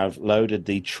 Florida, have loaded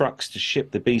the trucks to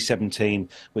ship the B-17,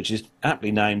 which is aptly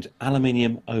named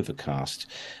Aluminium Overcast,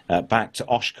 back to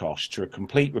Oshkosh to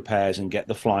complete repairs and get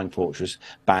the Flying Fortress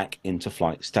back into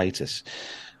flight status.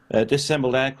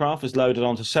 Disassembled aircraft was loaded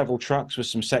onto several trucks, with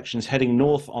some sections heading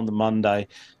north on the Monday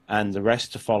and the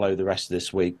rest to follow the rest of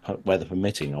this week, weather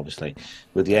permitting, obviously,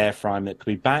 with the airframe that could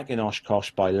be back in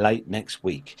Oshkosh by late next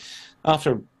week.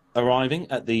 After arriving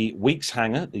at the Weeks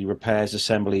hangar, the repairs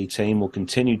assembly team will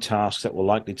continue tasks that will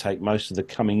likely take most of the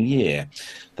coming year.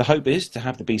 The hope is to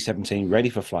have the B-17 ready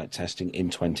for flight testing in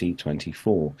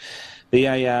 2024. The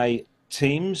AA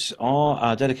teams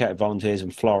are dedicated volunteers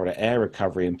in Florida Air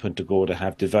Recovery and Punta Gorda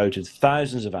have devoted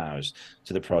thousands of hours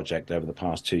to the project over the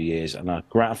past 2 years and are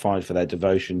gratified for their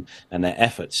devotion and their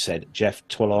efforts, said Jeff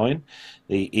Tolloin,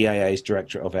 the EAA's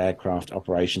Director of Aircraft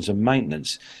Operations and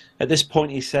Maintenance. At this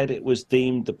point, he said it was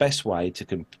deemed the best way to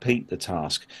complete the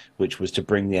task, which was to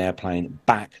bring the airplane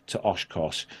back to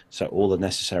Oshkosh so all the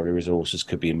necessary resources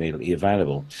could be immediately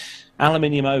available.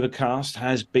 Aluminium Overcast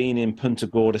has been in Punta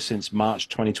Gorda since March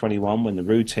 2021, when the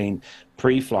routine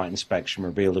pre-flight inspection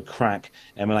revealed a crack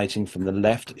emanating from the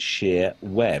left shear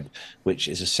web, which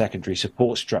is a secondary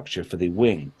support structure for the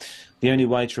wing. The only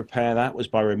way to repair that was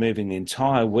by removing the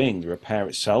entire wing. The repair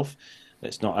itself,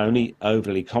 it's not only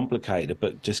overly complicated,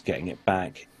 but just getting it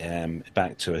back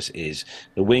to us is.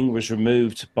 The wing was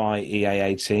removed by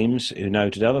EAA teams who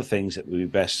noted other things that would be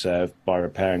best served by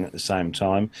repairing at the same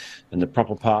time, and the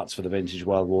proper parts for the vintage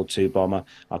World War II bomber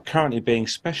are currently being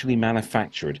specially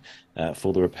manufactured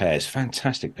for the repairs.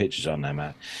 Fantastic pictures on there,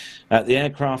 Matt. The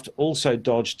aircraft also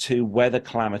dodged 2 weather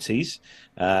calamities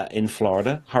in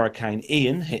Florida. Hurricane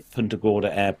Ian hit Punta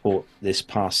Gorda Airport this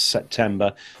past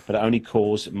September, but it only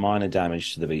caused minor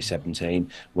damage to the B-17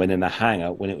 when in a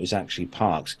hangar when it was actually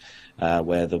parked,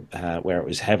 where it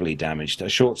was heavily damaged. A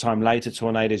short time later,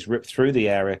 tornadoes ripped through the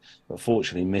area, but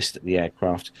fortunately missed the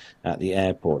aircraft at the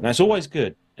airport. Now, it's always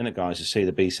good, isn't it, guys, to see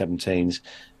the B-17s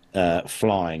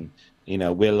flying. You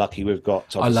know, we're lucky we've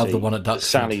got, I love the one at Duxford.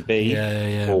 Sally B,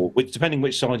 yeah. or depending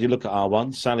which side you look at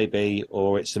R1, Sally B,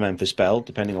 or it's the Memphis Belle,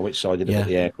 depending on which side you look at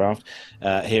the aircraft.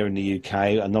 Here in the UK,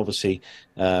 and obviously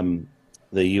the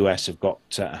US have got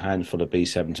a handful of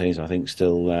B-17s, I think,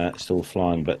 still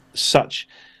flying. But such,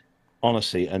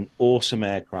 honestly, an awesome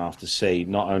aircraft to see,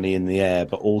 not only in the air,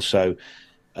 but also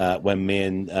when me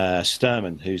and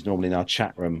Sturman, who's normally in our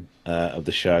chat room of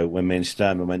the show, when me and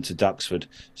Sturman went to Duxford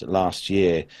last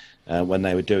year, when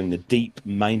they were doing the deep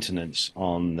maintenance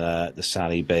on the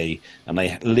Sally B, and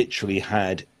they literally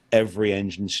had every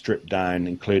engine stripped down,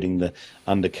 including the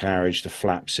undercarriage, the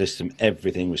flap system,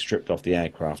 everything was stripped off the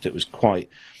aircraft. It was quite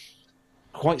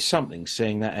something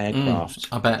seeing that aircraft.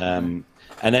 I bet. And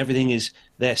everything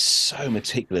they're so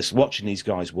meticulous. Watching these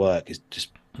guys work is just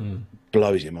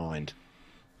blows your mind.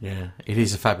 Yeah, it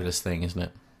is a fabulous thing, isn't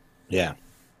it? Yeah.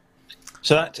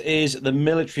 So that is the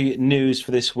military news for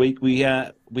this week. We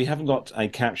haven't got a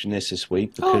caption this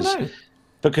week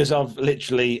because I've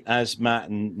literally, as Matt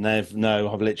and Nev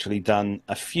know, I've literally done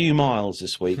a few miles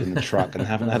this week in the truck and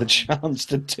haven't had a chance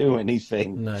to do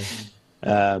anything. No.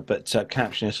 But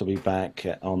Captionist will be back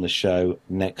on the show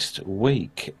next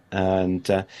week.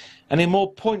 And any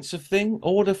more points of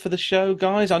order for the show,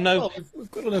 guys? I know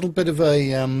we've got a little bit of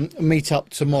a meet up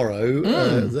tomorrow.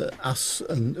 Us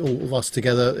and all of us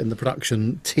together in the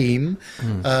production team,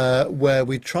 where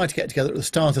we tried to get together at the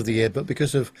start of the year, but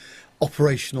because of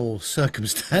operational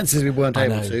circumstances, we weren't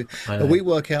able to. We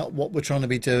work out what we're trying to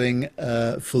be doing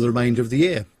for the remainder of the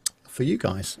year for you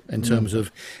guys in terms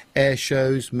of air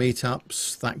shows,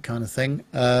 meetups, that kind of thing.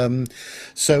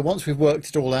 So once we've worked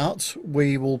it all out,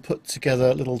 we will put together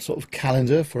a little sort of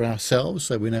calendar for ourselves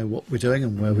so we know what we're doing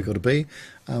and where we've got to be.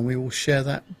 And we will share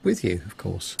that with you, of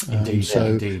course. Indeed,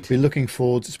 indeed. We're looking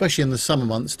forward, especially in the summer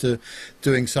months, to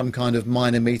doing some kind of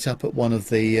minor meetup at one of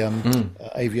the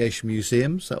aviation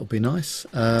museums. That will be nice.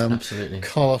 Absolutely.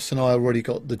 Carlos and I already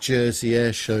got the Jersey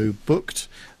Air Show booked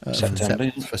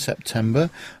for September.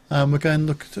 We're going to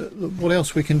look at what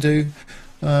else we can do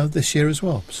this year as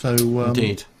well. So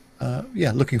Indeed.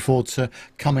 Looking forward to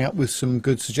coming up with some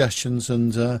good suggestions.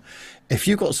 And if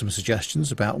you've got some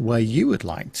suggestions about where you would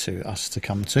like us to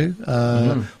come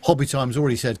to, Hobby Time's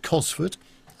already said Cosford.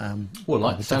 Well,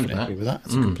 like the sound of definitely that. agree with that.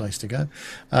 It's a good place to go.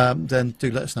 Then do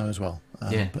let us know as well.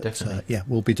 Definitely.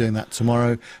 We'll be doing that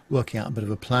tomorrow, working out a bit of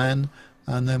a plan.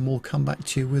 And then we'll come back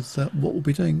to you with what we'll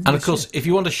be doing. And of course, if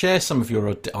you want to share some of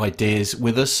your ideas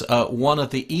with us, one of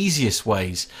the easiest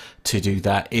ways to do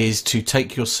that is to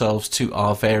take yourselves to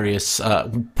our various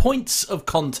points of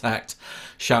contact,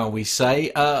 shall we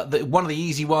say. One of the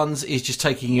easy ones is just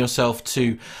taking yourself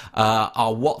to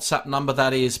our WhatsApp number.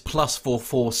 That is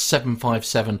 +44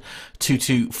 757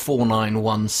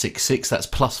 2249166. That's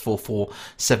 +44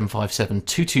 757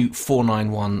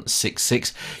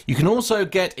 2249166. You can also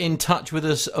get in touch with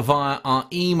us via our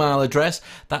email address.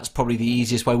 That's probably the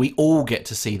easiest way. We all get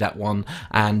to see that one,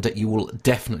 and you will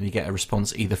definitely get a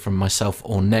response either from myself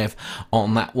or Nev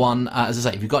on that one. As I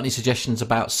say, if you've got any suggestions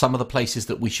about some of the places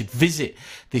that we should visit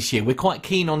this year, we're quite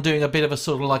keen on doing a bit of a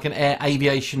sort of like an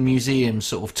aviation museum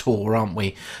sort of tour, aren't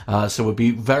we? So we'll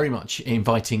be very much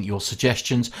inviting your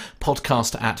suggestions.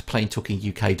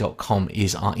 podcast@planetalkinguk.com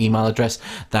is our email address.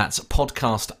 That's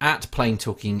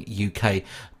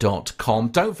podcast@planetalkinguk.com.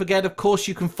 Don't forget, of course,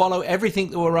 you can follow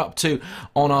everything that we're up to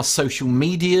on our social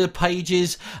media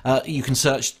pages. You can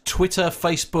search Twitter,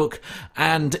 Facebook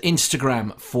and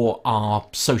Instagram for our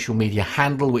social media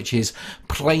handle, which is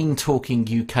Plane Talking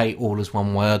UK, all as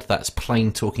one word. That's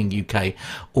Plane Talking UK,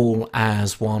 all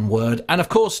as one word. And of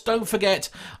course, don't forget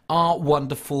our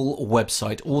wonderful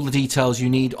website. All the details you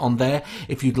need on there.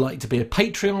 If you'd like to be a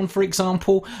Patreon, for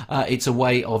example, it's a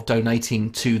way of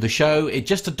donating to the show. It's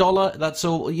just $1. That's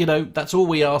all. That's all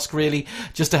we ask, really,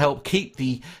 just to help keep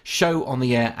the show on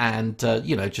the air and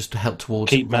just to help towards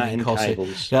keep Matt in costs.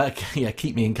 cables.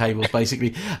 Keep me in cables,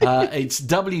 basically. It's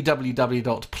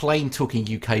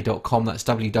www.planetalkinguk.com. That's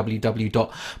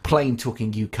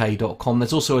www.planetalkinguk.com.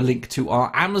 There's also a link to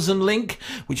our Amazon link,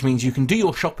 which means you can do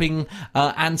your shopping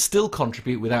and still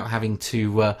contribute without having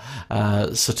to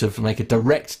sort of make a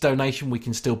direct donation. We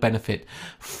can still benefit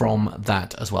from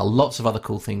that as well. Lots of other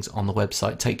cool things on the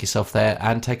website. Take yourself there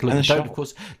and take a look. And of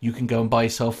course, you can go and buy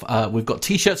yourself. We've got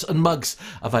t-shirts and mugs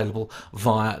available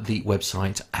via the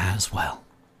website as well.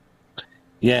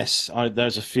 Yes,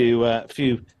 there's a few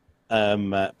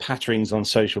patterings on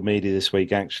social media this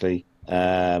week, actually,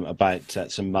 about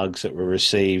some mugs that were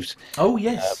received. Oh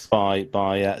yes, by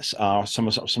some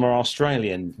of our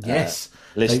Australian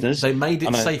listeners. They made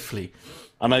it safely.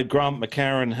 I know Grant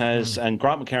McCarran has, and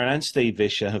Grant McCarran and Steve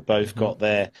Vischer have both got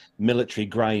their military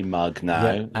grey mug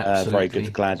now. Yeah, very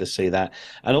good, glad to see that.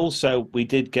 And also, we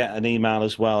did get an email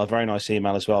as well, a very nice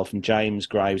email as well, from James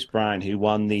Graves Brown, who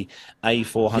won the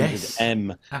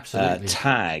A400M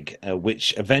tag,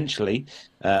 which eventually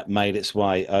made its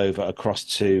way over across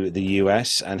to the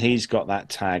US. And he's got that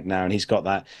tag now, and he's got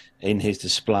that in his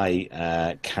display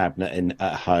cabinet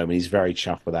at home. And he's very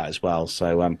chuffed with that as well.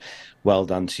 So, well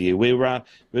done to you. We're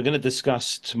going to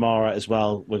discuss tomorrow as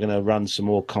well. We're going to run some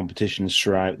more competitions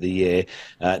throughout the year.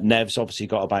 Nev's obviously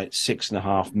got about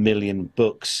 6.5 million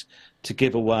books to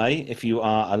give away. If you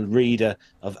are a reader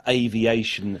of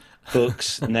aviation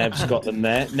books, Nev's got them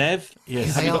there. Nev,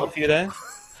 have you got a few there?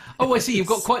 Oh, I see. You've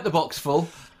got quite the box full.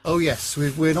 Oh yes,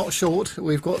 we're not short.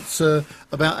 We've got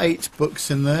about 8 books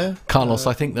in there. Carlos,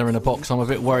 I think they're in a box. I'm a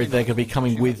bit worried they're going to be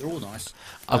coming with. They're all nice.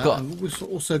 We've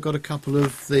also got a couple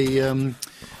of the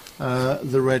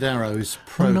Red Arrows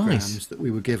programs that we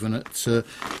were given at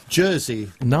Jersey.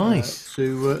 Nice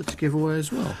to give away as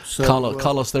well. So,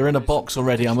 Carlos, they're in a box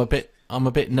already. I'm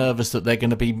a bit nervous that they're going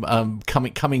to be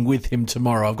coming with him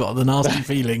tomorrow. I've got the nasty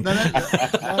feeling. No,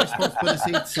 my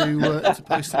responsibility to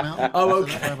post them out. Oh,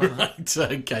 okay, right.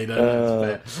 Okay,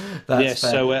 that's fair. Yes,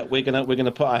 fair. So we're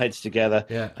gonna put our heads together,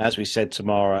 as we said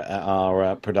tomorrow at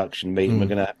our production meeting.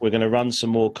 We're gonna run some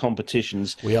more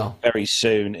competitions. We are very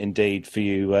soon indeed for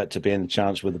you to be in the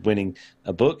chance with winning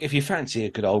a book if you fancy a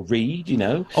good old read.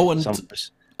 Oh, and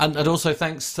And also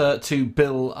thanks to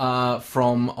Bill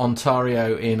from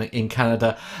Ontario in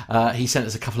Canada. He sent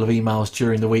us a couple of emails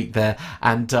during the week there,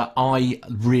 and I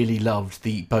really loved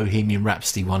the Bohemian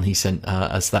Rhapsody one he sent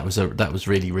us. That was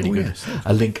really good. Yes.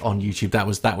 A link on YouTube.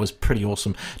 That was pretty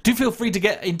awesome. Do feel free to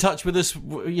get in touch with us.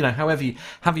 However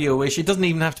you wish. It doesn't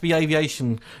even have to be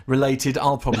aviation related.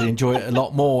 I'll probably enjoy it a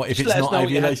lot more if it's let us not know what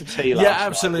you had aviation. for tea last Yeah, night. We'd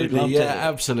absolutely. love to Yeah, hear.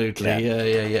 absolutely. Yeah.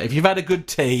 Yeah. If you've had a good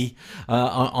tea,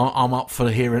 I'm up for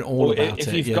hearing all Or about if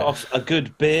it. you've got a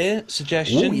good beer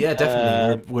suggestion, Oh yeah,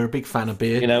 definitely. We're a big fan of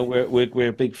beer. we're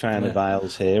a big fan of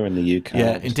ales here in the UK.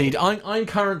 Yeah, indeed. I'm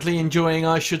currently enjoying,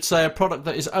 I should say, a product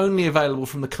that is only available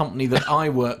from the company that I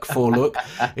work for. Look,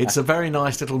 it's a very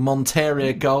nice little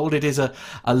Monteria Gold. It is a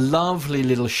lovely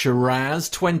little Shiraz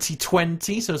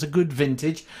 2020, so it's a good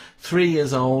vintage, 3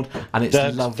 years old, and it's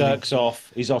lovely. Dirk's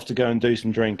off. He's off to go and do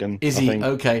some drinking. Is I he? think.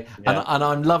 Okay. Yeah. And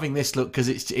I'm loving this look because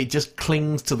it just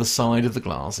clings to the side of the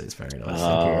glass. It's very nice.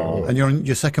 And you're on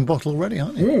your second bottle already,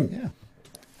 aren't you? Yeah.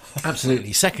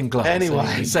 Absolutely. Second glass.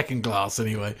 Anyway. Second glass,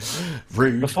 anyway.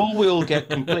 Rude. Before we all get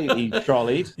completely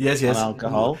trolleyed Yes. on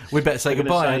alcohol, We better say we're gonna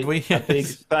goodbye, say hadn't we? A big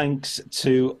thanks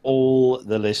to all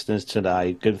the listeners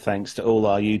today. Good thanks to all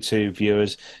our YouTube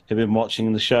viewers who've been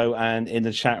watching the show, and in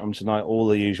the chat room tonight, all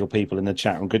the usual people in the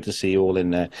chat room. Good to see you all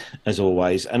in there, as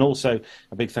always. And also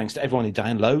a big thanks to everyone who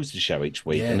downloads the show each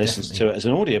week Yeah, and listens definitely. to it as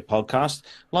an audio podcast,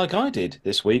 like I did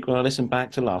this week when I listened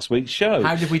back to last week's show.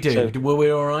 How did we do? So, Were we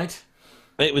all right?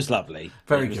 it was lovely.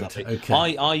 Very It was good. lovely.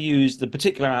 Okay. I use the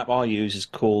particular app I use is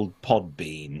called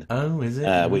Podbean. Oh, is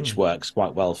it? Which works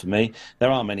quite well for me.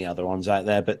 There are many other ones out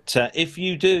there, but if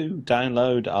you do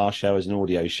download our show as an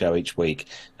audio show each week,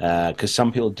 because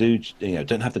some people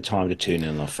don't have the time to tune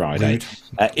in on a Friday.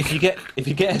 If you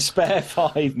get a spare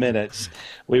 5 minutes,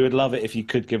 we would love it if you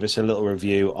could give us a little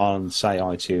review on, say,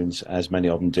 iTunes, as many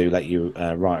of them do. Let you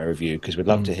write a review, because we'd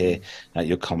love to hear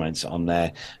your comments on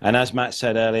there. And as Matt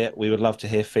said earlier, we would love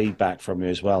to hear feedback from you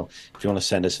as well. If you want to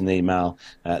send us an email,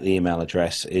 the email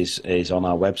address is on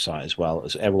our website as well.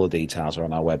 All the details are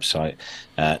on our website.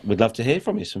 We'd love to hear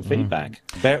from you, some feedback,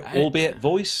 albeit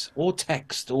voice or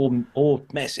text or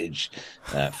message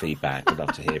feedback. We'd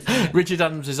love to hear from you. Richard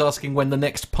Adams is asking when the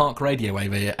next Park Radio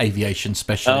aviation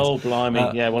special is. Oh,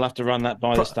 blimey. Yeah, we'll have to run that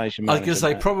by the station I was manager. going to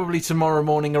say Matt. probably tomorrow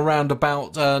morning around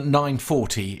about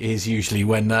 9:40 is usually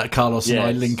when Carlos and I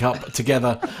Yes. link up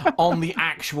together on the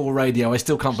actual radio. I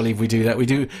still can't believe we do that. We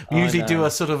usually do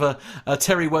a sort of a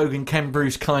Terry Wogan, Ken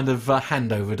Bruce kind of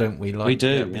handover, don't we? Like, We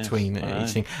do, yes. between Right.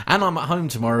 each thing. And I'm at home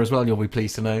tomorrow as well. You'll be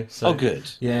pleased to know. So, Oh, good.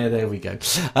 Yeah, there we go.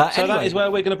 So Anyway, that is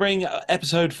where we're going to bring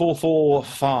episode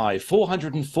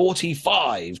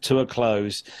 445 to a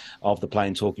close of the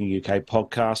Plain Talking UK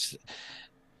podcast.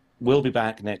 We'll be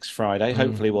back next Friday.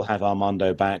 Hopefully, we'll have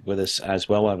Armando back with us as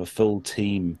well. We'll have a full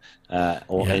team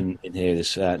in here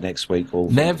this next week.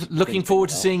 Nev, looking forward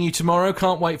to seeing you tomorrow.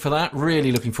 Can't wait for that.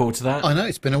 Really looking forward to that. I know,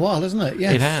 it's been a while, hasn't it?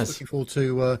 Yes. It has. Looking forward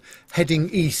to heading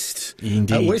east.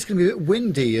 Indeed. Well, it's going to be a bit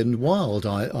windy and wild,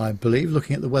 I believe,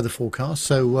 looking at the weather forecast.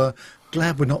 So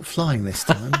glad we're not flying this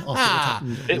time. After what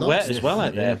happened A bit last wet as year. well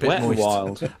out there. Yeah, a bit Wet and moist.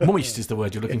 wild. Moist is the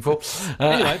word you're looking for.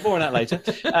 Anyway, more on that later.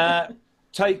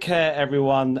 Take care,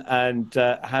 everyone, and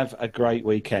have a great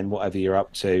weekend, whatever you're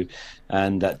up to.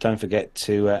 And don't forget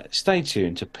to stay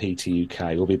tuned to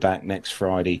PTUK. We'll be back next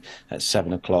Friday at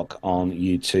 7 o'clock on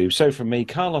YouTube. So from me,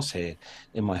 Carlos here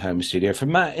in my home studio,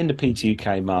 from Matt in the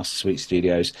PTUK Master Suite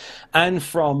Studios, and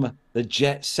from the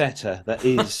jet setter that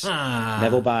is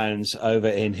Neville Bounds over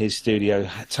in his studio.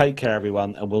 Take care,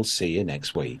 everyone, and we'll see you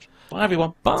next week. Bye,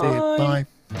 everyone. Bye. See you. Bye.